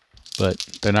 But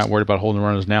they're not worried about holding the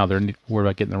runners now. They're worried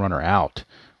about getting the runner out.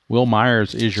 Will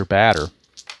Myers is your batter.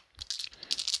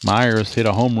 Myers hit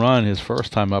a home run his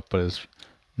first time up, but has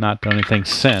not done anything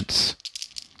since.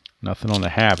 Nothing on the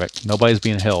havoc. Nobody's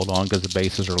being held on because the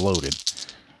bases are loaded.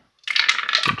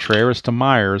 Contreras to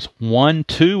Myers.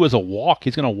 1-2 is a walk.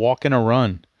 He's going to walk in a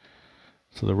run.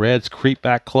 So the Reds creep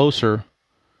back closer.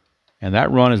 And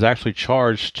that run is actually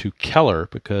charged to Keller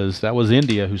because that was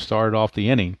India who started off the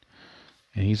inning.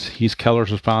 And he's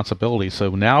Keller's responsibility. So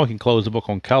now we can close the book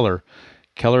on Keller.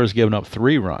 Keller has given up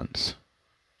 3 runs.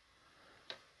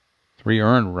 3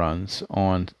 earned runs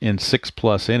in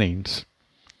 6+ innings.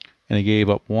 And he gave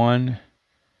up 1,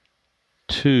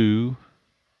 2,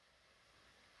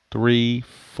 3,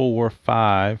 4,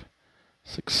 5,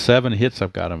 6, 7 hits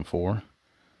I've got him for.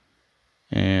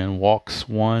 And walks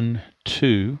 1,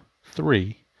 2,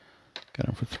 3. Got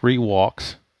him for 3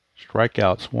 walks.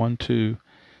 Strikeouts 1, 2,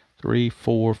 3,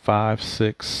 4, 5,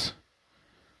 6,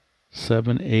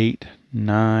 7, 8,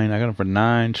 9. I got him for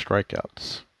 9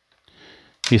 strikeouts.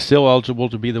 He's still eligible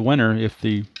to be the winner if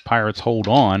the Pirates hold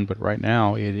on, but right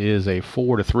now it is a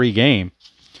 4-3 game.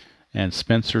 And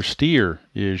Spencer Steer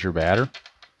is your batter.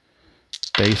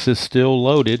 Bases still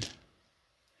loaded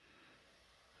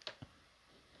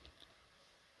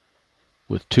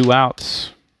with 2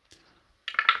 outs.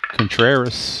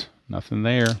 Contreras, nothing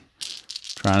there.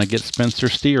 Trying to get Spencer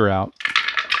Steer out.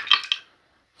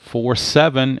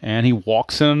 4-7, and he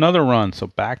walks in another run. So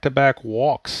back-to-back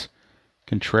walks.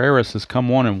 Contreras has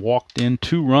come on and walked in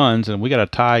 2 runs, and we got a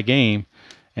tie game.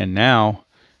 And now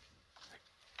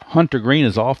Hunter Green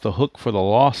is off the hook for the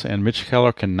loss, and Mitch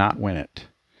Keller cannot win it.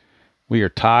 We are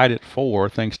tied at 4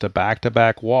 thanks to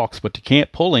back-to-back walks, but you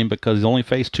can't pull him because he's only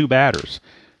faced 2 batters.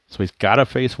 So he's got to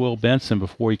face Will Benson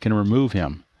before you can remove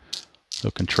him.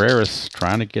 So Contreras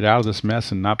trying to get out of this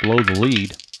mess and not blow the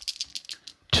lead.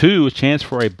 2, a chance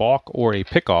for a balk or a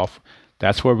pickoff.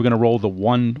 That's where we're going to roll the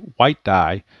 1 white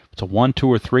die. If it's a 1, 2,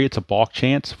 or 3, it's a balk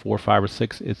chance. 4, 5, or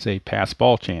 6, it's a pass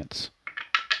ball chance.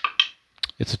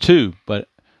 It's a 2, but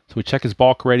so we check his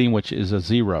balk rating, which is a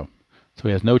 0. So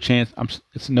he has no chance.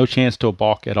 It's no chance to a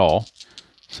balk at all.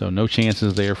 So no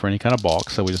chances there for any kind of balk.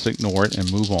 So we just ignore it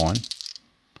and move on.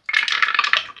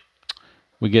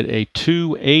 We get a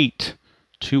 2-8.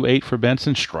 2-8 for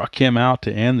Benson. Struck him out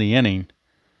to end the inning.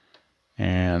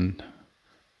 And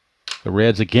the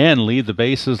Reds again leave the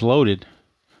bases loaded.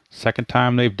 Second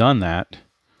time they've done that.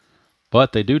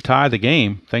 But they do tie the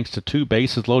game thanks to 2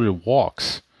 bases loaded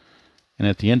walks. And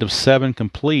at the end of 7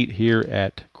 complete here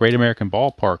at Great American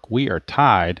Ballpark, we are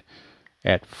tied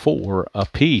at 4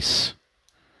 apiece.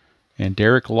 And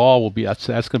Derek Law will be, that's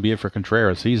going to be it for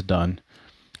Contreras. He's done.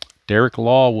 Derek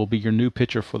Law will be your new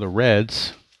pitcher for the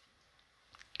Reds.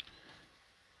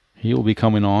 He will be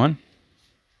coming on.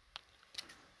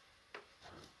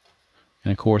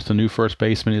 And, of course, the new first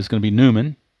baseman is going to be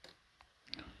Newman.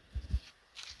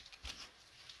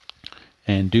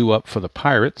 And due up for the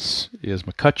Pirates is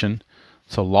McCutchen.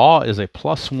 So Law is a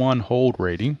 +1 hold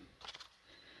rating,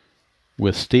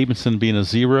 with Stevenson being a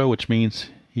 0, which means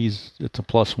it's a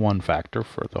 +1 factor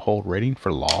for the hold rating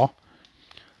for Law.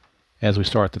 As we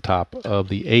start at the top of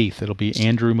the 8th, it'll be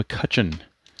Andrew McCutchen,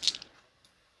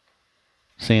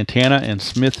 Santana, and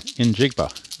Smith in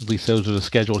Jigba. At least those are the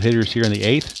scheduled hitters here in the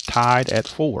 8th, tied at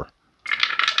 4.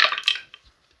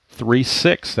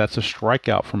 3-6, that's a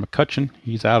strikeout for McCutchen.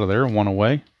 He's out of there, 1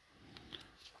 away.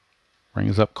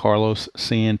 Brings up Carlos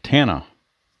Santana.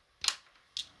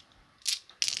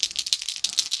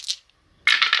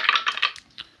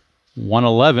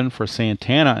 .111 for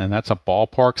Santana, and that's a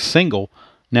ballpark single.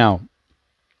 Now,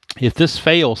 if this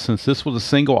fails, since this was a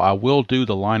single, I will do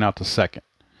the line out to second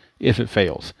if it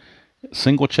fails.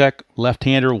 Single check,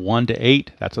 left-hander, 1 to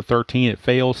 8. That's a 13. It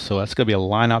fails, so that's going to be a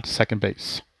line out to second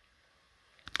base.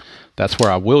 That's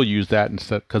where I will use that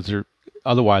instead, because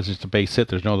otherwise it's a base hit.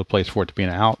 There's no other place for it to be an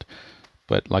out.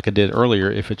 But like I did earlier,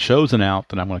 if it shows an out,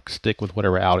 then I'm going to stick with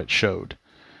whatever out it showed.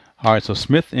 All right, so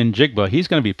Smith in Jigba, he's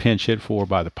going to be pinch hit for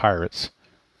by the Pirates.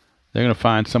 They're going to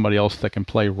find somebody else that can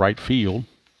play right field.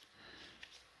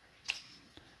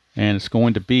 And it's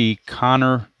going to be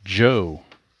Connor Joe.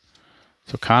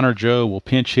 So Connor Joe will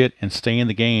pinch hit and stay in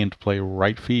the game to play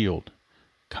right field.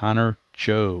 Connor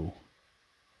Joe.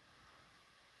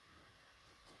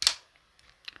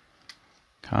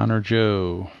 Connor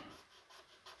Joe.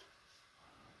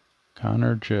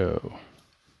 Connor Joe.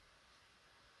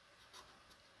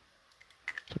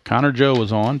 So Connor Joe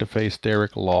was on to face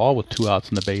Derek Law with 2 outs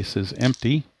and the bases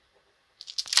empty.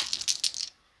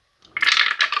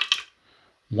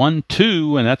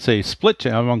 1-2, and that's a split.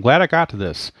 I'm glad I got to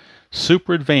this.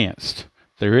 Super advanced.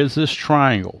 There is this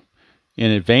triangle.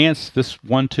 In advanced, this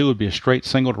 1-2 would be a straight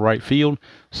single to right field.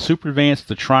 Super advanced,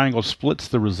 the triangle splits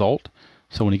the result.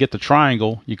 So when you get the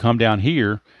triangle, you come down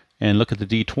here and look at the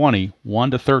D20.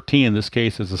 1 to 13 in this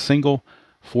case is a single.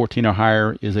 14 or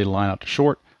higher is a line out to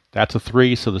short. That's a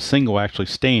 3, so the single actually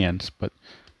stands. But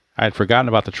I had forgotten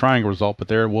about the triangle result, but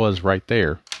there it was right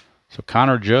there. So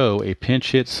Connor Joe, a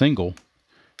pinch hit single.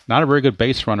 Not a very good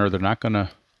base runner. He's not going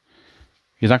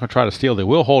to try to steal. They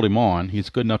will hold him on. He's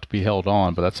good enough to be held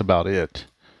on, but that's about it.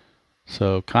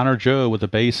 So Connor Joe with a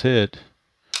base hit.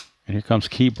 And here comes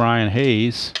Key Brian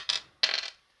Hayes.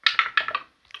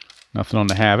 Nothing on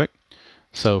the havoc.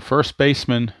 So first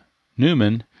baseman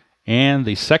Newman and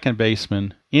the second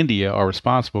baseman India are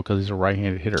responsible because he's a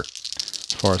right-handed hitter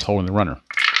as far as holding the runner.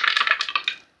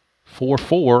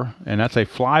 4-4, and that's a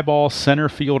fly ball center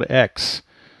field X.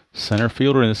 Center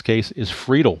fielder in this case is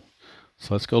Friedel.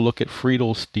 So let's go look at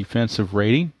Friedel's defensive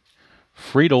rating.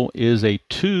 Friedel is a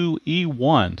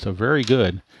 2E1, so very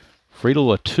good.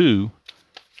 Friedel a 2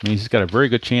 means he's got a very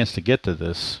good chance to get to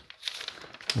this.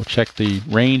 We'll check the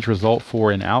range result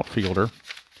for an outfielder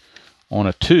on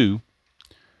a 2.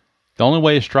 The only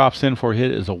way this drops in for a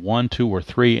hit is a 1, 2, or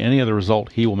 3. Any other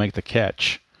result, he will make the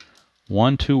catch.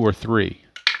 1, 2, or 3.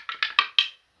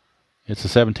 It's a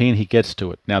 17. He gets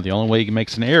to it. Now, the only way he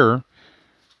makes an error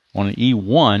on an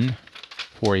E1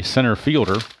 for a center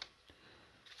fielder,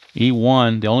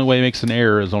 E1, the only way he makes an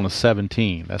error is on a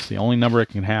 17. That's the only number it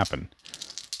can happen.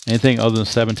 Anything other than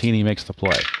 17, he makes the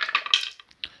play.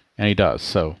 And he does.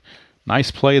 So,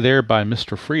 nice play there by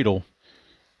Mr. Friedel.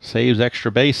 Saves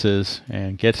extra bases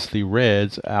and gets the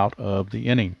Reds out of the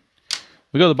inning.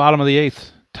 We go to the bottom of the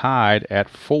 8th, tied at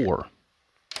 4.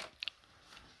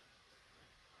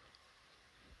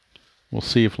 We'll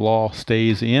see if Law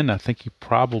stays in. I think he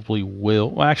probably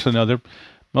will. Well, actually, no.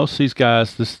 Most of these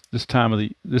guys this time of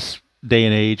this day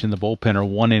and age in the bullpen are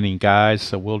 1-inning guys,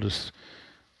 so we'll just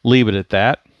leave it at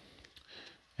that.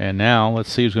 And now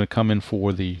let's see who's going to come in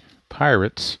for the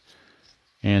Pirates,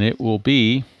 and it will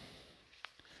be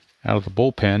out of the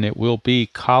bullpen. It will be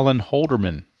Colin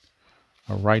Holderman,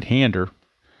 a right-hander.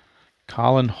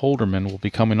 Colin Holderman will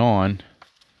be coming on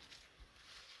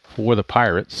for the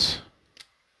Pirates.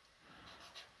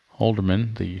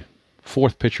 Holderman, the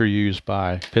 4th pitcher used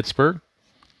by Pittsburgh.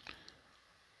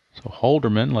 So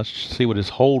Holderman, let's see what his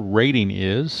hold rating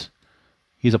is.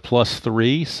 He's a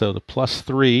 +3, so the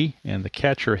 +3 and the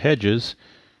catcher Hedges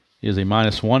is a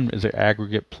 -1, is an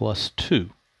aggregate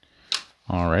 +2.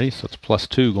 Alrighty, so it's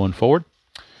 +2 going forward.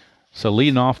 So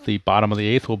leading off the bottom of the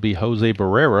 8th will be Jose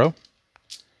Barrero,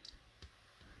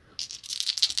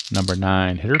 number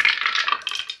 9 hitter.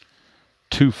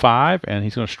 2-5, and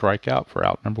he's going to strike out for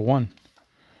out number 1.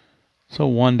 So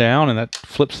 1 down, and that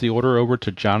flips the order over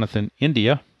to Jonathan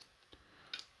India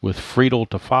with Friedel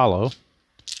to follow.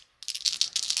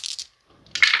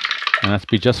 And that's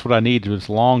be just what I need. This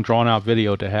long, drawn-out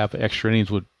video to have extra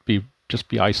innings would be just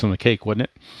be icing on the cake, wouldn't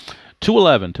it?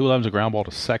 2-11. 2-11's a ground ball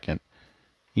to second.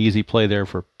 Easy play there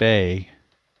for Bay.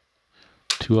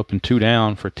 2 up and 2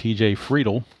 down for TJ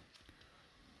Friedel.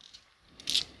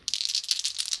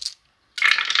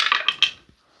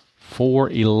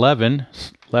 4-11,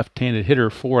 left-handed hitter.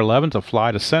 4-11's a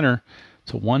fly to center.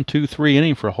 It's a 1-2-3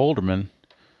 inning for Holderman.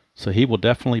 So he will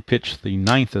definitely pitch the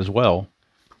 9th as well,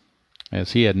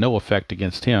 as he had no effect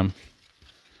against him.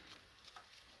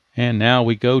 And now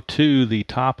we go to the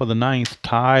top of the 9th,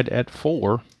 tied at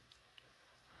 4.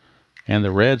 And the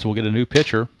Reds will get a new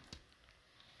pitcher.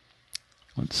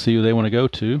 Let's see who they want to go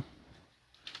to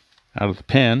out of the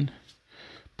pen.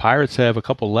 Pirates have a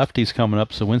couple lefties coming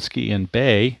up, Zawinski and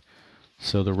Bay.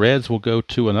 So the Reds will go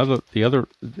to the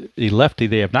lefty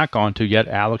they have not gone to yet,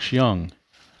 Alex Young.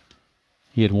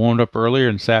 He had warmed up earlier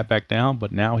and sat back down,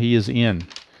 but now he is in.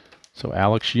 So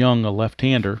Alex Young, a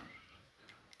left-hander,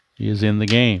 is in the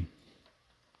game.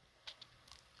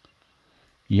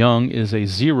 Young is a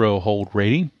 0 hold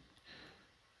rating.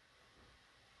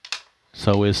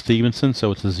 So is Stevenson,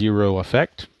 so it's a 0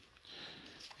 effect.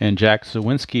 And Jack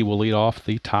Zawinski will lead off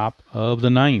the top of the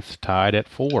 9th, tied at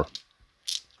 4.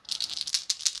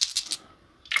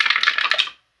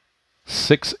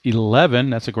 6-11,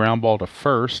 that's a ground ball to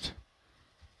first.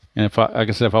 And if like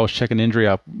I said, if I was checking injury,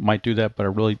 I might do that, but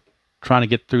I'm really trying to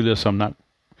get through this, so I'm not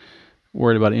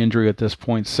worried about injury at this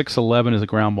point. 6-11 is a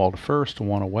ground ball to first,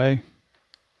 1 away.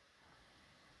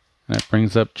 And that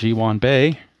brings up Ji-Hwan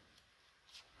Bae,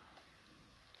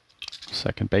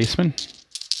 second baseman.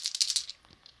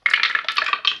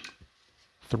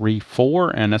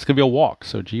 3-4, and that's going to be a walk.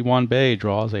 So Ji-Hwan Bae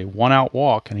draws a 1-out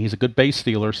walk, and he's a good base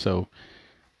stealer, so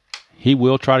he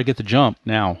will try to get the jump.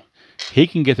 Now, he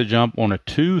can get the jump on a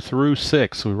 2 through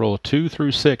 6. So we roll a 2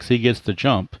 through 6, he gets the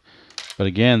jump. But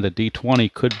again, the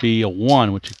D20 could be a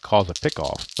 1, which could cause a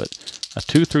pickoff. But a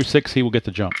 2 through 6, he will get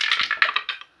the jump.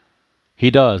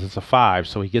 He does. It's a 5,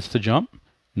 so he gets the jump.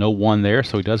 No 1 there,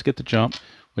 so he does get the jump,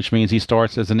 which means he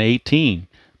starts as an 18.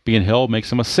 Being held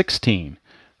makes him a 16.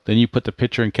 Then you put the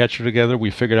pitcher and catcher together,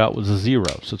 we figured out it was a 0.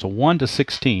 So it's a 1 to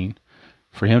 16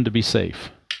 for him to be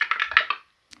safe.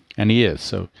 And he is.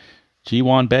 So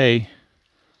Ji-Hwan Bae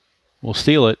will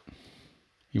steal it.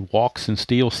 He walks and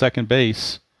steals second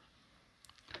base.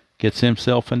 Gets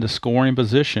himself into scoring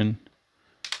position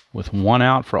with 1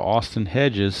 out for Austin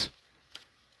Hedges.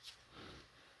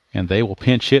 And they will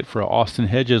pinch hit for Austin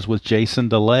Hedges with Jason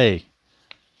DeLay.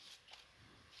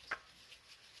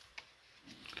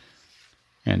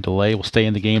 And DeLay will stay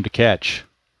in the game to catch.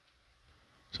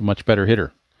 It's a much better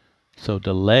hitter. So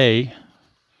DeLay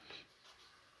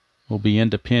will be in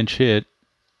to pinch hit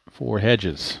for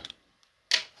Hedges.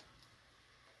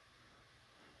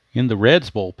 In the Reds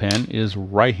bullpen is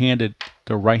right-handed.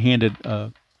 The right-handed,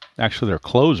 actually their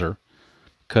closer,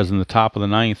 because in the top of the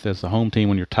ninth, as the home team,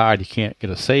 when you're tied, you can't get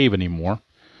a save anymore.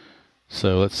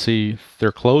 So let's see.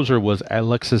 Their closer was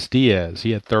Alexis Diaz.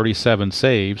 He had 37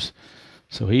 saves.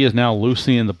 So he is now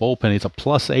loosening in the bullpen. He's a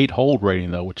 +8 hold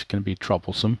rating, though, which can be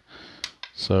troublesome.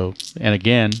 So, and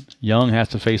again, Young has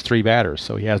to face 3 batters,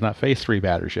 so he has not faced 3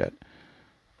 batters yet.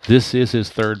 This is his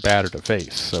 3rd batter to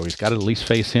face, so he's got to at least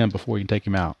face him before you can take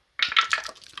him out.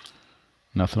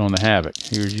 Nothing on the Havoc.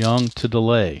 Here's Young to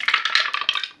Delay.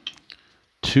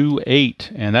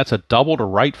 2-8, and that's a double to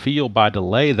right field by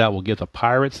Delay. That will give the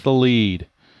Pirates the lead.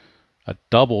 A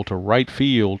double to right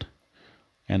field,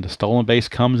 and the stolen base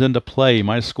comes into play. He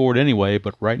might have scored anyway,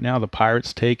 but right now the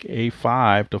Pirates take a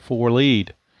 5-4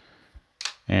 lead.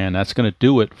 And that's going to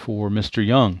do it for Mr.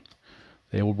 Young.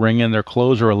 They will bring in their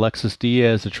closer, Alexis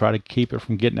Diaz, to try to keep it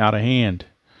from getting out of hand.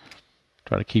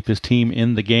 Try to keep his team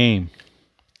in the game.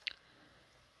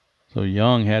 So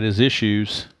Young had his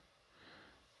issues.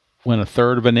 Went a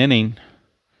third of an inning.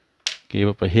 Gave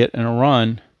up a hit and a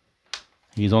run.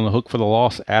 He's on the hook for the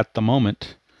loss at the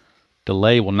moment.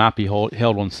 Delay will not be held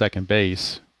on second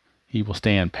base. He will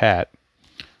stand pat.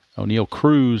 O'Neal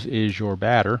Cruz is your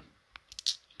batter.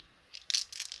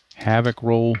 Havoc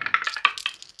roll.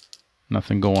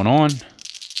 Nothing going on.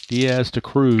 Diaz to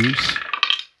Cruz.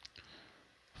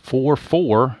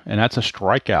 4-4, and that's a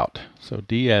strikeout. So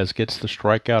Diaz gets the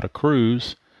strikeout of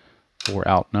Cruz for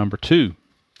out number 2.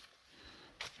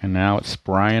 And now it's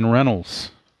Bryan Reynolds.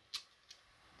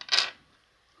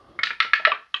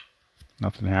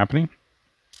 Nothing happening.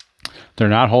 They're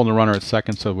not holding the runner at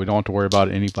second, so we don't have to worry about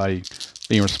anybody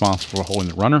being responsible for holding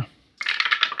the runner.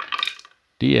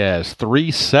 Diaz,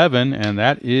 3-7, and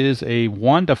that is a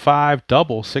 1-5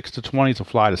 double. 6-20 is a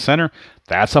fly to center.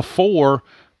 That's a 4.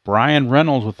 Bryan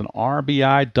Reynolds with an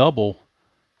RBI double.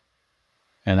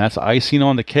 And that's icing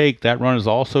on the cake. That run is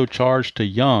also charged to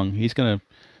Young. He's going to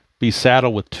be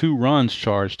saddled with 2 runs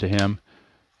charged to him.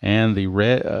 And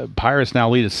the Pirates now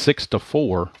lead at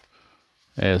 6-4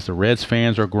 as the Reds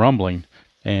fans are grumbling.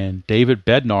 And David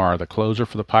Bednar, the closer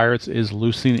for the Pirates, is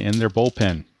loosening in their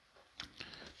bullpen.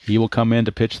 He will come in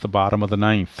to pitch the bottom of the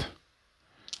 9th.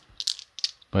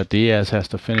 But Diaz has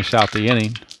to finish out the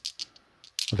inning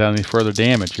without any further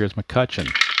damage. Here's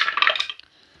McCutchen.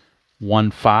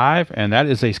 1-5, and that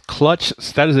is a clutch.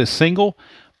 That is a single,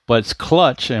 but it's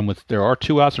clutch, and there are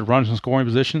 2 outs with runners in scoring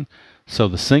position, so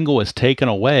the single is taken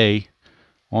away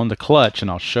on the clutch,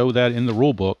 and I'll show that in the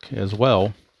rule book as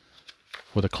well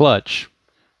for the clutch.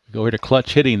 We go here to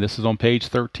clutch hitting. This is on page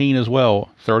 13 as well,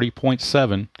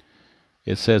 30.7.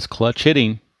 It says clutch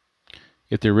hitting.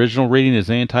 If the original reading is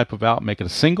any type of out, make it a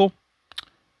single.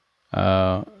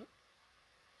 Let's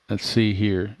see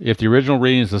here. If the original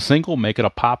reading is a single, make it a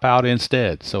pop out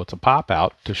instead. So it's a pop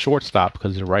out to shortstop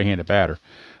because he's a right-handed batter.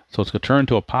 So it's going to turn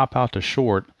to a pop out to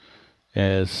short,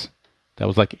 as that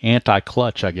was like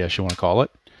anti-clutch, I guess you want to call it.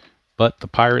 But the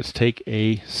Pirates take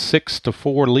a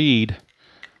 6-4 lead,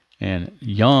 and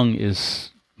Young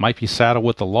might be saddled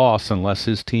with the loss unless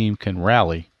his team can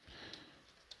rally.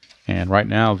 And right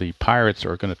now the Pirates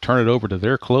are going to turn it over to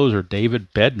their closer,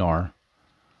 David Bednar.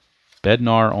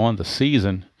 Bednar on the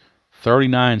season,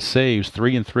 39 saves,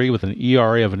 3-3 with an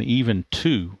ERA of an even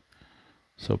 2.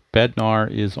 So Bednar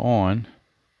is on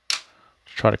to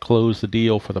try to close the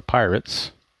deal for the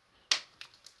Pirates.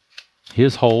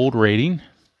 His hold rating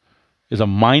is a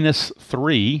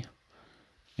 -3.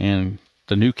 And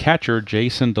the new catcher,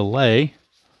 Jason Delay,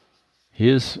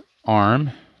 his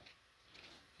arm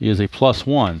is a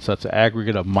 +1, so that's an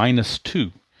aggregate of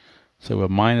 -2. So a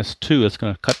 -2, it's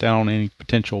going to cut down on any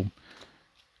potential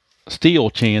steal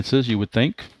chances, you would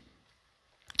think.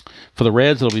 For the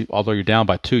Reds, it'll be, although you're down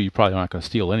by 2, you're probably not going to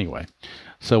steal anyway.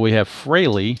 So we have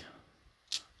Fraley,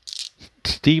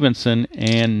 Stevenson,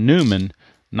 and Newman.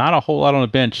 Not a whole lot on the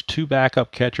bench. 2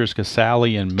 backup catchers,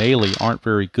 Casale and Maley, aren't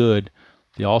very good.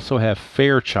 They also have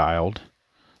Fairchild,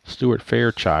 Stuart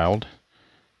Fairchild.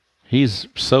 He's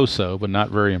so-so, but not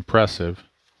very impressive.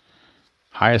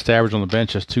 Highest average on the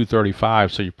bench is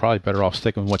 235, so you're probably better off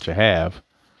sticking with what you have.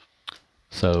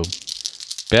 So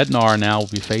Bednar now will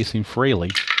be facing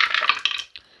Fraley.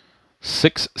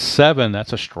 6-7,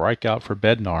 that's a strikeout for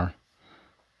Bednar.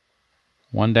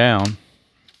 1 down.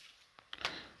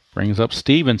 Brings up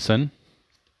Stevenson.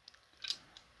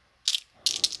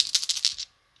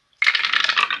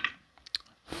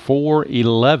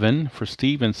 .411 for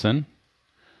Stevenson.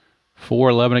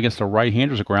 4-11 against the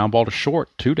right-handers. A ground ball to short.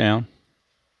 2 down.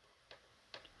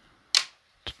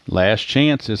 Last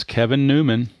chance is Kevin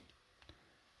Newman.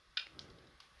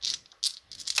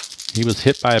 He was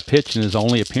hit by a pitch in his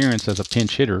only appearance as a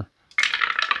pinch hitter.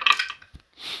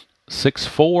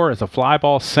 6-4 is a fly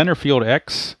ball, center field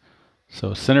X.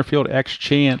 So center field X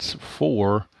chance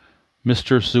for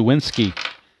Mr. Zawinski.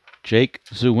 Jack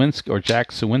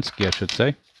Zawinski, I should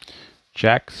say.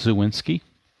 Jack Zawinski.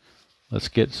 Let's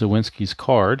get Zawinski's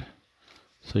card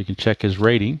so you can check his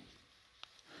rating.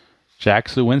 Jack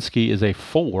Zawinski is a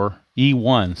 4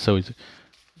 E1, so he's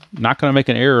not going to make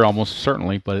an error almost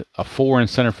certainly, but a 4 in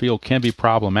center field can be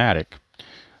problematic.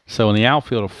 So in the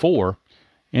outfield, a 4.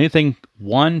 Anything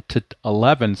 1 to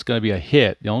 11 is going to be a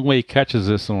hit. The only way he catches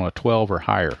this is on a 12 or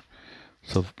higher.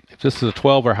 So if this is a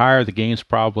 12 or higher, the game's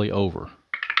probably over.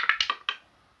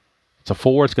 It's a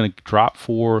 4. It's going to drop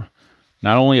for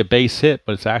not only a base hit,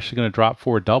 but it's actually going to drop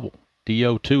for a double.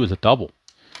 DO2 is a double.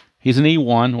 He's an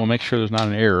E1. We'll make sure there's not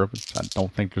an error, but I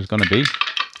don't think there's going to be.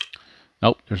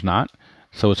 Nope, there's not.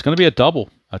 So it's going to be a double,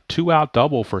 a 2-out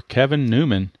double for Kevin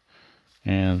Newman.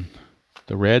 And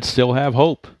the Reds still have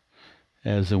hope,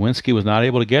 as Zawinski was not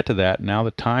able to get to that. Now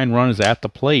the tying run is at the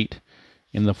plate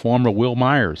in the form of Will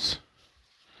Myers.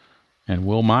 And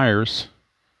Will Myers,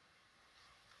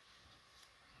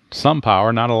 some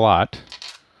power, not a lot.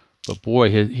 But boy,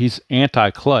 he's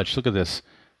anti-clutch. Look at this.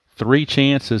 3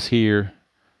 chances here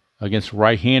against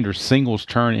right-handers. Singles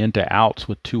turn into outs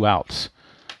with 2 outs.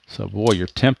 So boy, you're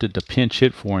tempted to pinch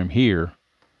hit for him here.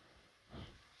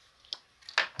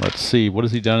 Let's see, what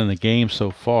has he done in the game so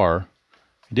far?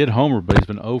 He did homer, but he's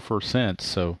been 0 for since.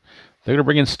 So they're going to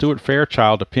bring in Stuart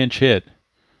Fairchild to pinch hit.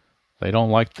 They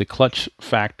don't like the clutch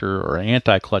factor, or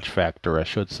anti-clutch factor, I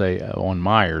should say, on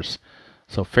Myers.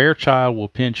 So Fairchild will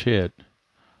pinch hit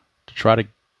to try to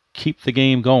keep the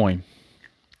game going.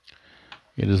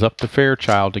 It is up to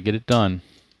Fairchild to get it done.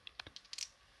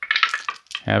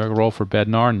 Havoc roll for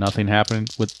Bednar. Nothing happening.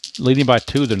 With leading by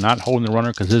 2, they're not holding the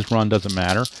runner because his run doesn't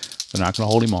matter. They're not going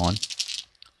to hold him on.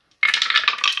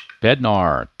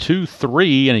 Bednar,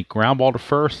 2-3, and he ground ball to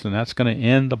first, and that's going to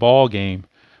end the ball game.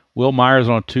 Will Myers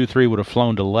on a 2-3 would have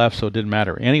flown to left, so it didn't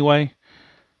matter anyway.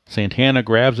 Santana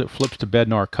grabs it, flips to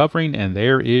Bednar covering, and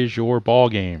there is your ball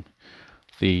game.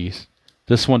 This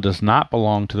one does not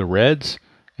belong to the Reds,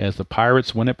 as the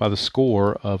Pirates win it by the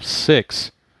score of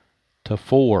 6-4.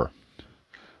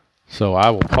 So I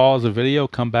will pause the video,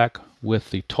 come back with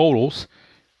the totals,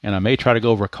 and I may try to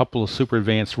go over a couple of super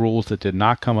advanced rules that did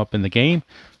not come up in the game,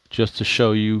 just to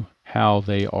show you how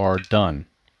they are done.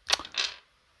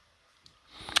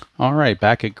 All right,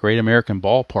 back at Great American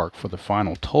Ballpark for the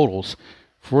final totals.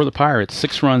 For the Pirates,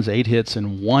 6 runs, 8 hits,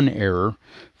 and 1 error.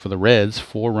 For the Reds,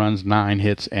 4 runs, 9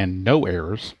 hits, and no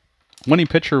errors. Winning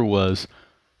pitcher was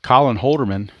Colin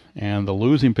Holderman, and the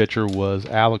losing pitcher was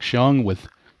Alex Young, with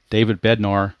David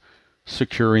Bednar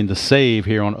securing the save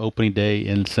here on opening day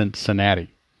in Cincinnati.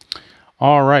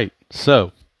 All right,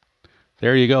 so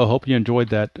there you go. Hope you enjoyed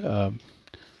that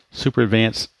super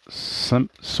advanced,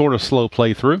 sort of slow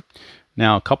playthrough.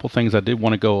 Now, a couple things I did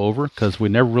want to go over, because we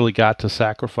never really got to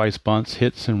sacrifice bunts,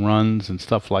 hits, and runs, and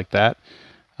stuff like that.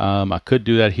 I could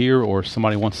do that here, or if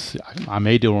somebody wants, I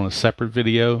may do it on a separate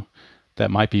video.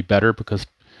 That might be better, because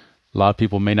a lot of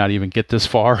people may not even get this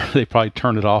far. They probably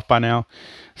turned it off by now,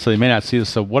 so they may not see this.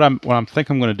 So what I'm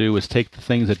thinking I'm going to do is take the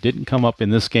things that didn't come up in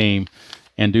this game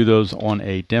and do those on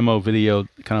a demo video,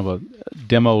 kind of a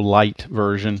demo light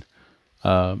version,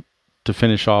 to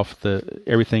finish off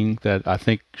everything that I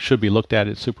think should be looked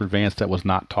at Super Advanced that was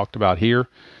not talked about here.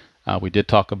 We did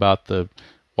talk about the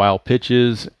wild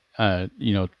pitches,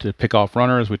 to pick off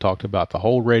runners. We talked about the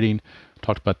hold rating,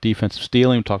 talked about defensive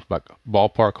stealing, talked about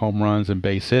ballpark home runs and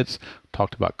base hits,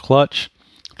 talked about clutch,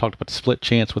 talked about the split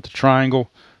chance with the triangle.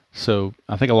 So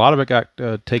I think a lot of it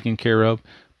got taken care of.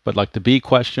 But like the B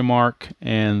question mark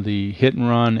and the hit and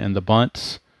run and the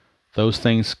bunts, those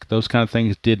kind of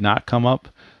things did not come up.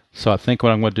 So I think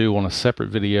what I'm going to do on a separate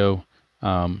video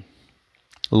a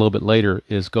little bit later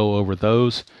is go over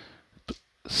those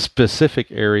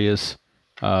specific areas,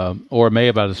 or may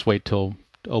about just wait till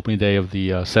opening day of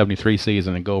the 73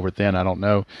 season and go over it then. I don't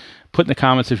know. Put in the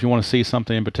comments if you want to see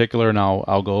something in particular, and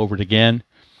I'll go over it again.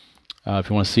 If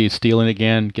you want to see stealing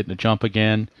again, getting the jump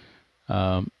again,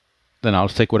 then I'll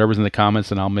just take whatever's in the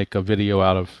comments and I'll make a video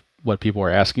out of what people are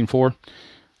asking for.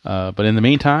 But in the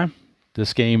meantime,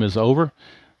 this game is over.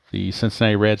 The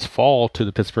Cincinnati Reds fall to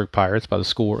the Pittsburgh Pirates by the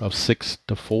score of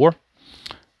 6-4.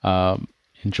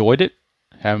 Enjoyed it.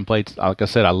 Haven't played, like I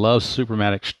said, I love super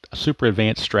advanced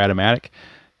Strat-O-Matic,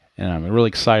 and I'm really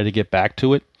excited to get back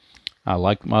to it. I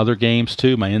like my other games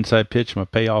too, my inside pitch, my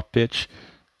payoff pitch,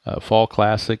 Fall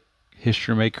Classic,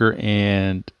 History Maker,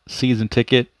 and Season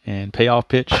Ticket, and Payoff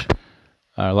Pitch.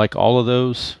 I like all of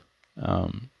those.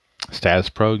 Status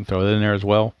Pro, you can throw that in there as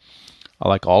well. I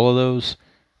like all of those,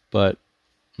 but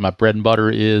my bread and butter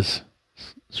is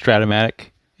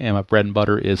Strat-O-Matic, and my bread and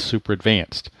butter is Super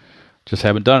Advanced. Just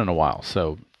haven't done it in a while.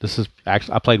 So this is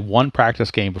actually, I played one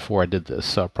practice game before I did this,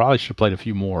 so I probably should have played a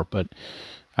few more, but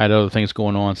I had other things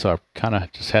going on, so I kind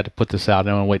of just had to put this out. I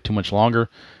don't want to wait too much longer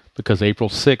because April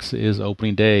 6th is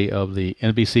opening day of the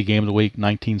NBC Game of the Week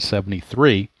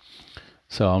 1973.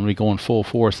 So I'm going to be going full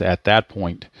force at that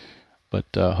point. But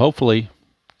hopefully,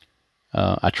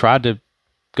 I tried to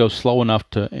go slow enough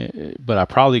to, but I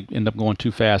probably end up going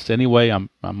too fast anyway.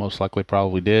 I most likely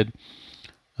probably did.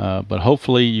 But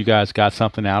hopefully you guys got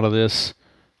something out of this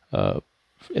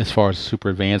as far as Super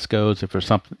Advanced goes. If there's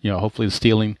something, hopefully the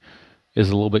stealing is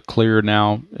a little bit clearer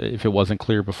now if it wasn't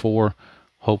clear before.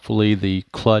 Hopefully the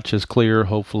clutch is clear.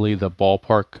 Hopefully the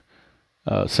ballpark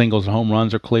singles and home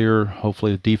runs are clear.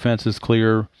 Hopefully the defense is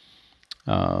clear.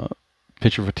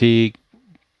 Pitcher fatigue,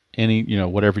 any,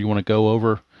 whatever you want to go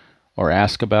over or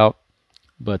ask about.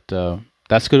 But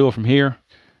that's going to do it from here.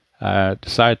 I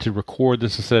decided to record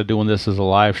this instead of doing this as a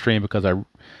live stream because I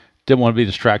didn't want to be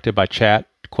distracted by chat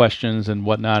questions and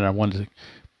whatnot. And I wanted to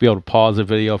be able to pause the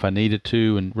video if I needed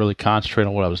to and really concentrate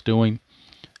on what I was doing.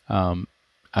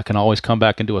 I can always come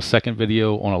back and do a second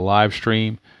video on a live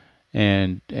stream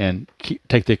and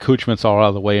take the accoutrements all out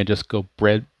of the way and just go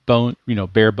bare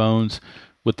bones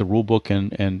with the rule book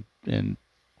and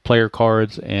player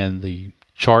cards and the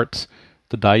charts,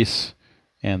 the dice,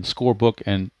 and the scorebook,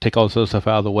 and take all this other stuff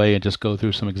out of the way and just go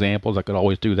through some examples. I could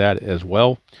always do that as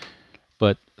well.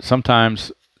 But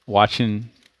sometimes watching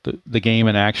the game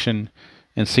in action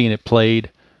and seeing it played,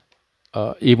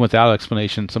 even without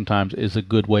explanation, sometimes is a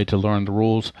good way to learn the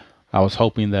rules. I was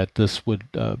hoping that this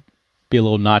would be a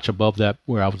little notch above that,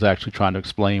 where I was actually trying to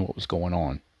explain what was going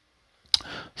on.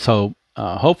 So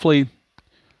hopefully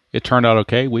it turned out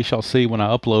okay. We shall see when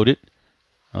I upload it.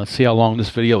 Let's see how long this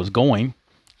video is going.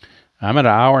 I'm at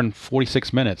 1 hour and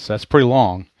 46 minutes. That's pretty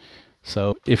long.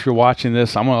 So if you're watching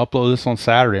this, I'm going to upload this on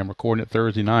Saturday. I'm recording it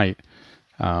Thursday night.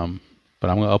 But I'm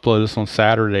going to upload this on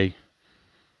Saturday,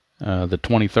 the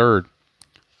 23rd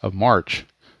of March.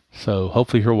 So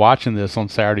hopefully if you're watching this on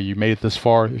Saturday, you made it this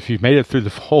far. If you've made it through the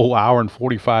whole 1 hour and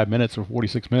 45 minutes or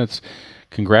 46 minutes,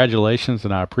 congratulations,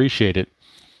 and I appreciate it.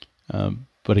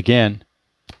 But again,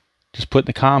 just put in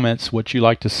the comments what you'd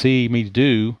like to see me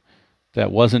do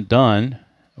that wasn't done,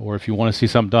 or if you want to see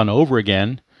something done over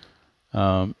again,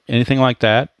 anything like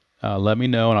that, let me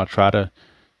know, and I'll try to,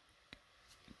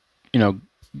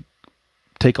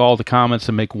 take all the comments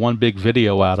and make one big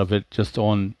video out of it just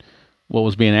on what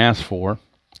was being asked for,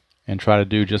 and try to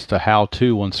do just a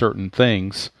how-to on certain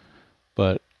things.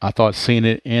 But I thought seeing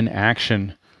it in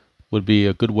action would be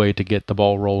a good way to get the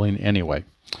ball rolling anyway.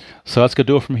 So that's going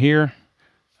to do it from here.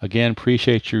 Again,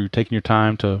 appreciate you taking your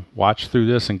time to watch through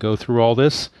this and go through all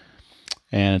this.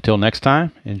 And until next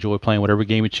time, enjoy playing whatever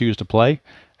game you choose to play,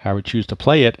 however you choose to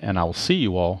play it, and I will see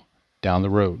you all down the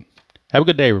road. Have a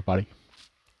good day, everybody.